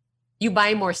 You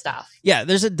buy more stuff. Yeah,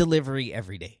 there's a delivery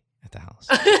every day at the house.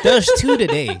 There's 2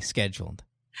 today scheduled.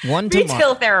 1 tomorrow.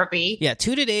 Retail therapy. Yeah,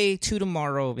 2 today, 2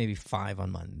 tomorrow, maybe 5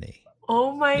 on Monday.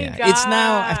 Oh my god! It's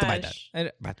now. I have to buy that. I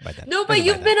have to buy that. No, but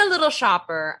you've been a little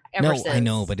shopper ever since. I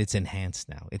know, but it's enhanced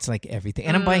now. It's like everything,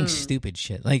 and I'm buying stupid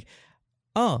shit. Like,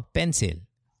 pencil,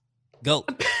 go.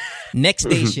 Next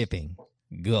day shipping,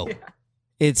 go. Yeah.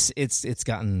 It's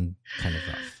gotten kind of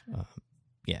rough.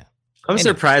 Yeah. I'm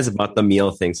surprised about the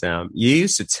meal thing, Sam. You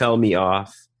used to tell me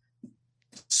off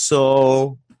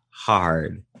so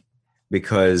hard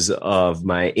because of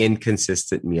my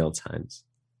inconsistent meal times.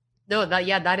 No,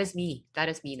 that is me. That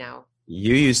is me now.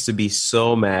 You used to be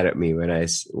so mad at me when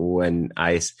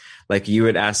I like you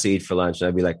would ask to eat for lunch and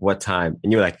I'd be like, "What time?"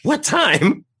 And you're like, "What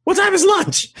time? What time is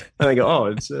lunch?" And I go, "Oh,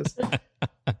 it's just."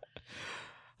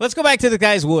 Let's go back to the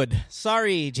guy's wood.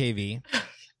 Sorry, JV.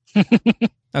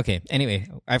 Okay. Anyway,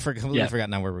 I completely forgot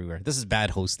now where we were. This is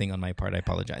bad hosting on my part. I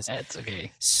apologize. That's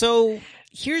okay. So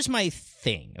here's my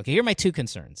thing. Okay, here are my 2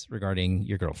 concerns regarding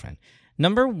your girlfriend.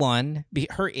 Number 1,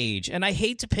 her age, and I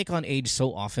hate to pick on age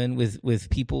so often with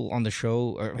people on the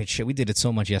show. We did it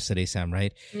so much yesterday, Sam.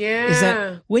 Right? Yeah. Is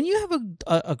that when you have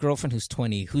a girlfriend who's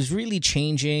 20, who's really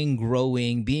changing,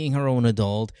 growing, being her own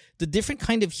adult, the different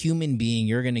kind of human being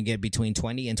you're going to get between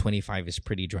 20 and 25 is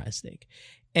pretty drastic,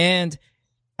 and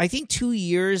I think 2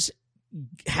 years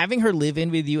having her live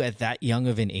in with you at that young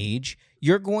of an age,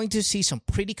 you're going to see some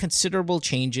pretty considerable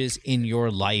changes in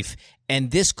your life, and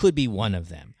this could be one of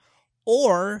them.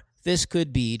 Or this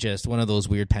could be just one of those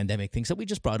weird pandemic things that we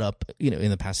just brought up,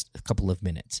 in the past couple of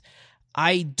minutes.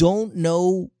 I don't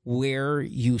know where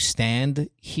you stand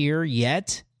here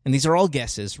yet, and these are all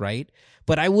guesses, right?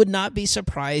 But I would not be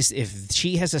surprised if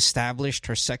she has established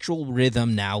her sexual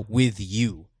rhythm now with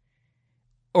you.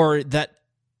 Or that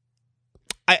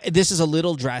this is a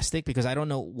little drastic because I don't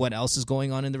know what else is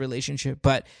going on in the relationship,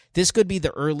 but this could be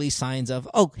the early signs of,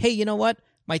 oh, hey, you know what?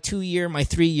 My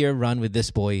 3-year run with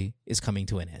this boy is coming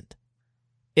to an end.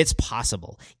 It's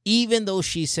possible. Even though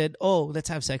she said, oh, let's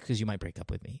have sex because you might break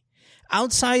up with me.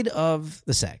 Outside of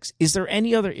the sex, is there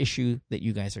any other issue that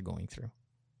you guys are going through?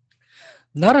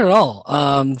 Not at all.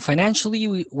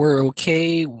 Financially, we're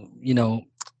okay.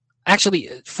 Actually,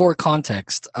 for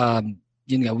context,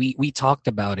 we talked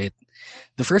about it.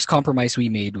 The first compromise we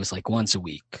made was like once a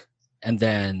week. And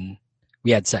then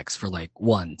we had sex for like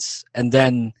once. And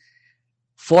then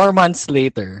 4 months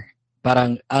later,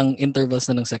 parang ang intervals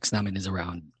na ng sex namin is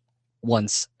around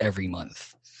once every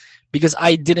month. Because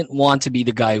I didn't want to be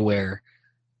the guy where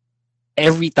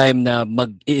every time na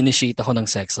mag-initiate ako ng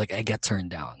sex, like I get turned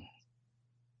down.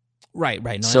 Right.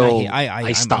 No, so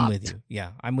I stopped. I'm with you.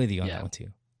 Yeah, I'm with you on that one too.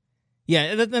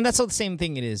 Yeah, and that's the same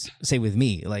thing it is, say, with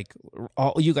me. Like,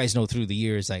 all you guys know through the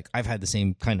years, like, I've had the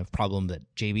same kind of problem that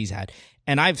JB's had.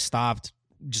 And I've stopped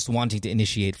just wanting to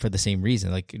initiate for the same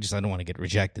reason. Like, I don't want to get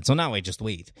rejected. So now I just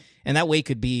wait. And that wait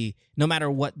could be no matter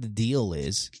what the deal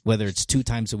is, whether it's 2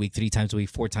 times a week, 3 times a week,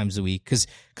 4 times a week.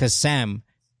 Because Sam,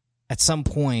 at some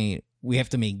point, we have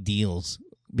to make deals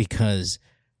because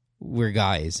we're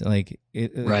guys. Like,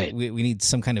 Right. We need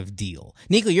some kind of deal.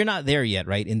 Nico, you're not there yet,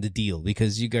 right? In the deal,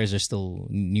 because you guys are still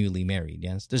newly married.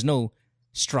 Yes, there's no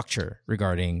structure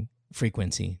regarding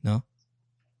frequency. No.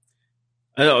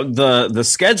 The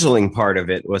scheduling part of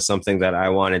it was something that I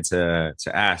wanted to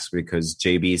ask, because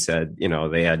JB said,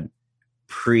 they had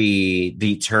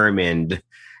predetermined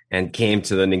and came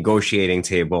to the negotiating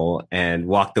table and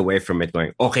walked away from it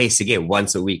going, okay, sige,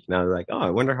 once a week. And I was like, I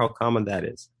wonder how common that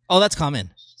is. Oh, that's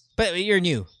common. But you're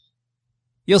new.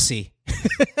 You'll see.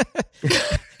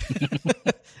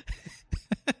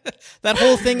 That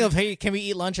whole thing of, hey, can we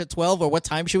eat lunch at 12, or what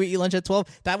time should we eat lunch at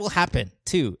 12? That will happen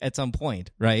too at some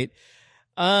point, right?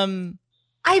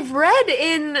 I've read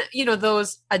in,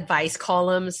 those advice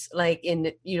columns, like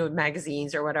in,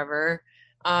 magazines or whatever.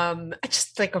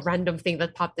 Just like a random thing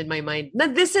that popped in my mind. Now,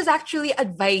 this is actually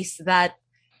advice that,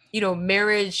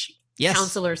 marriage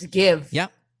counselors give. Yeah.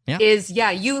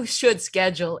 You should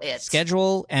schedule it.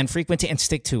 Schedule and frequency and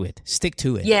stick to it. Stick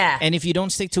to it. Yeah. And if you don't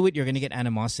stick to it, you're going to get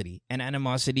animosity. And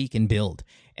animosity can build.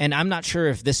 And I'm not sure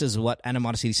if this is what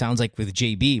animosity sounds like with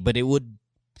JB, but it would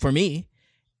for me.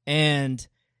 And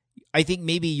I think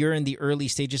maybe you're in the early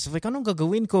stages of like, anong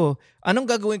gagawin ko? Anong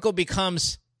gagawin ko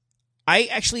becomes, I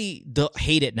actually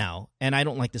hate it now. And I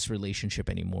don't like this relationship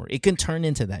anymore. It can turn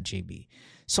into that, JB.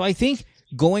 So I think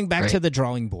going back to the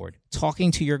drawing board,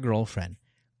 talking to your girlfriend,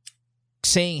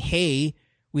 saying, hey,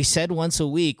 we said once a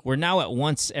week. We're now at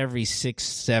once every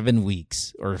 6-7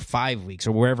 weeks or 5 weeks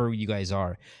or wherever you guys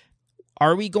are.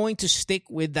 Are we going to stick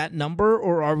with that number,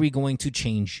 or are we going to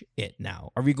change it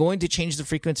now? Are we going to change the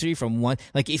frequency from one?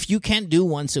 Like, if you can't do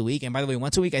once a week, and by the way,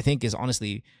 once a week I think is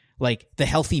honestly like the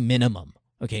healthy minimum,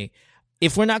 okay?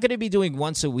 If we're not going to be doing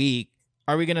once a week,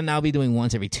 are we going to now be doing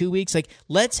once every 2 weeks? Like,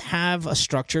 let's have a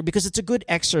structure, because it's a good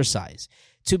exercise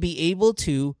to be able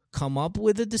to come up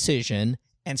with a decision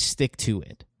and stick to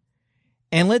it.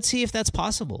 And let's see if that's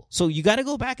possible. So you got to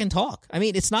go back and talk. I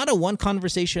mean, it's not a one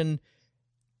conversation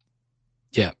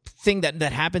thing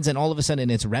that happens and all of a sudden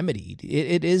it's remedied.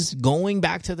 It is going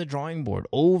back to the drawing board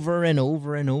over and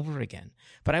over and over again.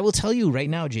 But I will tell you right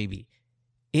now, JB,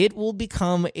 it will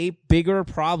become a bigger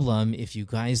problem if you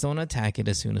guys don't attack it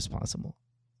as soon as possible.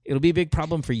 It'll be a big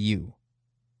problem for you,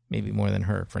 maybe more than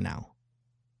her for now.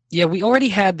 Yeah, we already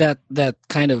had that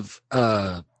kind of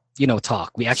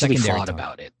talk. We actually Secondary thought talk.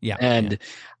 about it. Yeah. And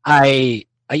I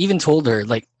even told her,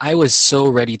 like, I was so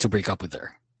ready to break up with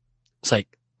her. It's like,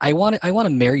 I want to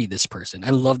marry this person.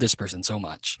 I love this person so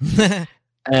much.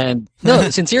 And no,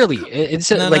 sincerely, it's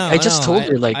I just told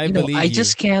her, like, I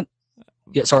just can't.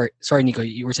 Yeah, sorry, Nico,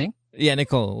 you were saying? Yeah,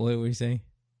 Nicole, what were you saying?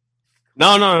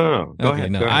 No. Go Okay,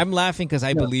 ahead. no. Go ahead. I'm laughing because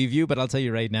I believe you, but I'll tell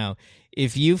you right now,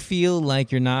 if you feel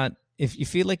like if you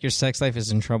feel like your sex life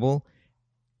is in trouble,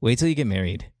 wait till you get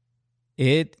married.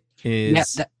 It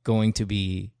is going to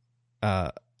be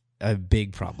a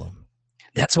big problem.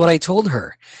 That's what I told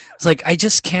her. It's like, I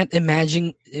just can't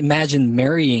imagine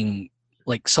marrying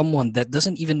like someone that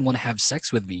doesn't even want to have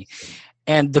sex with me.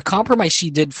 And the compromise she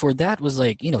did for that was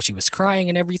like, she was crying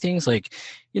and everything. It's like,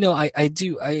 I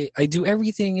do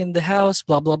everything in the house,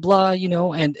 blah, blah, blah,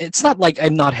 and it's not like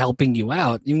I'm not helping you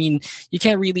out. I mean, you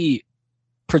can't really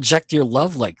project your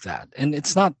love like that. And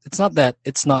it's not that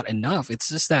it's not enough. It's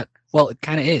just that, well, it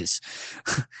kind of is.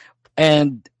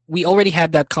 And we already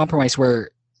had that compromise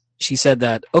where she said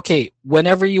that, okay,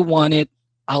 whenever you want it,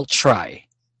 I'll try.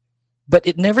 But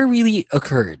it never really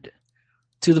occurred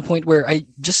to the point where I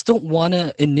just don't want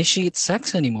to initiate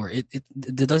sex anymore. It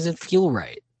doesn't feel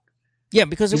right. Yeah,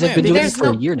 because I've been doing this for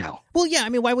a year now. Well, yeah, I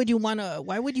mean, why would you want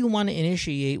to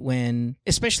initiate when,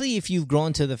 especially if you've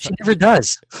grown to the She never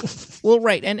does. Well,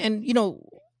 right. And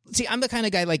see, I'm the kind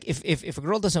of guy, like, if a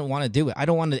girl doesn't want to do it, I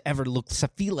don't want to ever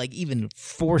feel like even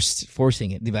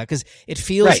forcing it, because it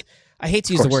feels, right. I hate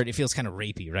to use the word, it feels kind of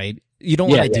rapey, right? You don't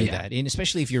want to do that, and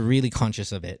especially if you're really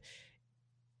conscious of it.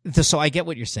 So I get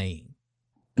what you're saying.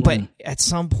 But at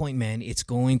some point, man, it's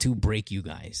going to break you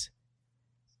guys.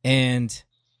 And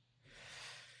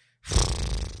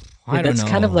I don't know. That's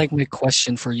kind of like my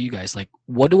question for you guys. Like,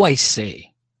 what do I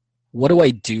say? What do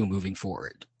I do moving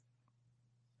forward?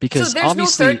 Because so there's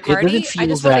obviously no third party? it doesn't feel I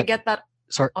just want to get that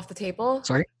off the table.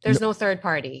 Sorry? There's no third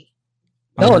party.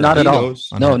 No, not at all.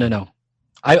 No.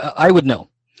 I would know.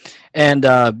 And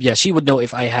she would know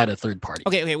if I had a third party.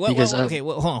 Okay. Hold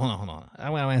on. I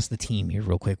want to ask the team here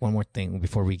real quick. One more thing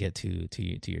before we get to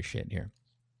your shit here.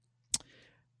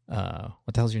 What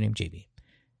the hell's your name, JB?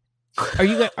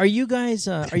 Are you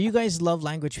guys love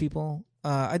language people?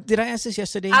 Did I ask this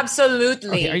yesterday?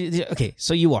 Absolutely. Okay.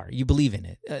 So you are. You believe in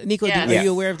it. Nico, yes. Are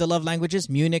you aware of the love languages?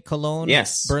 Munich, Cologne,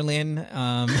 yes. Berlin,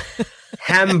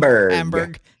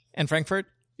 Hamburg, and Frankfurt.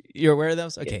 You're aware of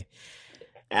those? Okay.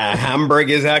 Hamburg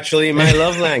is actually my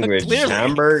love language. Clearly.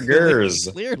 Hamburgers.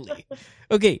 Clearly.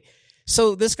 Okay.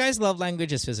 So this guy's love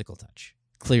language is physical touch.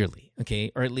 Clearly.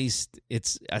 Okay. Or at least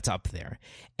it's up there.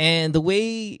 And the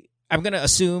way I'm going to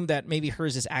assume that maybe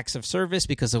hers is acts of service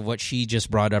because of what she just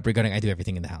brought up regarding I do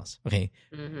everything in the house. Okay.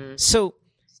 Mm-hmm. So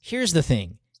here's the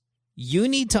thing. You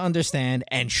need to understand,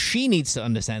 and she needs to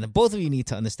understand, and both of you need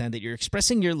to understand that you're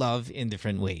expressing your love in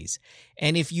different ways.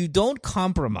 And if you don't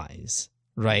compromise,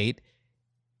 right,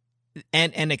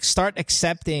 and start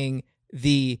accepting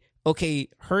okay,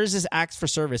 hers is acts for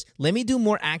service. Let me do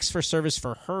more acts for service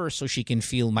for her so she can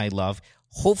feel my love.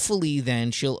 Hopefully,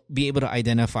 then she'll be able to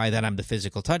identify that I'm the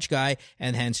physical touch guy,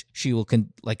 and hence she will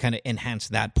kind of enhance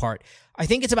that part. I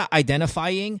think it's about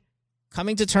identifying,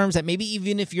 coming to terms that maybe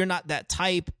even if you're not that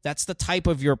type, that's the type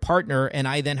of your partner, and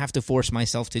I then have to force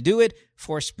myself to do it.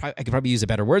 I could probably use a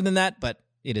better word than that, but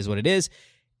it is what it is.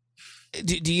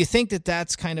 Do you think that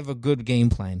that's kind of a good game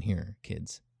plan here,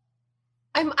 kids?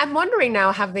 I'm wondering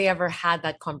now, have they ever had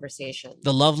that conversation?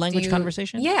 The love language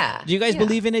conversation? Yeah. Do you guys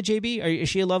believe in it, JB? Is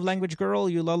she a love language girl?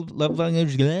 You love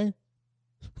language girl?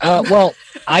 Well,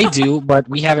 I do, but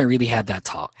we haven't really had that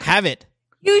talk. Have it.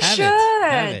 You should.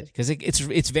 Have it. Because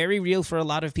it's very real for a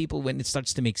lot of people when it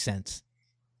starts to make sense.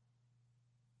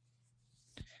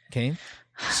 Okay?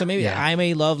 So maybe I'm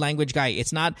a love language guy.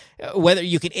 It's not whether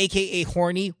you can AKA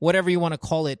horny, whatever you want to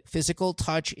call it. Physical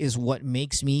touch is what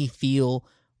makes me feel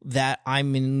that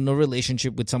I'm in a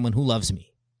relationship with someone who loves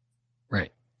me.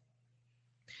 Right.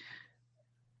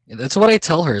 That's what I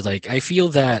tell her. Like, I feel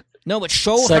that no, but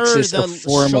show sex her is the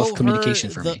form of communication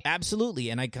for me. Absolutely,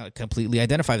 and I completely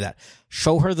identify that.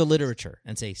 Show her the literature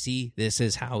and say, see, this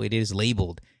is how it is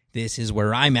labeled. This is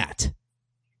where I'm at.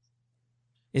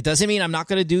 It doesn't mean I'm not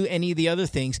going to do any of the other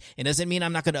things. It doesn't mean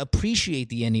I'm not going to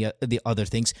appreciate any of the other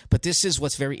things, but this is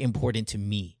what's very important to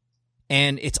me.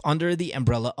 And it's under the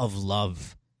umbrella of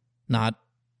love, not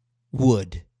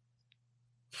wood.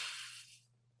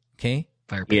 Okay?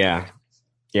 Yeah.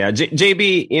 Yeah.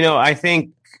 JB, I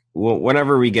think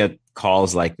whenever we get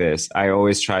calls like this, I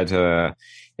always try to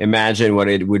imagine what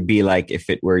it would be like if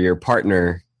it were your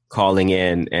partner calling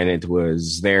in and it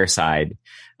was their side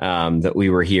that we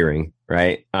were hearing.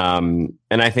 Right. And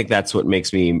I think that's what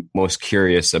makes me most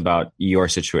curious about your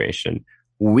situation.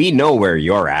 We know where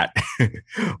you're at.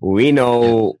 We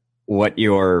know what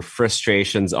your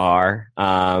frustrations are.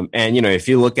 And, if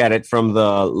you look at it from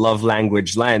the love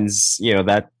language lens,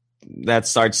 that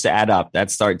starts to add up.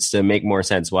 That starts to make more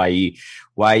sense why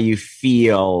you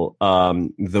feel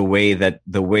the way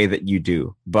that you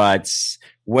do. But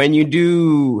when you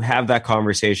do have that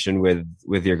conversation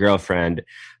with your girlfriend,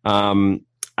 if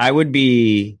I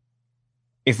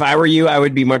were you, I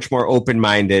would be much more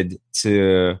open-minded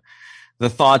to the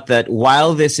thought that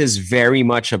while this is very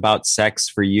much about sex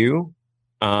for you,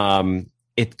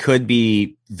 it could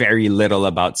be very little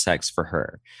about sex for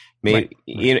her. Maybe,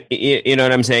 right. You know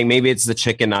what I'm saying? Maybe it's the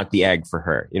chicken, not the egg for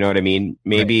her. You know what I mean?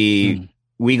 Maybe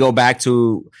we go back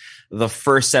to the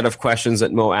first set of questions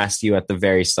that Mo asked you at the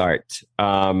very start.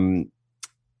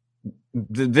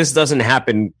 This doesn't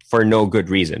happen for no good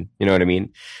reason. You know what I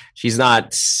mean? She's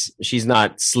not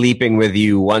sleeping with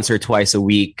you once or twice a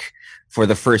week for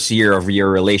the first year of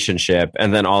your relationship,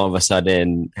 and then all of a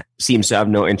sudden seems to have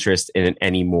no interest in it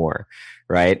anymore.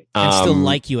 Right. And still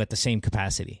like you at the same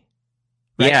capacity.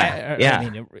 Right? Yeah. I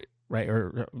mean, right.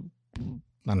 Or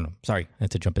I don't know. Sorry. I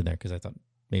had to jump in there because I thought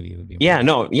maybe it would be. Yeah,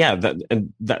 no. Yeah.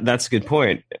 That's a good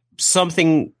point.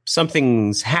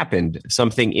 Something's happened.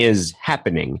 Something is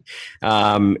happening.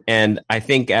 And I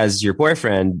think as her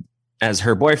boyfriend,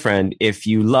 if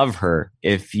you love her,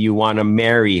 if you want to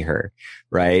marry her,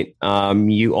 right,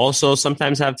 you also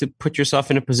sometimes have to put yourself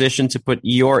in a position to put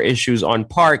your issues on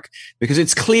park, because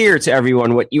it's clear to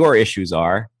everyone what your issues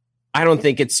are. I don't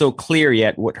think it's so clear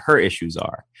yet what her issues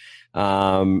are.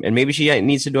 And maybe she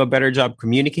needs to do a better job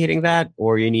communicating that,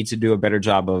 or you need to do a better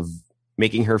job of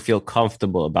making her feel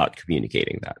comfortable about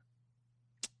communicating that.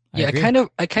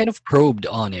 I kind of probed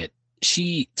on it.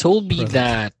 She told me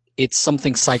that it's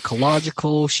something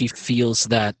psychological. She feels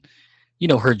that,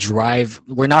 her drive,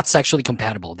 we're not sexually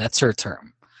compatible. That's her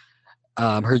term.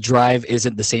 Her drive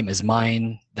isn't the same as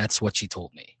mine. That's what she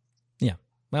told me. Yeah.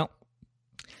 Well,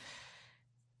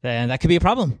 then that could be a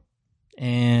problem.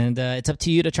 And it's up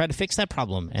to you to try to fix that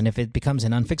problem. And if it becomes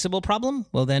an unfixable problem,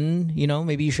 well, then,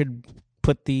 maybe you should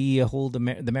put the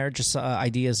marriage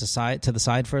ideas to the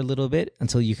side for a little bit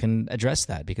until you can address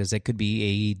that, because that could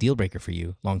be a deal breaker for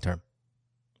you long term.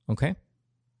 Okay.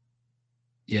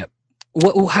 Yep.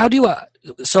 Well, how do I?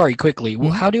 Sorry, quickly.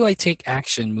 Well, how do I take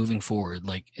action moving forward,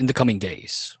 like in the coming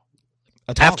days?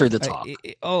 After the talk.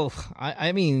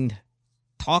 I mean,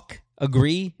 talk,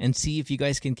 agree, and see if you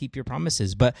guys can keep your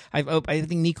promises. But I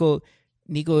think Nico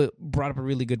brought up a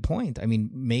really good point. I mean,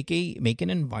 make an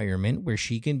environment where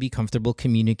she can be comfortable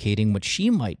communicating what she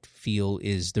might feel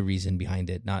is the reason behind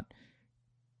it, not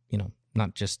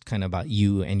just kind of about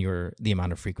you and the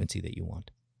amount of frequency that you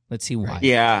want. Let's see why.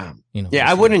 Yeah.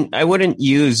 I wouldn't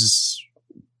use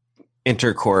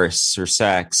intercourse or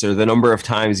sex or the number of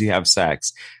times you have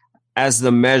sex as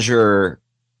the measure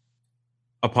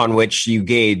upon which you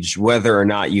gauge whether or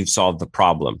not you've solved the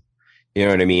problem. You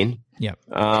know what I mean? Yeah.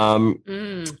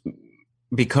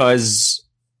 Because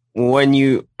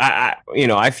when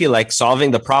I feel like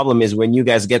solving the problem is when you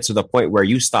guys get to the point where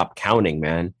you stop counting,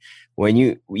 man. When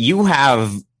you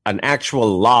have an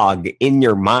actual log in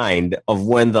your mind of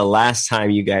when the last time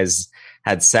you guys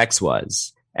had sex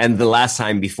was and the last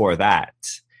time before that.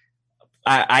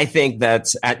 I think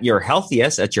that at your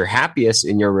healthiest, at your happiest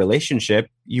in your relationship,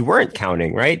 you weren't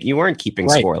counting, right? You weren't keeping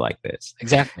score like this.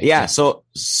 Exactly. Yeah. So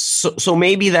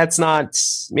maybe that's not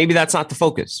the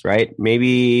focus, right?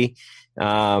 Maybe,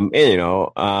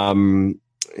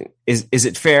 is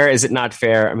it fair? Is it not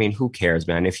fair? I mean, who cares,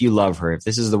 man? If you love her, if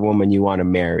this is the woman you want to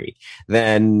marry,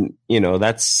 then,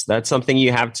 that's something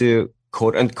you have to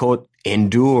quote unquote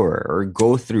endure or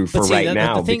go through for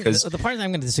now. Because the part that I'm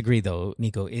going to disagree though,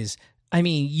 Nico, is, I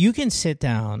mean, you can sit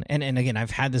down and again,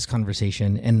 I've had this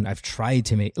conversation and I've tried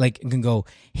to you can go,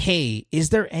 hey, is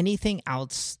there anything about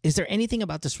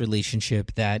this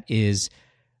relationship that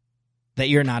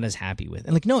you're not as happy with?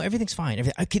 And no, everything's fine.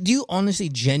 Do you honestly,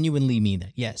 genuinely mean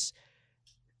that? Yes.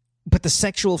 But the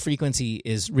sexual frequency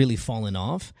is really fallen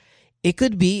off. It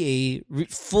could be a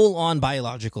full-on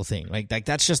biological thing. Like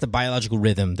that's just the biological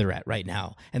rhythm they're at right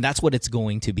now. And that's what it's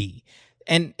going to be.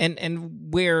 And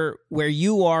where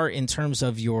you are in terms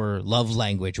of your love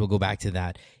language, we'll go back to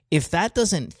that. If that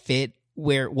doesn't fit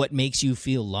what makes you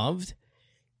feel loved,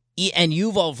 and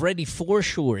you've already for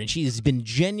sure, and she's been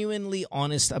genuinely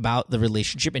honest about the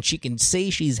relationship, and she can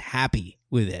say she's happy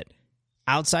with it.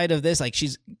 Outside of this,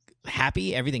 she's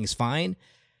happy, everything's fine.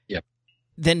 Yep.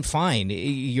 Then fine.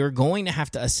 You're going to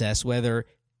have to assess whether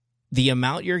the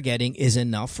amount you're getting is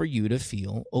enough for you to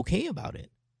feel okay about it.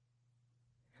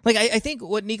 I think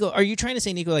what Nico, are you trying to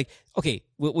say, Nico, okay,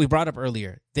 we brought up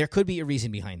earlier, there could be a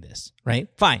reason behind this, right?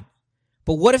 Fine.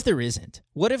 But what if there isn't?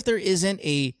 What if there isn't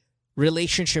a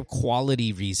relationship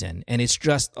quality reason and it's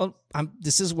just,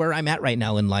 this is where I'm at right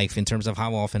now in life in terms of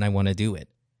how often I want to do it.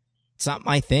 It's not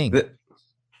my thing.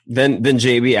 Then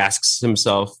JB asks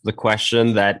himself the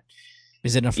question that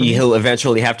is it enough for me? He'll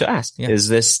eventually have to ask, is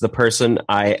this the person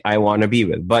I want to be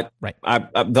with? But right.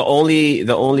 The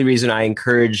only reason I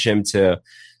encourage him to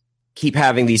keep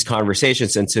having these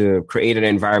conversations and to create an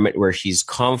environment where she's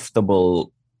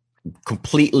comfortable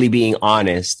completely being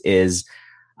honest is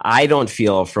I don't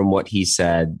feel from what he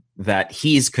said that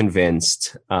he's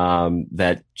convinced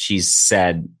that she's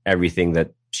said everything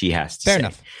that she has to say.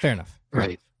 Fair enough.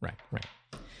 Right.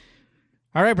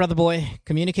 All right, brother boy.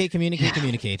 Communicate.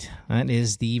 That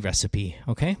is the recipe.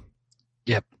 Okay?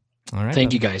 Yep. All right.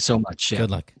 Thank you guys so much. Good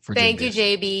luck. Thank you,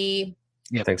 JB.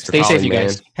 Yep. Thanks for Stay calling, safe, you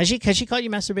guys. Has she caught you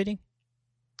masturbating?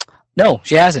 No,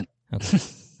 she hasn't. Okay.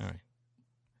 All right.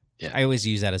 Yeah. I always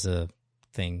use that as a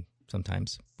thing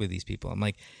sometimes with these people. I'm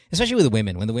like, especially with the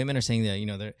women, when the women are saying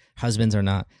that, their husbands are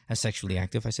not as sexually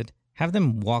active, I said, have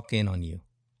them walk in on you.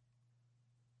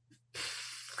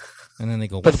 And then they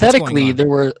go, pathetically, there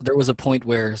was a point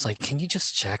where it's like, can you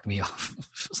just jack me off?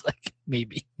 It was like,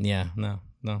 maybe. Yeah, no,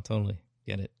 totally.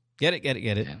 Get it.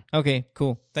 Yeah. Okay,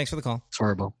 cool. Thanks for the call. It's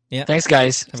horrible. Yeah. Thanks,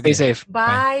 guys. Stay safe.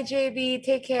 Bye, JB.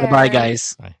 Take care. Bye,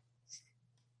 guys. Bye.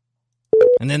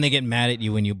 And then they get mad at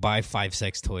you when you buy 5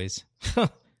 sex toys.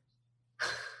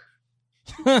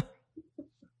 And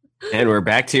we're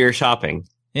back to your shopping.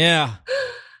 Yeah.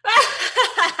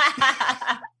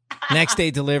 Next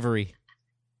day delivery.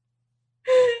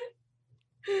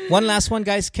 One last one,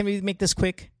 guys. Can we make this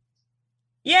quick?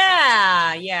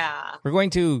 Yeah. We're going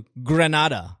to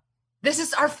Granada. This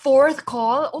is our 4th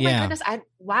call. Oh Yeah. my goodness.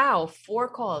 4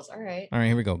 calls. All right. All right,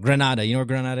 here we go. Granada. You know where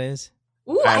Granada is?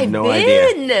 Ooh, I have I've no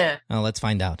been. idea. Oh, let's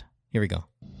find out. Here we go.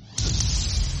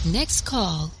 Next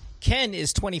call. Ken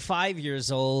is 25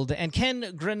 years old. And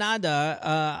Ken,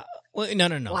 Granada,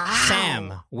 no. Wow.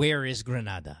 Sam, where is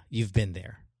Granada? You've been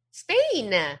there. Spain.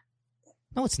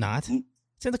 No, it's not.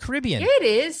 It's in the Caribbean. Yeah, it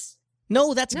is.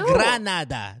 No, that's No.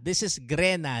 Granada. This is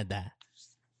Grenada.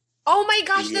 Oh my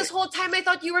gosh, this whole time I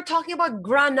thought you were talking about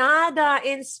Granada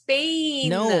in Spain.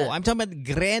 No, I'm talking about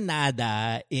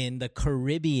Grenada in the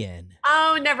Caribbean.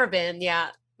 Oh, never been. Yeah,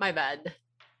 my bad.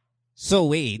 So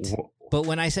wait. But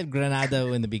when I said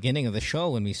Granada in the beginning of the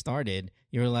show, when we started,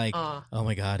 you were like, oh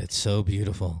my God, it's so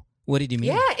beautiful. What did you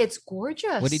mean? Yeah, it's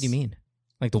gorgeous. What did you mean?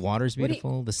 Like the water's What do you-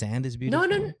 beautiful, the sand is beautiful?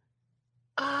 No.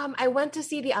 I went to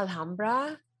see the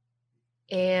Alhambra,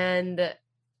 and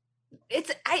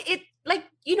it like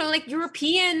like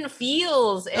European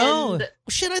feels. And Oh,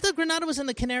 shit, I thought Granada was in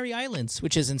the Canary Islands,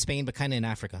 which is in Spain, but kind of in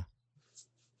Africa.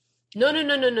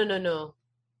 no.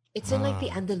 It's in like the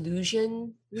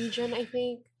Andalusian region, I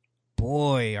think.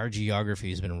 Boy, our geography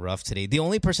has been rough today. The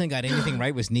only person who got anything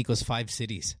right was Nico's 5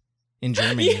 cities in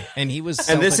Germany, and he was.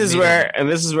 And this is where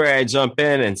I jump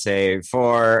in and say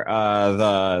for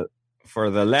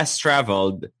the less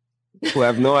traveled who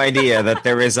have no idea that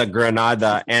there is a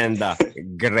Granada and a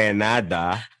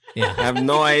Grenada. Yeah. I have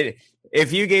no idea.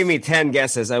 If you gave me 10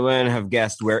 guesses, I wouldn't have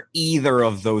guessed where either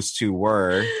of those two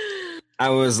were. I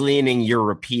was leaning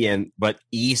European, but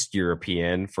East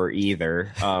European for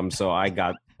either. So I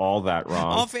got all that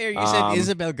wrong. Off air, you said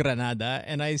Isabel Granada,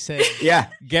 and I said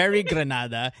Gary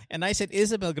Granada, and I said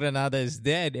Isabel Granada is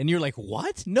dead, and you're like,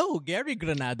 what? No, Gary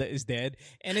Granada is dead,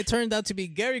 and it turned out to be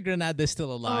Gary Granada is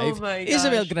still alive. Oh my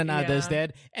Isabel gosh, Granada is yeah.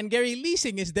 dead, and Gary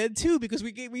Leasing is dead too because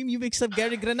you mixed up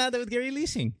Gary Granada with Gary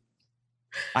Leasing.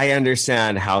 I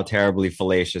understand how terribly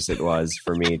fallacious it was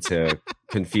for me to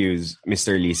confuse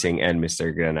Mr. Leasing and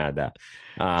Mr. Granada.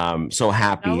 So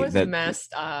happy That was that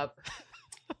messed up.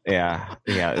 Yeah.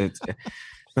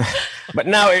 But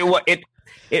now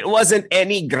it wasn't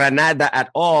any Granada at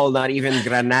all, not even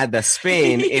Granada,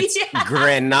 Spain. It's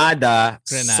Grenada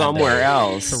somewhere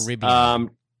else. Caribbean.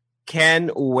 Ken,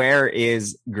 where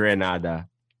is Grenada?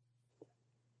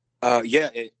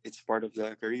 It's part of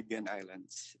the Caribbean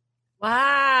islands.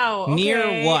 Wow. Near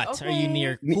okay, what? okay. Are you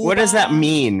near Cuba? What does that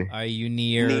mean? Are you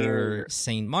near Near-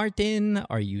 St. Martin?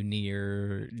 Are you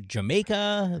near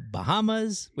Jamaica,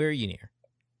 Bahamas? Where are you near?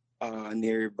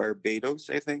 Near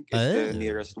Barbados, I think, is Oh. the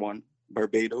nearest one.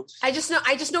 Barbados. I just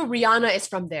know Rihanna is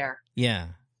from there. Yeah.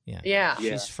 Yeah. Yeah.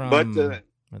 She's from But where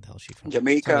the hell is she from?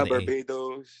 Jamaica, Start with a.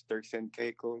 Barbados, Turks and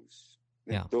Caicos,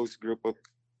 Yeah. those group of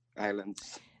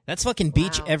islands. That's fucking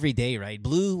beach Wow. every day, right?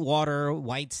 Blue water,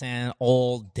 white sand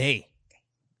all day.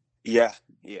 Yeah.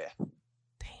 Damn.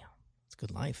 It's a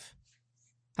good life.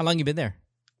 How long you been there?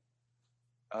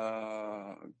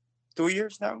 2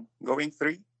 years now, going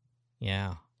 3.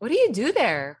 Yeah. What do you do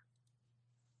there?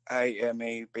 I am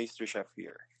a pastry chef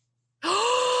here.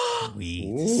 Sweet.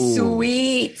 Ooh.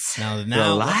 Sweet.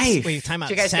 Now life. wait, time out.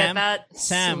 Did you guys Sam, get that?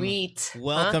 Sam, Sweet.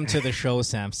 welcome to the show,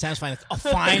 Sam. Sam's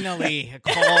finally a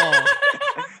call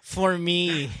for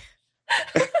me.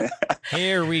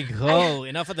 Here we go.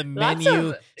 Enough of the Lots menu.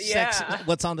 of- Sex. yeah.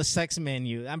 What's on the sex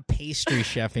menu? I'm pastry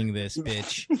chefing this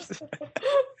bitch.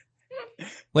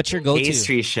 What's your go-to?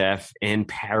 Pastry chef in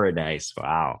paradise.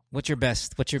 Wow. What's your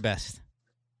best? What's your best?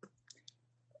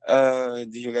 Do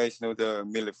you guys know the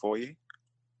Millefoy?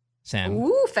 Sam.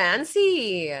 Ooh,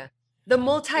 fancy. The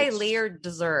multi-layered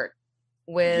dessert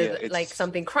with it's, like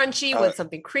something crunchy with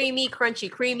something creamy, crunchy,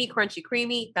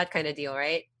 creamy, that kind of deal,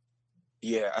 right?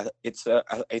 Yeah, it's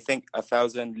I think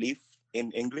 1,000 leaf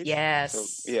in English.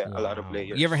 Yes. So yeah, a lot of Wow.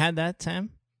 layers. You ever had that, Sam?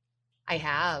 I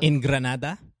have. In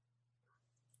Granada?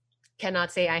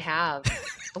 Cannot say I have.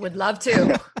 I would love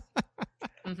to.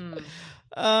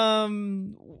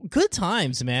 Good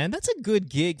times, man. That's a good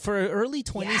gig for an early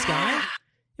 20s guy.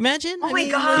 Imagine. Oh my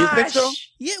like, gosh. You think so?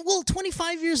 yeah, well,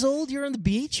 25 years old, you're on the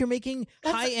beach, you're making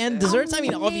high-end desserts. I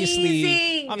mean,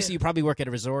 amazing. obviously you probably work at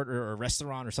a resort or a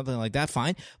restaurant or something like that,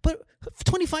 fine. But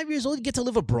 25 years old, you get to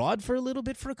live abroad for a little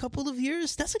bit for a couple of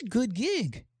years. That's a good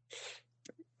gig.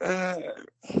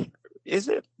 Is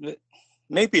it?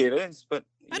 Maybe it is, but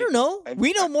I don't know.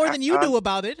 We know more than you do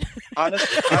about it.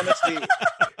 honestly,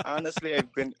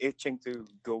 I've been itching to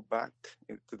go back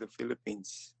to the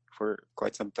Philippines for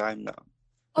quite some time now.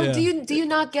 Oh, Yeah. do you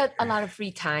not get a lot of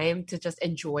free time to just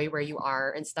enjoy where you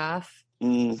are and stuff?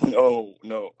 No.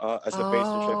 As a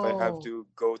pastry chef, I have Oh. to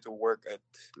go to work at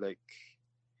like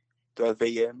 12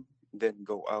 a.m. Then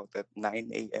go out at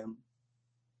 9 a.m.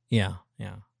 Yeah.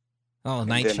 Oh,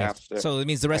 night then shift. after, So it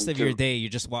means the rest I'm of your too- day you're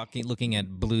just looking at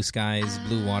blue skies,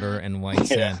 blue water, and white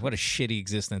sand. Yeah. What a shitty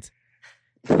existence.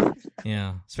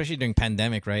 Yeah, especially during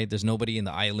pandemic, right? There's nobody in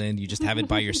the island. You just have it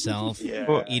by yourself,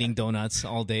 Yeah. eating donuts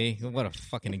all day. What a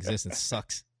fucking existence.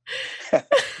 Sucks.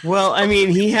 Well, I mean,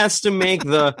 he has to make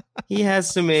the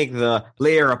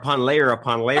layer upon layer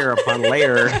upon layer upon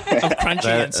layer. Of crunchy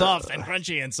and soft and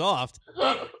crunchy and soft.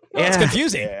 It's Yeah.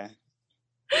 confusing. Yeah.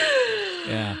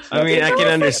 Yeah. I mean, I can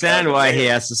Nothing understand about why the he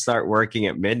layer. has to start working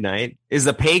at midnight. Is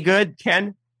the pay good,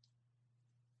 Ken?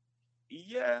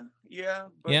 Yeah.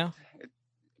 But, Yeah.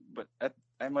 But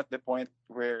I'm at the point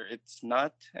where it's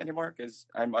not anymore because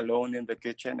I'm alone in the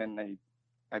kitchen and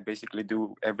I basically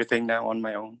do everything now on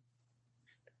my own.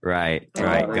 Right. Oh,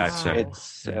 Right. wow. Gotcha.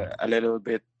 It's a little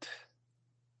bit,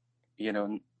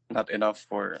 not enough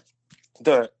for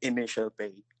the initial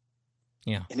pay.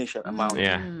 Yeah. Initial amount.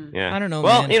 Yeah. Mm. Yeah. I don't know,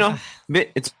 Well, man.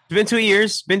 it's been 2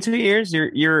 years. Been 2 years.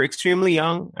 You're extremely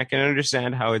young. I can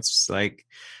understand how it's like.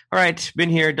 All right, been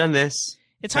here, done this.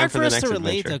 It's Time hard for the us to next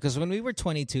relate adventure. though, because when we were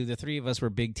 22, the three of us were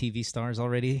big TV stars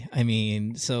already. I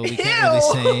mean, so we can't really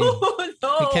say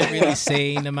we can't really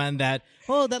say naman that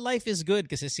that life is good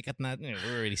because sikat na. We're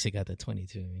already sikat at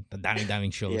 22. I mean,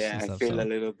 daming shows Yeah, and I stuff. feel so. a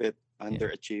little bit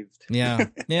underachieved.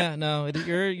 Yeah, no,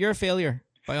 you're a failure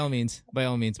by all means. By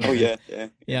all means. my Oh friend. yeah.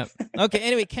 Yeah. Okay.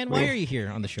 Anyway, Ken, why are you here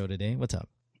on the show today? What's up?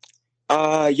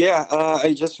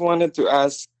 I just wanted to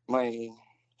ask my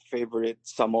favorite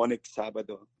Samonic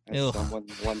Sabado, as Ew. someone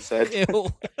once said.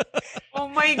 Ew. Oh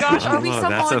my gosh, are we Oh,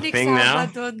 that's a Samonic thing now?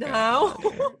 Sabado now?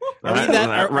 Are we That, that- that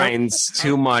are- rhymes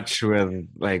too much with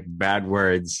like bad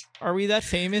words. Are we that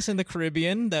famous in the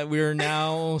Caribbean that we're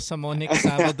now Samonic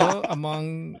Sabado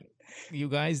among you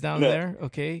guys down No. there?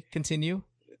 Okay, continue.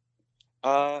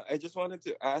 I just wanted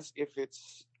to ask if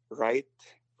it's right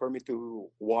for me to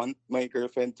want my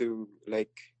girlfriend to,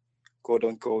 like, quote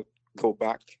unquote, go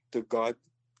back to God.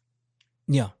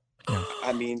 Yeah.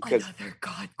 I mean, because Another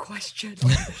God question on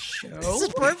the show. This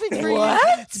is perfect for What?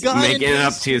 you. It's God Making and it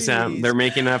up to you, Sam. pastries. They're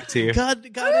making it up to you. God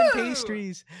and Ooh.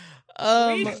 pastries.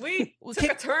 We well,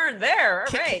 took a turn there.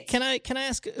 All right. Can I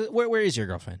ask where is your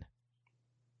girlfriend?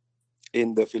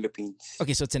 in the Philippines.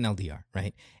 Okay, so it's in LDR,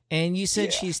 right? And you said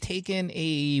Yeah. she's taken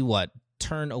a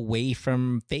turn away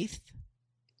from faith?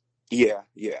 Yeah.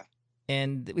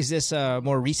 And is this a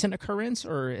more recent occurrence,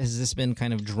 or has this been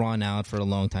kind of drawn out for a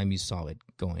long time? You saw it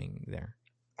going there.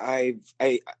 I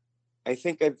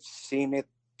think I've seen it.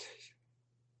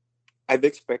 I've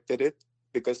expected it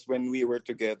because when we were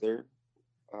together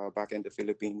back in the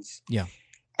Philippines, Yeah.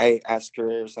 I ask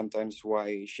her sometimes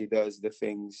why she does the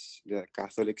things the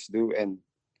Catholics do, and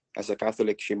as a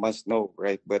Catholic, she must know,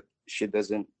 right? But she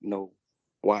doesn't know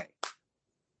why.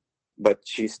 But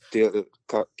she still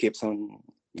keeps on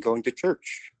going to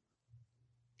church.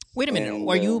 Wait a minute. And,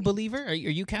 Are you a believer? Are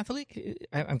you Catholic?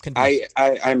 I'm confused.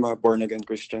 I'm a born again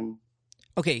Christian.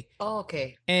 Okay. Oh,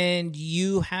 okay. And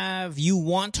you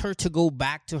want her to go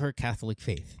back to her Catholic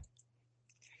faith.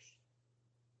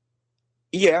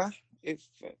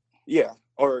 Yeah,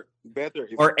 or better,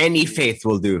 if Or any she- faith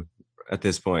will do at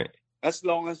this point. as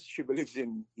long as she believes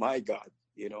in my God,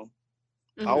 Mhm.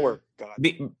 our God.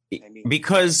 Be- I mean,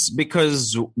 because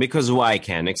why,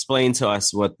 Ken? Explain to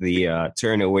us what the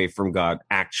turn away from God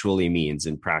actually means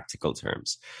in practical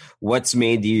terms. What's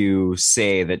made you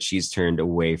say that she's turned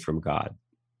away from God?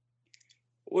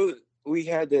 well, we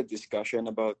had a discussion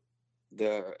about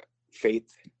the faith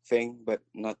thing, but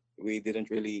we didn't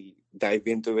really dive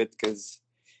into it because,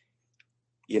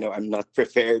 I'm not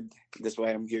prepared. That's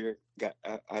why I'm here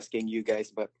asking you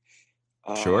guys. But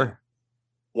Sure.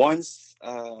 once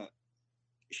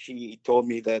she told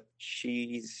me that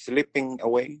she's slipping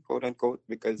away, quote unquote,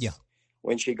 because Yeah.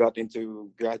 when she got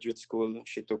into graduate school,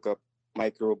 she took up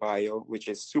microbiome, which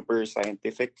is super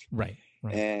scientific, Right.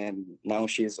 and now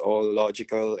she's all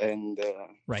logical and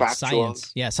Right. factual.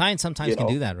 Science. Yeah, science sometimes you can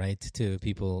know. do that, right? To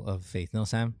people of faith. No,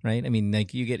 Sam, right? I mean,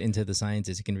 like you get into the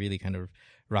sciences, it can really kind of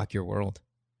rock your world.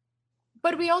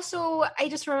 But we also, I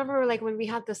just remember like when we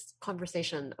had this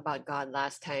conversation about God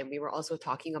last time, we were also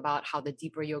talking about how the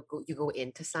deeper you go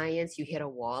into science, you hit a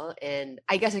wall. And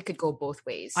I guess it could go both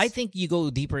ways. I think you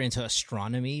go deeper into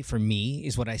astronomy. For me,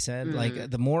 is what I said. Like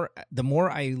Mm. the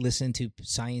more I listen to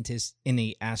scientists in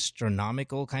a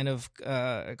astronomical kind of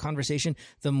conversation,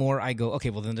 the more I go,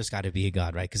 okay, well then there's got to be a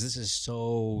God, right? Because this is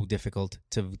so difficult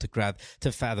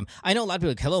to fathom. I know a lot of people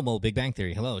like, hello, Mo, Big Bang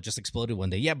Theory, hello, it just exploded one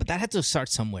day. Yeah, but that had to start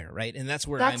somewhere, right? And that's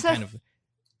where That's I'm kind of.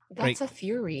 That's a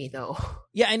theory, though.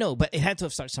 Yeah, I know, but it had to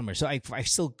have started somewhere. So I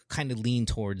still kind of lean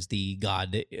towards the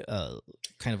God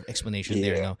kind of explanation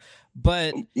there. Yeah. No,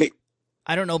 but Ma-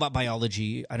 I don't know about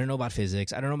biology. I don't know about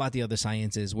physics. I don't know about the other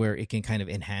sciences where it can kind of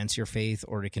enhance your faith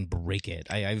or it can break it.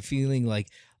 I'm feeling like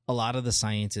a lot of the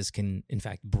sciences can, in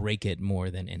fact, break it more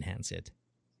than enhance it.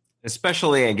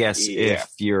 Especially, I guess, Yeah. if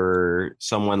you're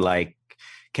someone like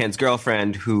Ken's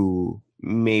girlfriend who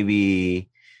maybe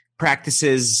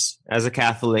practices as a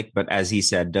Catholic, but as he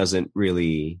said, doesn't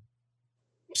really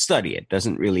study it,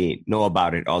 doesn't really know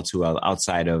about it all too well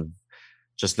outside of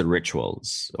just the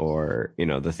rituals or,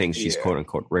 the things she's Yeah. quote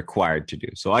unquote required to do.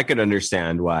 So I could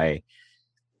understand why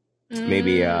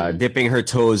maybe Mm. dipping her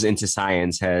toes into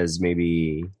science has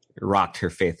maybe rocked her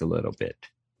faith a little bit.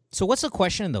 So what's the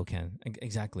question though, Ken?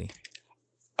 Exactly.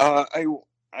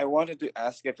 I wanted to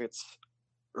ask if it's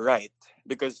right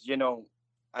because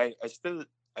I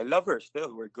love her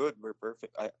still. We're good. We're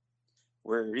perfect.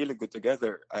 We're really good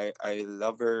together. I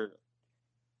love her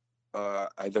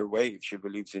either way if she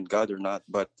believes in God or not.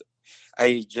 But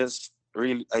I just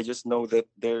know that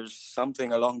there's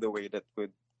something along the way that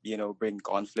could bring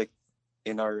conflict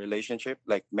in our relationship,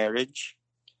 like marriage.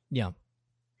 Yeah.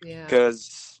 Yeah.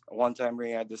 Because one time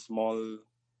we had a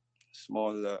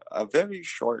a very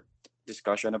short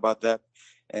discussion about that,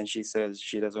 and she says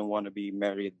she doesn't want to be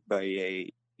married by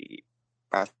a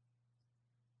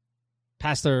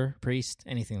Pastor, priest,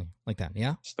 anything like that.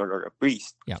 Yeah. pastor or a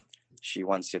priest. Yeah. She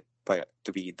wants it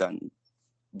to be done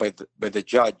by the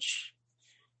judge.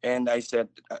 And I said,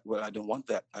 well, I don't want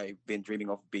that. I've been dreaming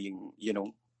of being,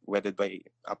 wedded by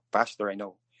a pastor I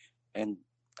know. And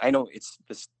I know it's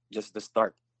just the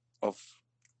start of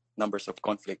numbers of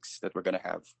conflicts that we're going to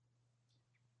have.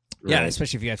 Yeah, Right.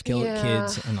 especially if you have Yeah.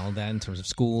 kids and all that in terms of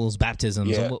schools, baptisms,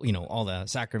 Yeah. all the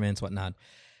sacraments, whatnot.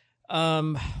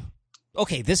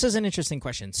 Okay, this is an interesting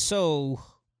question. So,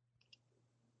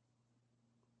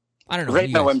 I don't know. Right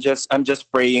you now, guys- I'm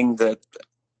just praying that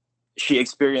she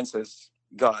experiences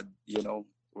God,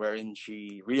 wherein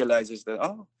she realizes that,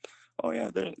 oh yeah,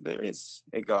 there is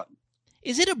a God.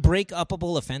 Is it a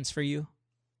break-upable offense for you?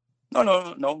 No,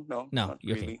 No, not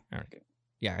you're really. okay. All right.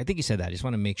 Yeah, I think you said that. I just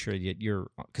want to make sure that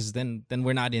you're, because then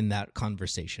we're not in that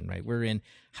conversation, right? We're in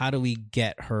how do we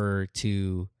get her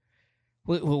to.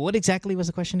 What exactly was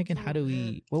the question again? How do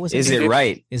we? What was it? Is again? it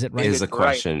right? Is it right? Is the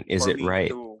question? Is for it me right?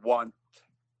 to want,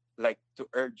 like, to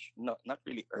urge, not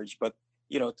really urge, but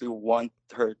to want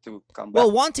her to come back?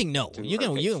 Well, wanting, no. to You her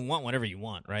can faith. you can want whatever you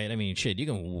want, right? I mean, shit, you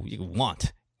can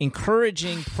want.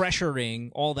 Encouraging, pressuring,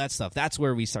 all that stuff. That's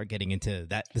where we start getting into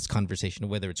this conversation of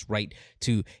whether it's right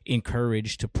to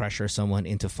encourage, to pressure someone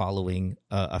into following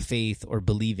a faith or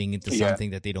believing into Yeah. something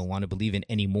that they don't want to believe in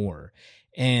anymore.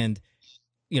 And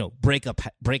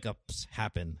breakups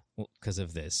happen because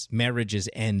of this. Marriages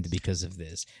end because of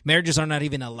this. Marriages are not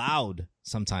even allowed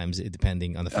sometimes,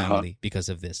 depending on the family, because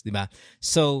of this. Diba?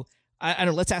 So I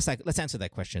don't. Let's answer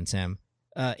that question, Sam.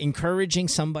 Encouraging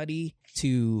somebody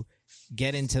to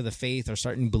get into the faith or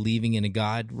start believing in a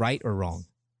God, right or wrong?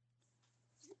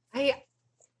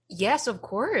 Yes, of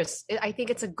course. I think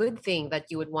it's a good thing that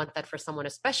you would want that for someone,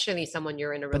 especially someone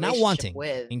you're in a But not relationship wanting,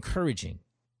 with. encouraging,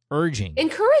 urging.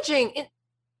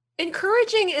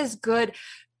 Encouraging is good.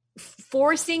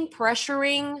 Forcing,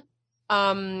 pressuring.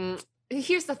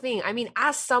 Here's the thing. I mean,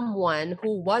 as someone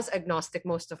who was agnostic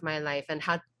most of my life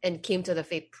and came to the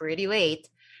faith pretty late,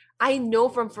 I know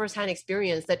from firsthand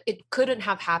experience that it couldn't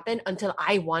have happened until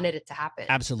I wanted it to happen.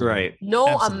 Absolutely. Right. No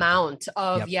Absolutely. amount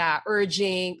of Yep.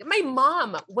 urging. My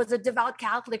mom was a devout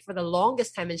Catholic for the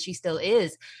longest time, and she still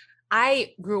is.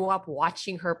 I grew up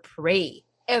watching her pray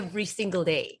every single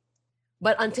day.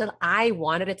 But until I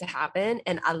wanted it to happen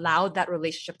and allowed that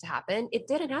relationship to happen, it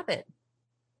didn't happen.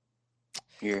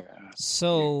 Yeah.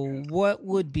 So what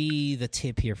would be the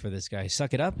tip here for this guy?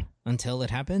 Suck it up until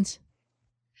it happens?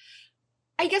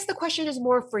 I guess the question is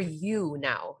more for you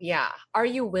now. Yeah. Are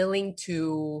you willing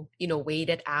to, wait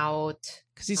it out?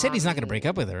 Because he said he's not going to break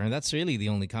up with her, and that's really the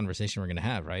only conversation we're going to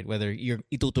have, right? Whether you're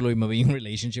itutuloy mo ba yung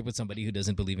relationship with somebody who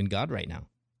doesn't believe in God right now.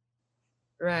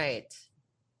 Right.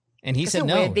 And he Kasi said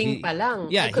no. wedding pa lang.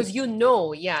 Yeah, Because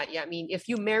I mean, if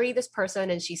you marry this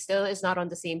person and she still is not on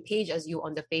the same page as you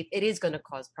on the faith, it is going to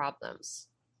cause problems.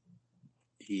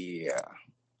 Yeah.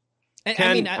 And, Can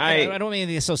I mean, I I- don't make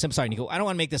this so simple. Sorry, Nico. I don't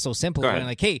want to make this so simple. Go But ahead. I'm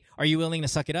like, hey, are you willing to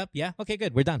suck it up? Yeah. Okay,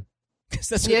 good. We're done. 'Cause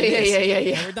that's what Yeah, it is.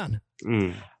 yeah. And we're done.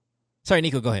 Mm. Sorry,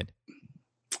 Nico. Go ahead.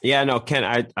 Yeah, no, Ken,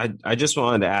 I just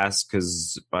wanted to ask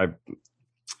because I'm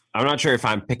not sure if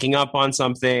I'm picking up on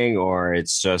something or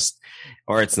it's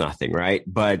nothing, right?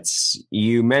 But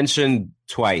you mentioned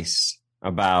twice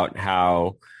about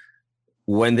how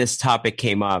when this topic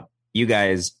came up, you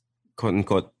guys, quote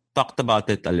unquote, talked about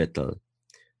it a little,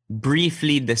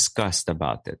 briefly discussed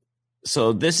about it.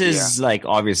 So this is like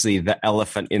obviously the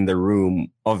elephant in the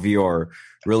room of your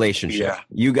relationship. Yeah.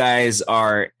 You guys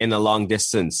are in a long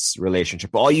distance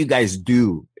relationship. All you guys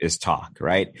do is talk,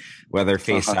 right? Whether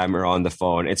FaceTime or on the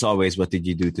phone, it's always what did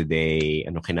you do today?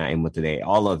 Ano kinain mo today?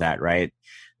 All of that, right?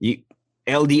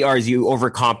 LDRs, you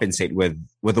overcompensate with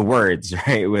the words,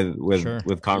 right?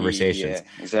 With conversations.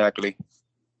 Yeah, exactly.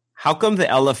 How come the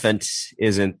elephant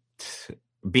isn't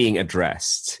being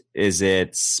addressed? Is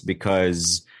it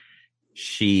because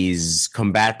she's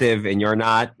combative and you're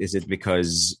not? Is it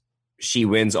because she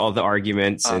wins all the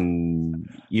arguments and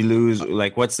you lose?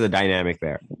 Like, what's the dynamic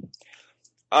there?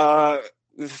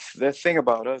 The thing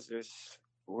about us is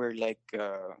we're like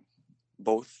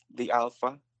both the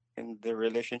alpha in the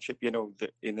relationship. You know,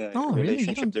 in a Oh, really? You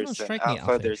relationship, don't there's an strike me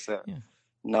alpha. alpha. There's a Yeah.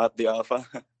 not the alpha.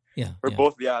 Yeah. We're yeah.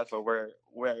 both the alpha. Where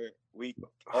we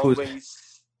Who's- always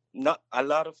not a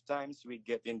lot of times we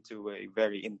get into a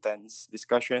very intense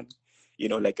discussion. You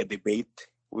know, like a debate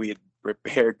with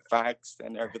prepared facts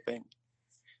and everything.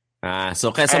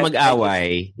 So kesa And-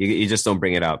 mag-away, you just don't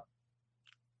bring it up.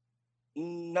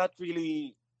 Not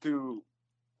really to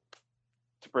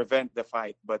prevent the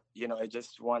fight, but you know, I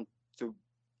just want to,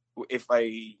 if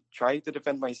I try to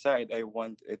defend my side, I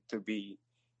want it to be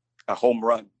a home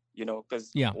run, you know,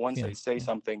 because Yeah, once yeah, I say yeah.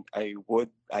 something,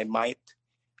 I might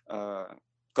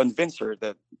convince her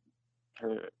that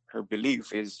her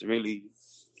belief is really,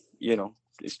 you know,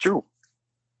 is true.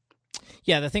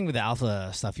 Yeah, the thing with the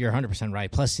alpha stuff, you're 100%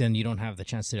 right. Plus, then you don't have the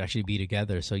chance to actually be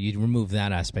together, so you remove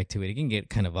that aspect to it. It can get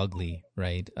kind of ugly,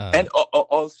 right? And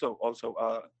also,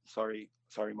 sorry,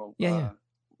 Mo. Yeah, yeah.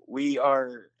 We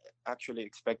are actually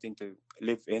expecting to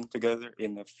live in together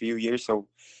in a few years, so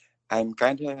I'm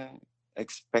kind of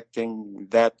expecting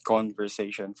that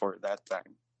conversation for that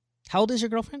time. How old is your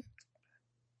girlfriend?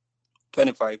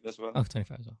 25 as well. Oh,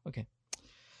 25 as well. Okay.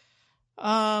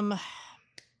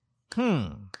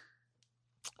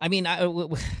 I mean,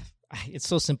 it's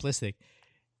so simplistic.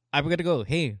 I'm gonna go.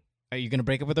 Hey, are you gonna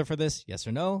break up with her for this? Yes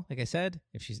or no? Like I said,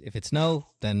 if it's no,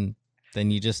 then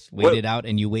you just wait Well- it out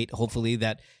and you wait. Hopefully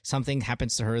that something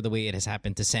happens to her the way it has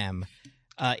happened to Sam.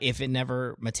 If it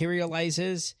never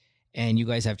materializes and you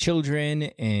guys have children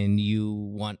and you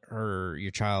want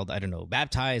your child, I don't know,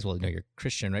 baptized. Well, you're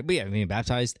Christian, right? But yeah, I mean,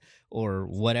 baptized or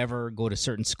whatever. Go to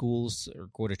certain schools or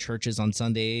go to churches on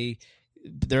Sunday.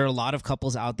 There are a lot of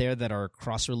couples out there that are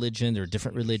cross religion or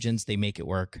different religions. They make it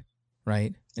work,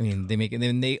 right? I mean, they make it, and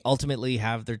then they ultimately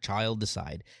have their child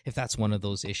decide if that's one of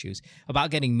those issues. About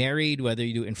getting married, whether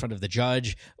you do it in front of the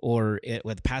judge or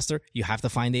with the pastor, you have to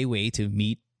find a way to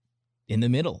meet in the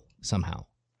middle somehow,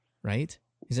 right?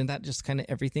 Isn't that just kind of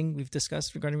everything we've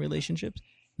discussed regarding relationships?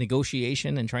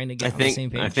 Negotiation and trying to get on the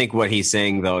same page? I think what he's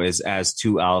saying though is, as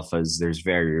two alphas, there's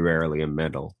very rarely a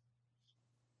middle.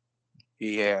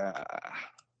 Yeah.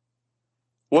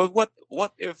 Well, what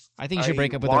if I think you should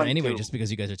break up with her want anyway, to- just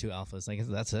because you guys are two alphas. Like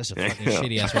that's a fucking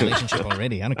shitty ass relationship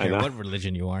already. I don't I care know. what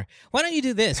religion you are. Why don't you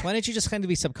do this? Why don't you just kind of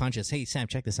be subconscious? Hey Sam,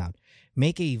 check this out.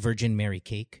 Make a Virgin Mary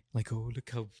cake. Like, oh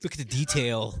look at the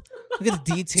detail. Look at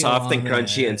the detail. Soft and on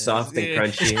crunchy and this. soft and Yeah.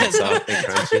 crunchy and soft and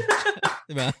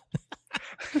crunchy.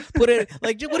 Put it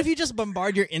like, what if you just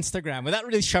bombard your Instagram without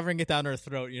really shoving it down her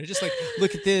throat? You know, just like,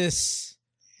 look at this.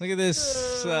 Look at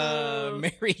this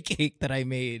Mary cake that I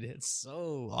made. It's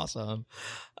so awesome.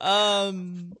 I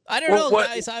don't know,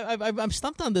 guys. I'm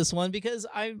stumped on this one because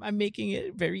I'm making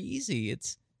it very easy.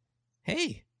 It's,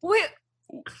 hey, Wait,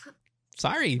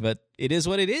 sorry, but it is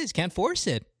what it is. Can't force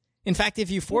it. In fact,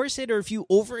 if you force it or if you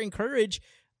over encourage,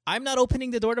 I'm not opening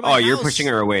the door to my house. Oh, you're pushing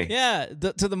her away. Yeah,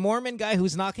 to the Mormon guy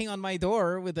who's knocking on my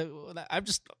door I'm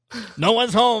just, no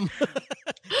one's home.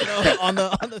 You know, on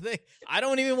the thing. I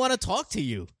don't even want to talk to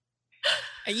you,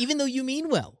 even though you mean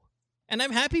well. And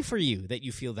I'm happy for you that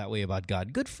you feel that way about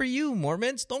God. Good for you,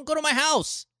 Mormons. Don't go to my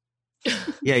house.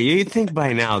 Yeah, you'd think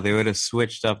by now they would have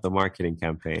switched up the marketing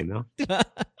campaign, no?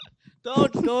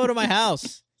 Don't go to my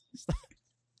house.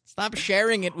 Stop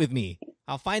sharing it with me.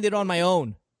 I'll find it on my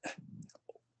own.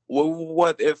 Well,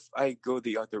 what if I go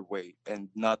the other way and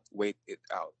not wait it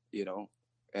out, you know,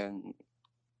 and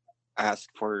ask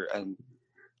for and,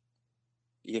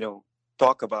 you know,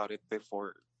 talk about it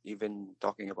before even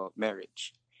talking about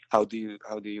marriage? How do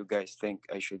you guys think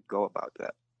I should go about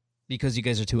that? Because you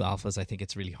guys are two alphas, I think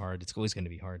it's really hard. It's always going to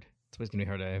be hard. It's always going to be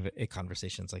hard to have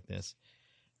conversations like this.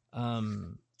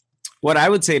 What I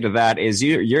would say to that is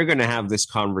you're going to have this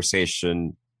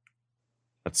conversation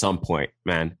at some point,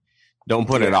 man. Don't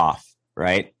put it off,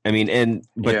 right? I mean,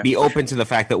 but be open to the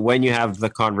fact that when you have the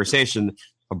conversation,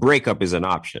 a breakup is an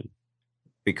option.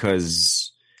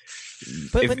 Because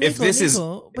But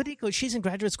Nico, Nico, she's in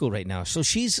graduate school right now, so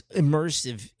she's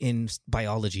immersive in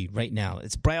biology right now.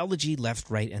 It's biology left,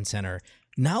 right, and center.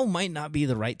 Now might not be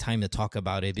the right time to talk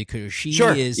about it because she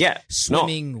is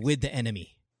swimming with the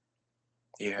enemy.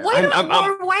 Yeah. why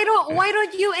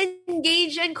don't you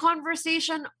engage in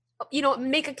conversation? You know,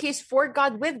 make a case for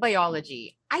God with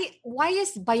biology. Why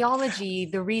is biology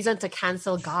the reason to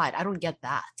cancel God? I don't get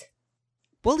that.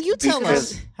 Well, you tell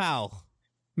us how,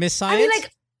 Miss Science. I mean,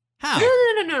 like, how?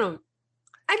 No.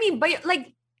 I mean,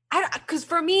 because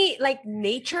for me, like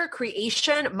nature,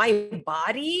 creation, my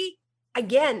body,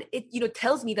 again, it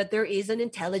tells me that there is an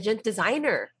intelligent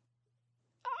designer.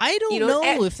 I don't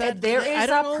know if that there is I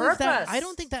don't a know purpose. I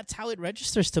don't think that's how it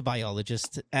registers to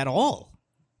biologists at all.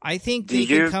 I think Do they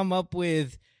you- can come up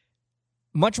with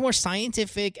much more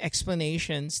scientific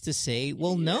explanations to say,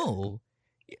 well, no.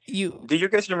 You Do you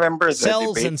guys remember the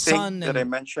cells debate and thing sun that I and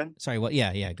mentioned? sorry, what?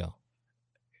 Yeah, go.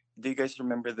 Do you guys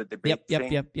remember the debate Yep.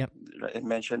 thing that I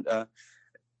mentioned?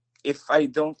 If I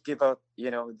don't give out,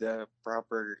 the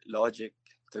proper logic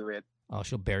to it, Oh,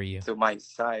 she'll bury you. to my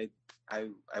side, I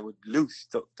would lose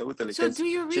totally. So 'cause do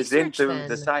your she's research into then.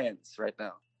 the science right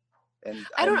now, and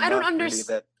I don't I'm not really understand.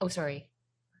 that. Oh, sorry.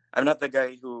 I'm not the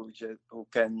guy who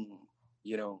can,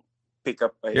 pick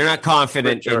up. You're not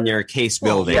confident in scripture. your case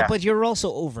Well, building. yeah. but you're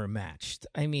also overmatched.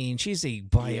 I mean, she's a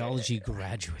biology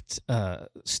graduate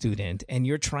student, and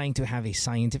you're trying to have a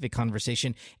scientific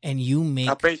conversation, and you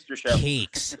make Praise yourself.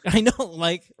 cakes. I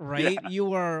know, right? Yeah.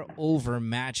 You are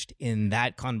overmatched in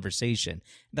that conversation.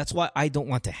 That's why I don't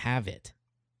want to have it.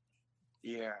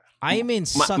 Yeah. I am in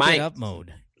suck my- it up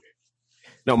mode.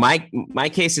 No, my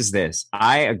case is this.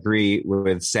 I agree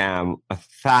with Sam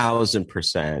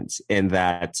 1,000% in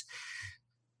that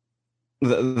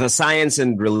the science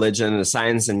and religion, the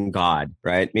science and God,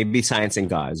 right? Maybe science and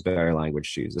God is better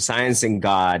language to use. The science and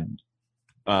God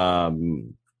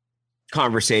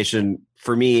conversation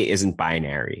for me isn't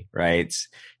binary, right?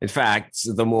 In fact,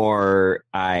 the more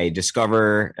I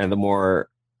discover and the more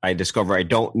I discover I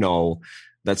don't know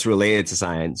that's related to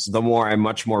science, the more I'm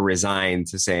much more resigned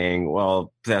to saying,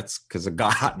 well, that's because of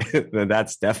God.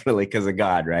 That's definitely because of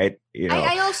God, right?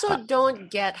 I also don't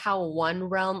get how one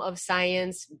realm of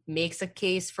science makes a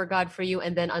case for God for you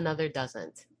and then another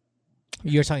doesn't.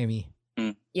 You're talking to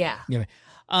me. Yeah.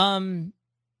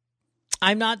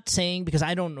 I'm not saying, because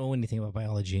I don't know anything about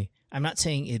biology, I'm not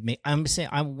saying it may. I'm saying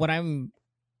what I'm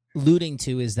alluding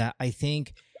to is that I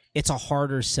think it's a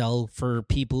harder sell for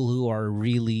people who are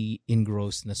really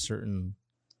engrossed in a certain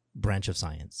branch of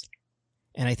science.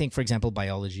 And I think, for example,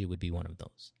 biology would be one of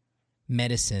those.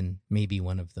 Medicine may be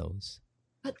one of those.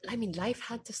 But I mean, life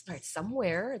had to start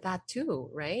somewhere. That too,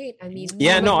 right? I mean,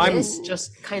 Yeah, no, all of I'm- this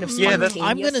just kind of Yeah, that's-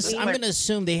 I'm spontaneously. gonna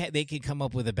assume they could come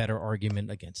up with a better argument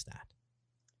against that,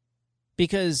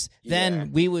 because then Yeah.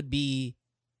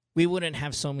 we wouldn't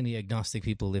have so many agnostic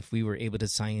people if we were able to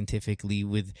scientifically,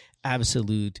 with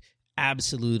absolute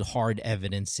hard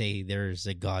evidence, say there's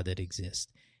a God that exists.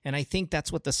 And I think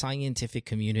that's what the scientific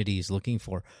community is looking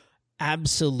for: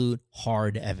 absolute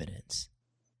hard evidence.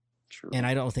 True. And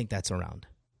I don't think that's around.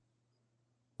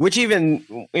 Which even,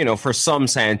 for some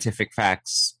scientific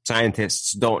facts,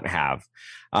 scientists don't have.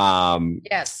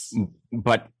 Yes.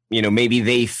 But, maybe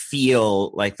they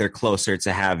feel like they're closer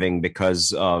to having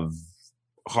because of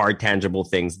hard, tangible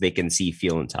things they can see,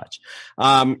 feel, and touch.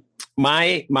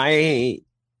 My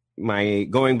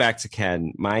going back to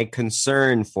Ken, my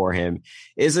concern for him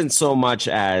isn't so much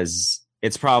as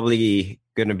it's probably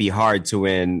going to be hard to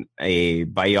win a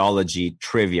biology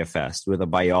trivia fest with a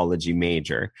biology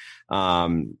major.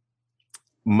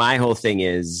 My whole thing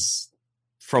is,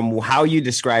 from how you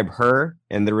describe her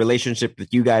and the relationship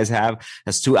that you guys have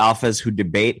as two alphas who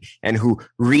debate and who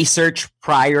research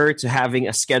prior to having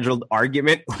a scheduled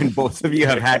argument when both of you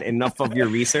have had enough of your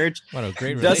research, What a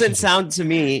great doesn't sound to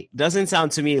me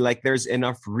like there's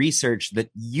enough research that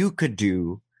you could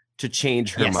do to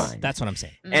change her Yes, mind. that's what I'm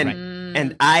saying.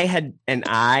 And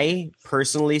I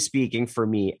personally speaking, for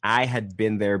me, I had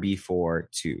been there before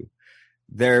too.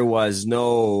 There was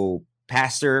no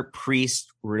pastor,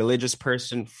 priest, religious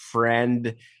person,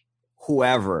 friend,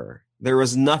 whoever. There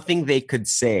was nothing they could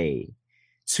say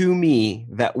to me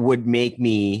that would make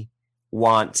me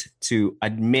want to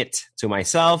admit to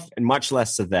myself, and much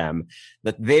less to them,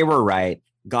 that they were right.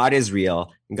 God is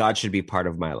real, and God should be part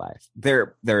of my life.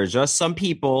 There are just some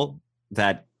people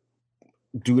that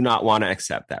do not want to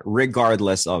accept that,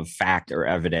 regardless of fact or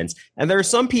evidence. And there are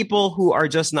some people who are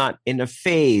just not in a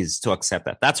phase to accept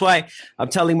that. That's why I'm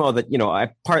telling Mo that,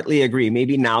 I partly agree.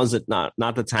 Maybe now's not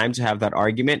the time to have that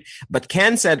argument. But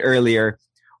Ken said earlier,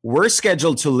 we're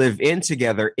scheduled to live in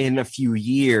together in a few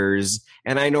years,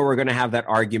 and I know we're going to have that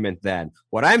argument then.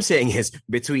 What I'm saying is,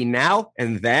 between now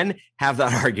and then, have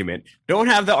that argument. Don't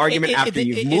have the argument after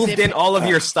you've moved in all of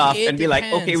your stuff and be like,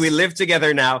 okay, we live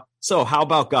together now. So how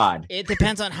about God? It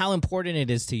depends on how important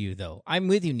it is to you, though. I'm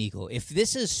with you, Nico. If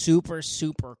this is super,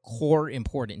 super core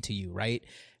important to you, right,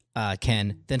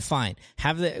 Ken, then fine.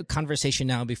 Have the conversation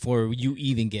now before you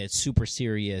even get super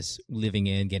serious, living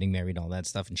in, getting married, all that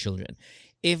stuff, and children.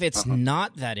 If it's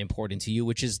not that important to you,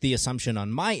 which is the assumption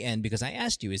on my end, because I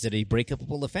asked you, is it a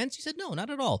breakupable offense? You said, no,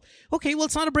 not at all. Okay, well,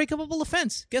 it's not a breakupable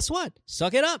offense. Guess what?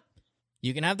 Suck it up.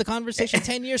 You can have the conversation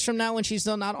 10 years from now when she's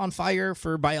still not on fire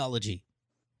for biology.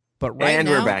 But right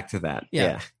now, we're back to that.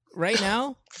 Yeah. right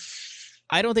now,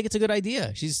 I don't think it's a good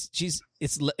idea.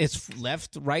 It's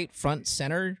left, right, front,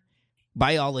 center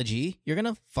biology. You're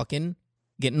gonna fucking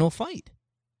get into a fight.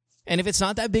 And if it's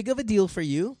not that big of a deal for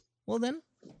you, well then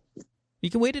you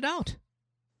can wait it out.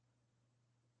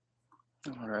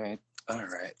 All right.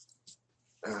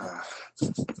 You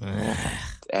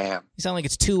Damn. sound like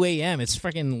it's 2 a.m. It's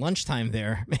freaking lunchtime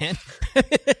there, man.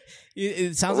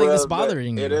 It sounds like it's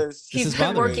bothering you. It is. He's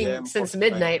been working since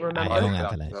midnight, remember? I don't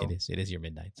have that. It is your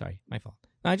midnight. Sorry, my fault.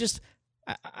 I just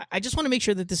want to make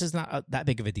sure that this is not that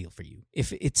big of a deal for you.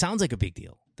 If it sounds like a big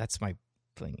deal, that's my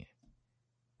thing.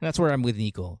 And that's where I'm with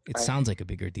Nico. It sounds like a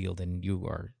bigger deal than you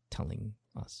are telling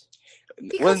us.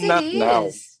 Because not it now.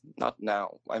 is. Not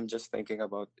now. I'm just thinking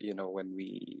about, when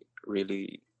we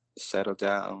really settle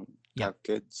down, have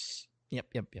kids. Yep.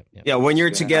 Yeah, when you're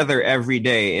Yeah. together every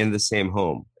day in the same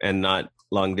home and not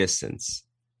long distance.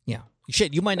 Yeah.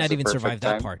 Shit, you might not That's a even survive perfect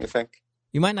that time, part. I think.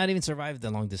 You might not even survive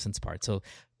the long distance part. So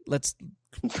let's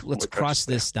cross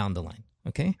this down the line.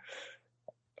 Okay?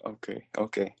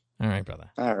 Okay. All right,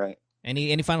 brother. All right.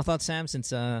 Any final thoughts, Sam? Since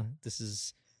this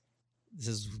is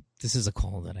a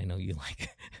call that I know you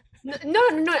like. No.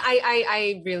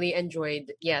 I really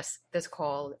enjoyed this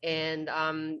call, and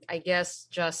I guess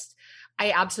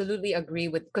I absolutely agree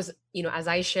with, because as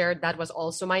I shared, that was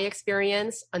also my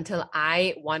experience until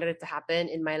I wanted it to happen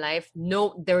in my life.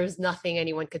 No, there was nothing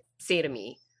anyone could say to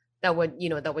me that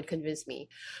would convince me.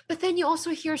 But then you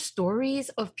also hear stories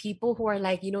of people who are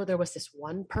like, there was this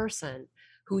one person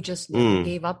who just never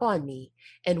gave up on me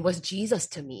and was Jesus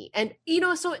to me. And,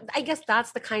 so I guess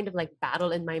that's the kind of like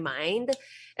battle in my mind,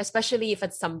 especially if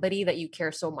it's somebody that you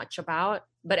care so much about.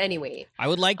 But anyway. I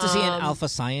would like to see an alpha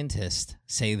scientist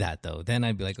say that, though. Then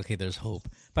I'd be like, okay, there's hope.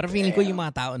 But feeling ko yung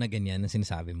mga tao na ganyan na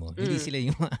sinasabi mo, hindi sila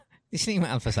yung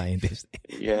alpha scientist.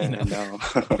 Yeah, no.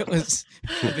 It was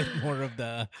a bit more of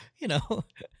the,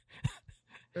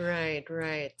 Right.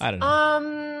 I don't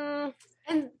know.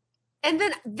 And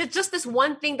then just this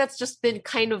one thing that's just been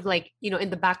kind of like, in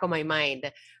the back of my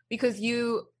mind, because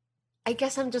I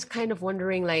guess I'm just kind of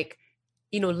wondering, like,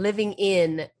 living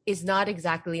in is not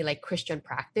exactly like Christian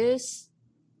practice.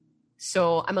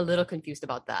 So I'm a little confused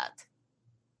about that.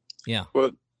 Yeah.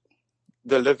 Well,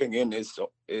 the living in is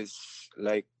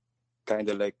like kind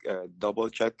of like a double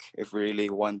check if we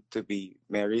really want to be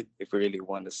married, if we really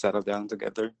want to settle down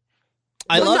together.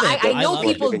 I love it. I know love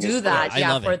people it. do that,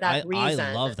 for that reason.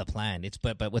 I love the plan.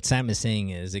 But what Sam is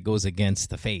saying is it goes against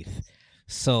the faith.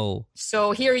 So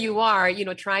here you are,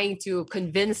 trying to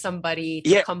convince somebody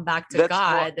to come back to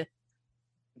God.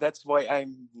 That's why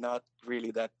I'm not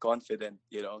really that confident,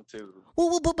 to.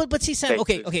 Well, but see, Sam.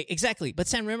 Okay, exactly. But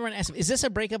Sam, remember, and ask him, is this a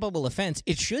breakable offense?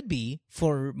 It should be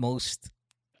for most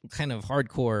kind of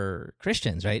hardcore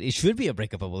Christians, right? It should be a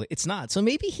breakable. It's not. So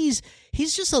maybe he's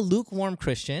just a lukewarm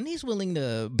Christian. He's willing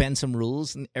to bend some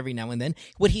rules every now and then.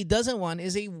 What he doesn't want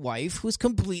is a wife who's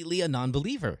completely a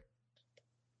non-believer.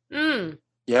 Yep.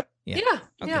 Yeah.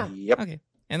 Yeah. Yep. Okay.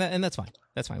 And that's fine.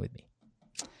 That's fine with me.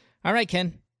 All right,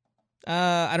 Ken.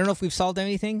 I don't know if we've solved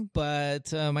anything,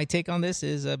 but my take on this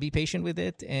is be patient with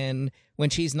it. And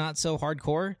when she's not so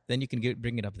hardcore, then you can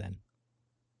bring it up then.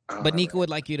 But Nico would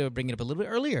like you to bring it up a little bit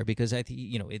earlier because I think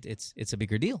it's a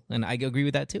bigger deal, and I agree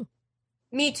with that too.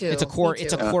 Me too. It's a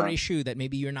core issue that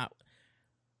maybe you're not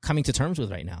coming to terms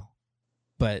with right now,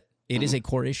 but it is a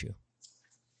core issue.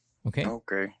 Okay.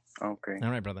 Okay. All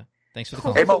right, brother. Thanks for the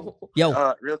call. Hey, Mo.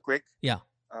 Yo. Real quick. Yeah.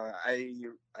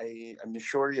 I'm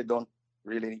sure you don't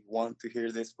really want to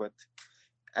hear this, but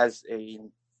as a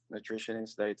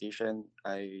nutritionist, dietitian,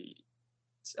 I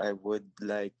would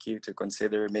like you to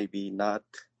consider maybe not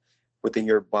putting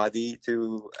your body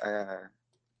to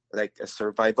like a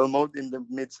survival mode in the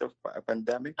midst of a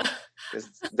pandemic,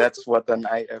 because that's what an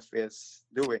IF is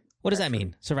doing. What does that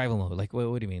mean? Survival mode? Like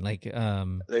what do you mean? Like you're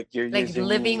like using,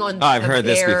 living on. I've heard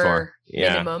this before.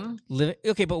 Yeah. Minimum.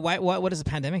 Okay, but what does the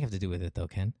pandemic have to do with it, though,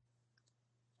 Ken?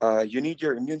 You need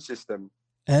your immune system.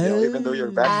 Even though you're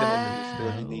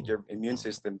vaccinated, you need your immune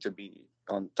system to be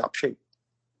on top shape.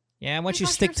 Yeah, I want you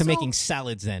to stick to making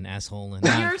salads then, asshole, and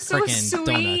You're so freaking sweet.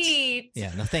 donuts.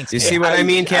 Yeah, no thanks. You see what I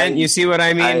mean, Ken? You see what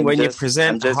I mean? When you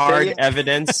present hard saying.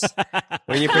 evidence,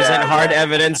 when you present hard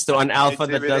evidence to an alpha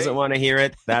that doesn't want to hear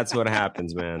it, that's what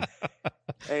happens, man.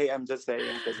 Hey, I'm just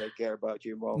saying because I care about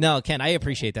you, Mo. No, Ken, I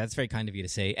appreciate that. It's very kind of you to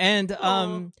say. And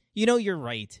you're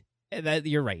right.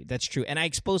 You're right. That's true. And I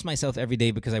expose myself every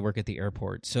day because I work at the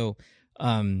airport. So,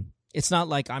 it's not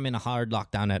like I'm in a hard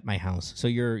lockdown at my house. So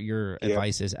your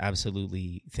advice is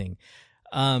absolutely thing.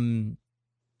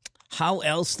 How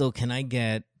else though can I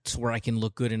get to where I can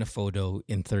look good in a photo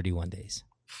in 31 days?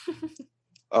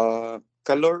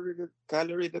 Calorie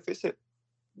deficit.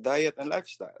 diet and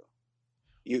lifestyle.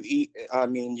 You eat. I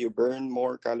mean, you burn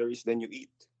more calories than you eat.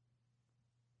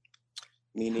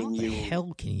 Meaning How the you.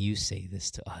 hell can you say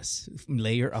this to us?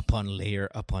 Layer upon layer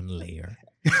upon layer.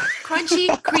 Crunchy,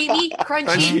 creamy,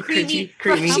 crunchy, creamy,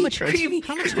 crunchy, How much? creamy.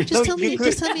 How much? Just No, tell you me. could-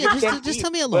 Just tell me. you can Just eat,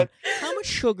 tell me alone. but- How much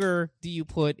sugar do you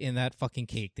put in that fucking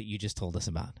cake that you just told us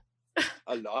about?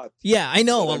 A lot. Yeah, I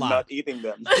know but a I'm lot. not eating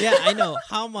them. Yeah, I know.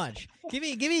 How much? Give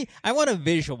me. I want a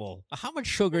visual. How much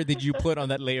sugar did you put on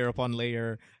that layer upon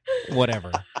layer?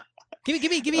 Whatever. Give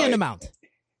me an amount.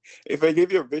 If I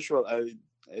give you a visual,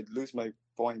 I'd lose my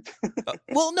point.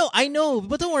 Well, no, I know,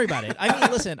 but don't worry about it. I mean,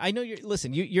 listen, I know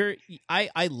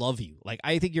I love you. Like,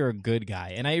 I think you're a good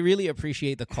guy, and I really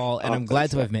appreciate the call, and Oh, I'm glad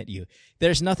thanks, to have man. met you.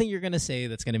 There's nothing you're going to say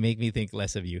that's going to make me think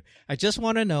less of you. I just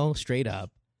want to know straight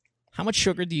up, how much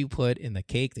sugar do you put in the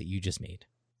cake that you just made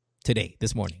today,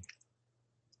 this morning?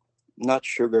 Not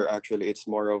sugar, actually. It's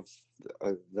more of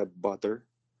the butter.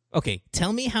 Okay,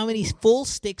 tell me how many full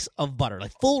sticks of butter,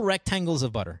 like full rectangles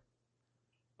of butter.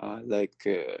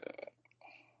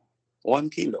 1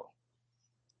 kilo.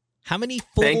 How many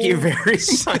full... Thank you very much.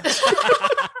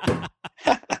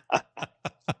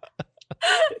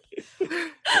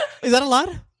 Is that a lot?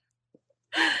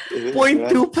 It is,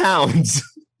 0.2 man. pounds.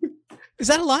 Is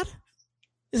that a lot?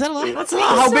 Is that a lot? That's a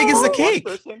lot. How big is the One cake?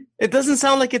 person? It doesn't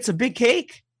sound like it's a big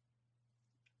cake.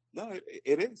 No,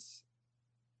 it is.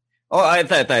 Oh,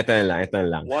 ito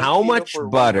lang. 1 How kilo much for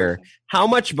one butter? person. How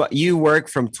much you work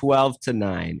from 12 to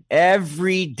 9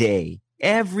 every day,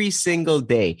 every single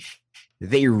day.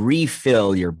 They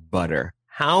refill your butter.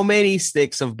 How many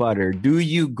sticks of butter do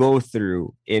you go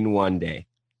through in one day?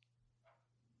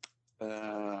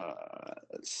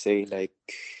 Say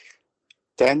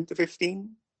 10 to 15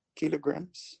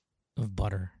 kilograms. Of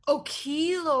butter. Oh,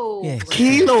 kilo. Yes.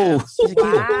 Kilo. He said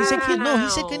kilo. He said Wow. kilo. No, he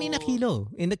said kanina kilo.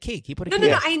 In the cake. He put a No, kilo.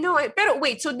 no, no. I know it. Pero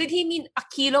wait, so did he mean a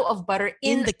kilo of butter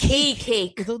in the a cake.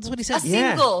 cake? That's what he A said.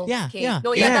 Yeah. single Yeah, cake. yeah.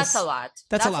 No, yeah, Yes. that's a lot.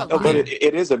 That's a lot. No, but Okay.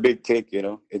 it is a big cake,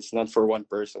 It's not for one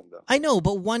person, though. I know,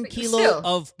 but 1 But kilo still.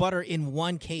 of butter in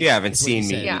one cake. You haven't is what he seen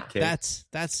me said. eat Yeah. cake. That's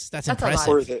a lot. impressive.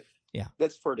 For the Yeah.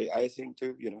 That's for the icing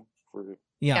too, for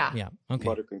Yeah. Okay.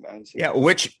 buttercream icing. Yeah,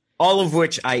 all of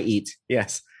which I eat.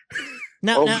 Yes.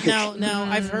 Now, Oh now, my now, God. now,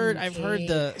 I've heard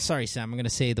the. Sorry, Sam. I'm gonna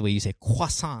say it the way you say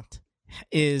croissant.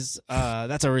 Is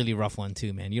that's a really rough one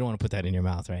too, man. You don't want to put that in your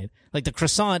mouth, right? Like the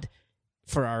croissant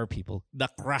for our people, the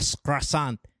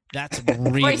croissant. That's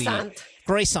really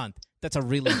croissant. That's a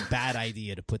really bad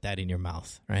idea to put that in your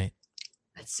mouth, right?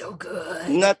 That's so good.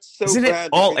 Not so Isn't it bad.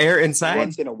 if all it's air inside?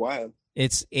 Once in a while.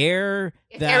 It's air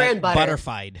It's that air and butter.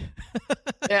 butterfied.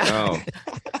 Yeah. Oh,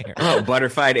 Air.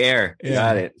 butterfied air. Yeah.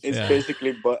 Got it. It's Yeah.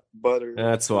 basically butter.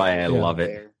 That's why I love it.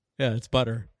 air. Yeah, it's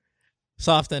butter.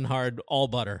 Soft and hard, all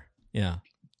butter. Yeah.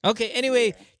 Okay,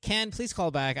 anyway, Ken, please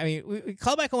call back. I mean, we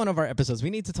call back on one of our episodes. We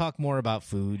need to talk more about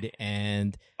food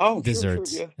and Oh, sure,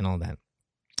 desserts yeah. and all that.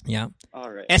 Yeah. All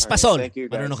right. Espasol. Thank you,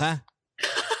 guys. Marunong ka?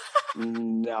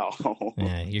 No.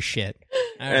 Yeah, you're shit.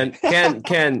 All right. And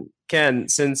Ken,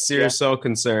 since you're Yeah. so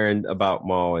concerned about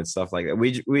Mo and stuff like that,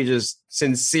 we just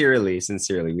sincerely,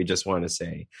 we just want to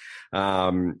say,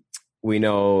 we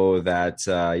know that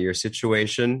your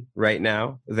situation right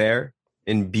now there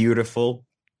in beautiful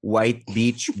white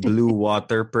beach, blue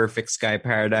water, perfect sky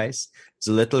paradise, it's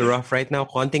a little rough right now.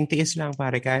 Konting tiis lang,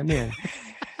 pare, kaya mo yan.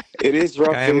 It is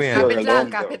rough Kaya mo if yan. you're Kapit lang, alone,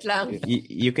 though. kapit lang.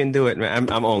 You can do it,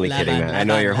 man. I'm only Laban, kidding, man. I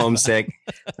know laban, you're laban. homesick.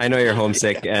 I know you're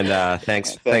homesick, and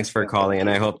thanks for calling. And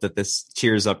I hope that this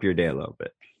cheers up your day a little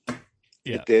bit.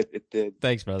 Yeah. It did.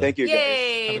 Thanks, brother. Thank you, guys. Have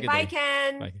a Yay. good Bye, day.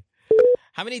 Ken. Bye.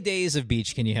 How many days of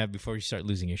beach can you have before you start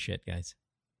losing your shit, guys?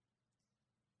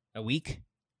 A week?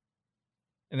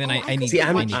 And then Oh, I I need, could go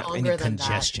I much need, I longer need than that.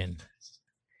 congestion.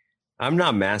 I'm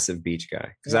not a massive beach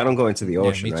guy because I don't go into the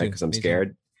ocean, me right? too, Because I'm me too.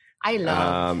 scared. I love.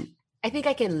 Um, I think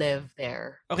I can live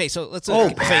there. Okay, so let's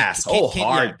pass.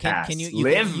 Hard pass. Can you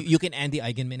Live. you can Andy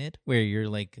Eigen minute where you're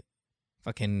like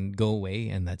fucking go away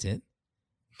and that's it.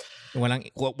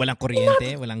 Walang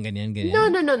kuryente, walang ganyan. No,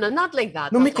 not like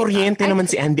that. no, not may like that. kuryente naman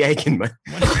si Andy Eigenman.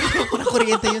 Walang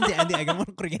kuryente yun si Andy Eigen,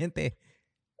 walang kuryente.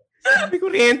 May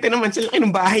kuryente naman sa laki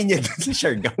ng bahay niya dun sa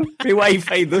Siargao. May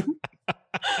wifi dun.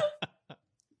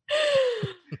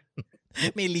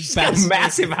 May league She's got pass. a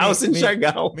massive house in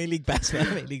Siargao. May league pass.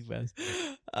 May league pass.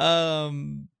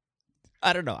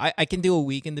 I don't know. I can do a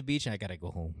week in the beach and I gotta go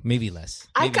home. Maybe less.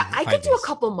 I Maybe could 5 do a days.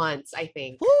 couple months, I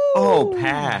think. Oh,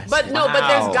 pass. But no, but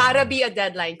there's Wow. gotta be a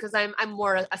deadline because I'm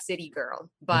more a city girl.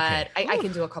 But I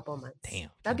can do a couple months. Damn.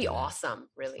 That'd be Fuck that. awesome,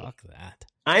 really. Fuck that.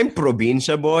 I'm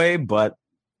probinsya boy, but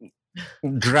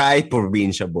dry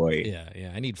probinsya boy.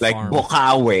 Yeah. I need Like farm.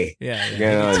 Bocaue. Yeah. I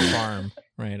Ganon. need farm.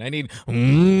 Right. I need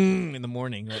in the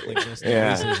morning, like those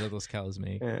noises that those cows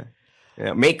make.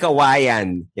 Yeah. Make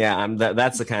Hawaiian. Yeah,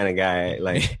 that's the kind of guy.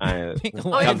 Like,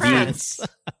 in France.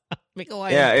 Make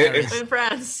Hawaiian. Yeah, in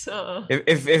France.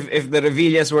 If the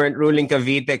Revillas weren't ruling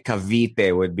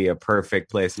Cavite would be a perfect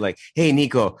place. Like, hey,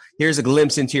 Nico, here's a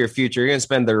glimpse into your future. You're gonna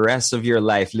spend the rest of your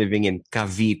life living in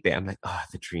Cavite. I'm like,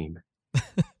 the dream.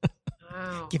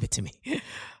 Wow. Give it to me.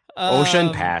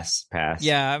 Ocean pass.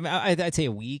 Yeah, I'd say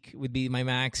a week would be my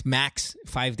max. Max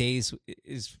 5 days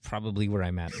is probably where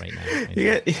I'm at right now.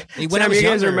 When I was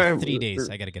younger, 3 days.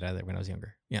 I got to get out of there when I was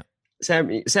younger. Yeah. Sam,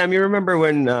 you remember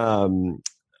when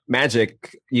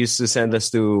Magic used to send us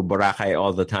to Boracay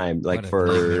all the time, like for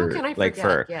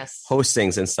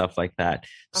hostings and stuff like that.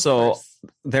 So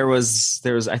there was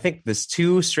I think this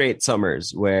 2 straight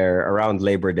summers where around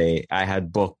Labor Day I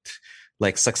had booked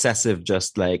like successive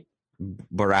just like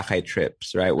Boracay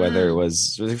trips, right? Whether it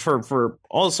was for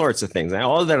all sorts of things,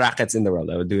 all the rackets in the world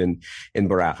I would do in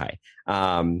Boracay.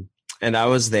 And I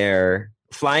was there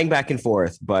flying back and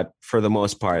forth, but for the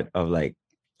most part of like,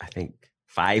 I think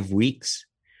 5 weeks.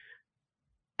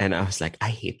 And I was like, I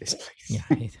hate this place. Yeah,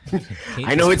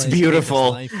 I know it's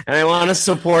beautiful and I want to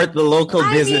support the local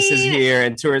businesses here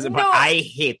and tourism, but I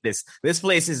hate this. This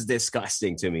place is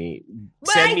disgusting to me.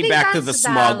 Send me back to the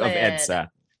smog of EDSA.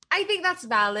 I think that's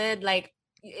valid. Like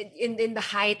in the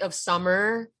height of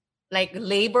summer, like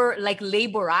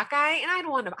Boracay, and I don't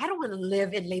want to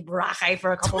live in Boracay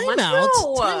for a couple months.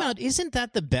 Time out. Isn't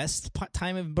that the best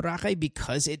time of Boracay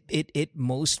because it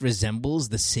most resembles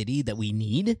the city that we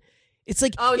need? It's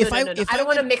like I don't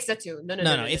want to mix the two.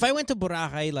 No. If I went to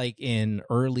Boracay like in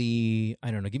early, I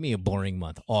don't know, give me a boring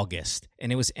month, August,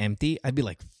 and it was empty, I'd be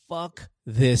like, fuck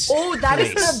this. Oh, that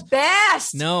place. is the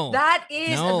best. No. That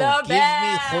is the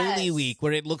best. Give me Holy Week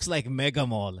where it looks like Mega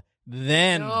Mall.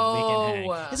 Then we can hang.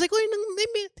 It's like,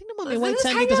 tingnan mo, may white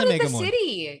sand dito sa Mega Mall.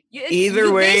 City.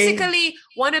 Either way. You basically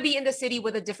want to be in the city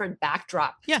with a different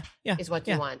backdrop. Yeah. Is what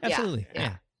you want. Absolutely.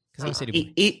 Yeah.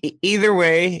 Either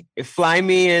way, fly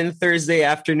me in Thursday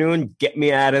afternoon, get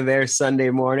me out of there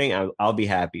Sunday morning. I'll be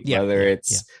happy. Whether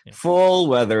it's full,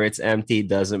 whether it's empty,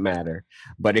 doesn't matter.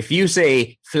 But if you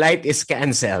say flight is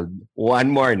canceled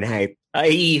one more night, ay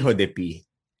hijo de pi.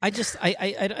 I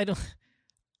don't.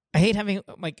 I hate having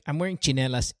like I'm wearing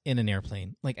chinelas in an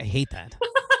airplane. Like I hate that.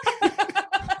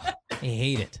 I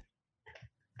hate it.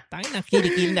 Dami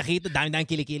ng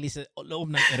kilikili sa loob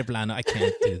ng aeroplano. I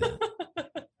can't do that.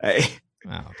 I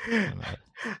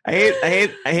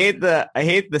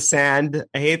hate the sand.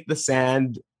 I hate the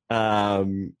sand. I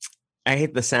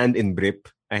hate the sand in Brip.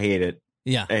 I hate it.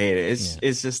 Yeah. I hate it.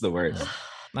 It's just the worst.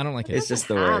 I don't like it. It's just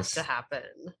the worst. To happen.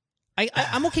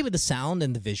 I'm okay with the sound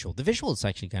and the visual. The visual is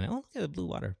actually kind of, look at the blue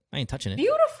water. I ain't touching it.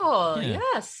 Beautiful. Yeah.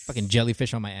 Yes. Fucking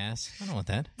jellyfish on my ass. I don't want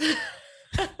that.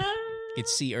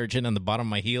 It's sea urchin on the bottom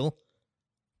of my heel.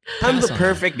 I'm the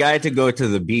perfect guy to go to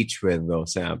the beach with, though,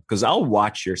 Sam, because I'll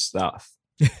watch your stuff.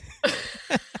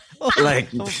 Like,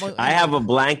 I have a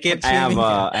blanket. I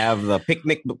have the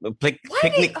picnic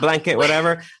blanket,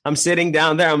 whatever. I'm sitting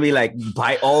down there. I'll be like,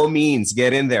 by all means,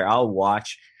 get in there. I'll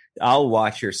watch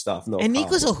your stuff. No, and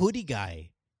Nico's a hoodie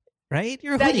guy, right?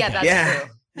 You're a hoodie guy. That's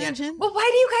true. Imagine. But why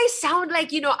do you guys sound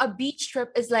like a beach trip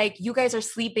is like you guys are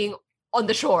sleeping on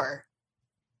the shore?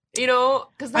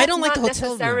 Because I don't like the hotel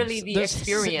necessarily rooms. the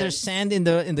experience. There's sand in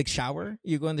the shower.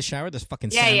 You go in the shower. There's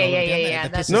fucking sand.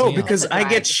 Yeah. No, because I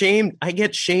get shamed. I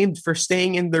get shamed for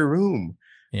staying in the room.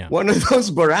 Yeah. One of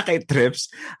those Boracay trips,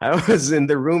 I was in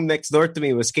the room next door to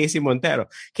me was Casey Montero.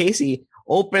 Casey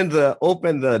opened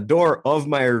the door of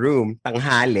my room.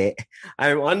 Tanghali.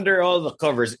 I'm under all the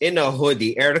covers in a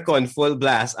hoodie, aircon full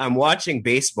blast. I'm watching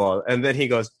baseball, and then he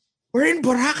goes, "We're in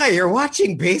Boracay. You're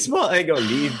watching baseball." I go,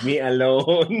 "Leave me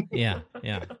alone." Yeah.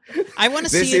 I want to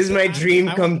see this is my dream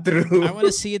come true. I want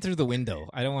to see it through the window.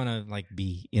 I don't want to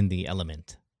be in the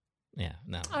element. Yeah,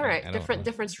 no. All right,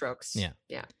 different strokes. Yeah.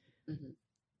 Mm-hmm.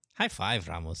 High five,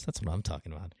 Ramos. That's what I'm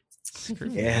talking about. Screw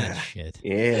that shit.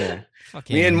 Yeah.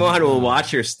 Fucking me and Mohan will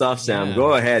watch your stuff, Sam. Yeah.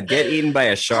 Go ahead. Get eaten by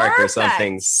a shark or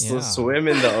something. Yeah. Swim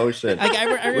in the ocean. I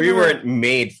remember, we weren't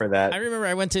made for that. I remember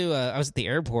I went to, I was at the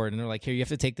airport and they're like, "Here, you have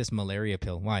to take this malaria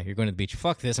pill." Why? You're going to the beach.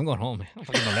 Fuck this. I'm going home. I'm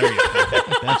fucking malaria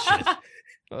pill. That shit.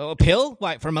 A pill?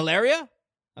 Why? For malaria?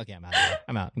 Okay, I'm out of here.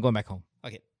 I'm out. I'm going back home.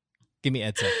 Okay. Give me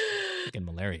EDSA. Fucking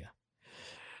malaria.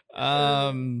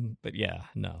 But yeah,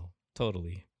 no,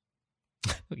 totally.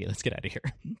 Okay, let's get out of here.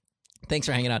 Thanks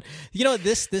for hanging out.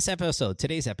 This episode,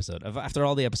 today's episode, after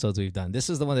all the episodes we've done, this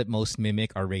is the one that most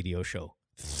mimic our radio show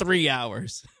 3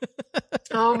 hours.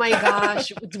 Oh my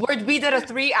gosh. We did a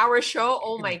 3-hour show.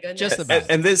 Oh my goodness. Just about.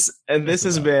 And this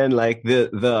has been like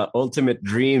the ultimate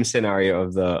dream scenario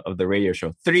of the radio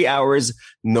show. 3 hours,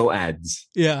 no ads.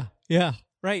 Yeah.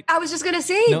 Right. I was just going to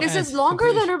say, No this ads, is longer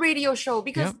completely. than a radio show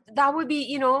because that would be,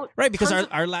 Right, because tons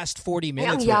our last 40 of,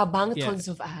 minutes. ang yabang, tons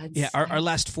of ads. Yeah, our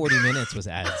last 40 minutes was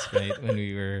ads, right? When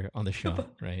we were on the show,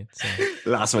 right? So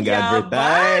Last one got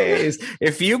advertised.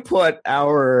 If you put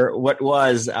what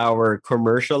was our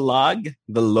commercial log,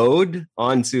 the load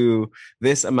onto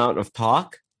this amount of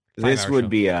talk, this 5-hour would show.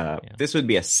 be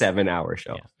a 7-hour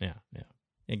show. yeah.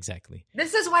 Exactly.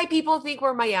 This is why people think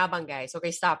we're mayabang, guys.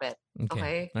 Okay, stop it.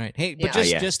 Okay. All right. Hey, but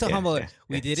Yeah. just to humble it,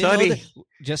 we didn't Sorry. know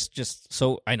that, just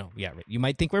so I know. Yeah, right. You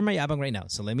might think we're mayabang right now.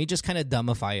 So let me just kind of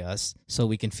dumbify us so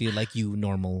we can feel like you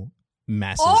normal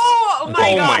masses. Oh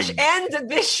my Oh gosh. my- End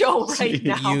this show right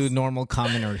now. You normal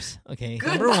commoners. Okay.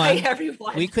 Number Goodbye, one,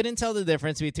 everyone. we couldn't tell the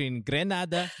difference between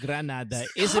Granada,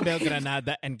 Isabel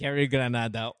Granada, and Gary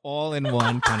Granada all in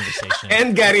one conversation.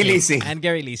 And Gary Leasing. And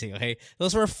Gary Leasing, okay?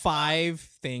 Those were 5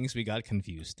 things we got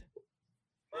confused.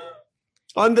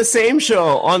 On the same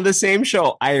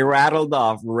show, I rattled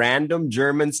off random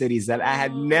German cities that I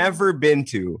had never been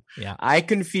to. Yeah. I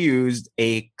confused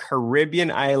a Caribbean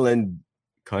island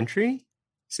country,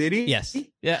 city, Yes.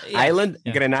 Yeah. island,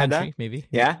 Yeah. Granada, Country, maybe.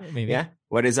 yeah, Maybe. yeah.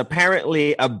 What is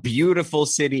apparently a beautiful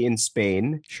city in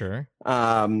Spain. Sure.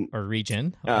 Um, Or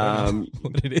region. I don't know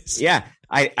what it is. yeah,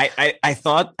 I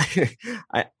thought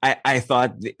I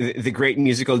thought the great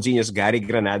musical genius Gary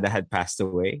Granada had passed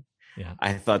away. Yeah.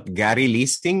 I thought Gary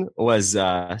Leasing was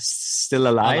still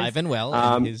alive. Alive and well.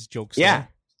 Um, in his joke store. yeah.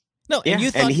 No, Yeah, and you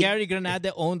and thought he- Gary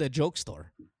Granada owned a joke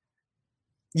store.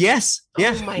 Yes,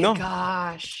 yeah, Oh my no.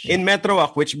 gosh. In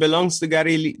Metroac, which belongs to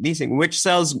Gary Leasing, which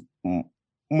sells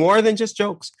more than just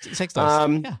jokes. Sex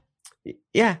toys.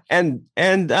 Yeah, and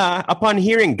upon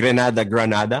hearing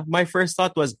Granada, my first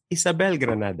thought was Isabel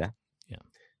Granada. Yeah.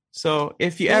 So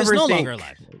if you He was ever no think, longer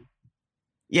alive.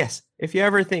 yes, if you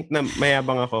ever think na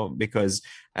mayabang ako because,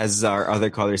 as our other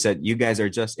caller said, you guys are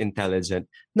just intelligent.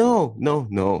 No.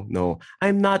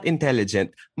 I'm not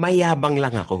intelligent. Mayabang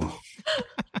lang ako.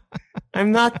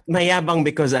 I'm not mayabang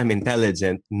because I'm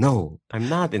intelligent. No, I'm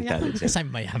not intelligent. Because I'm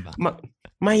mayabang.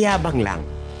 Mayabang lang.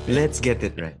 Let's get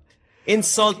it right.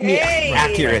 Insult me Hey!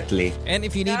 accurately. And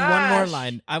if you need one more Gosh.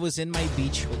 line, I was in my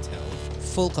beach hotel,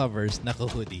 full covers,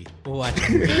 naka-hoodie,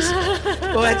 watching baseball.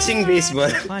 Watching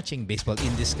baseball. Watching baseball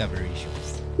in Discovery shows.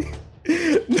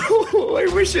 No, I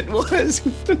wish it was.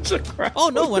 Such a crap Oh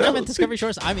no, when I'm hotel. at Discovery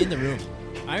Shores, I'm in the room.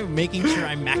 I'm making sure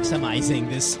I'm maximizing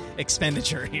this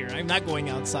expenditure here. I'm not going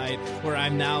outside where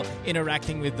I'm now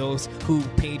interacting with those who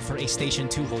paid for a Station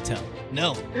 2 hotel.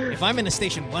 No. If I'm in a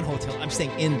Station 1 hotel, I'm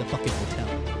staying in the fucking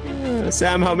hotel.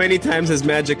 Sam, how many times has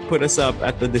Magic put us up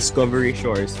at the Discovery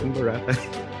Shores in Boracay?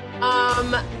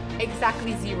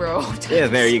 Exactly 0. Yeah,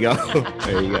 there you go.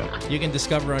 There you go. You can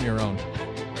discover on your own.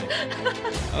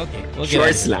 Okay, we'll get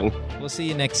Shorts out of here. lang. We'll see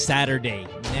you next Saturday.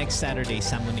 Next Saturday,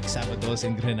 Samonik Sabados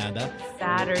in Granada.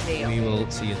 Saturday. We will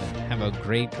see you then. Have a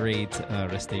great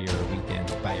rest of your weekend.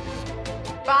 Bye,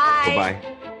 everyone. Bye.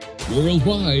 Goodbye.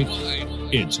 Worldwide,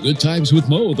 it's Good Times with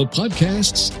Mo, the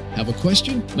podcasts. Have a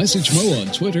question? Message Mo on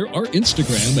Twitter or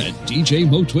Instagram at DJ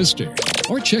Mo Twister.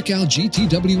 Or check out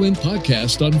GTWM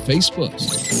Podcast on Facebook.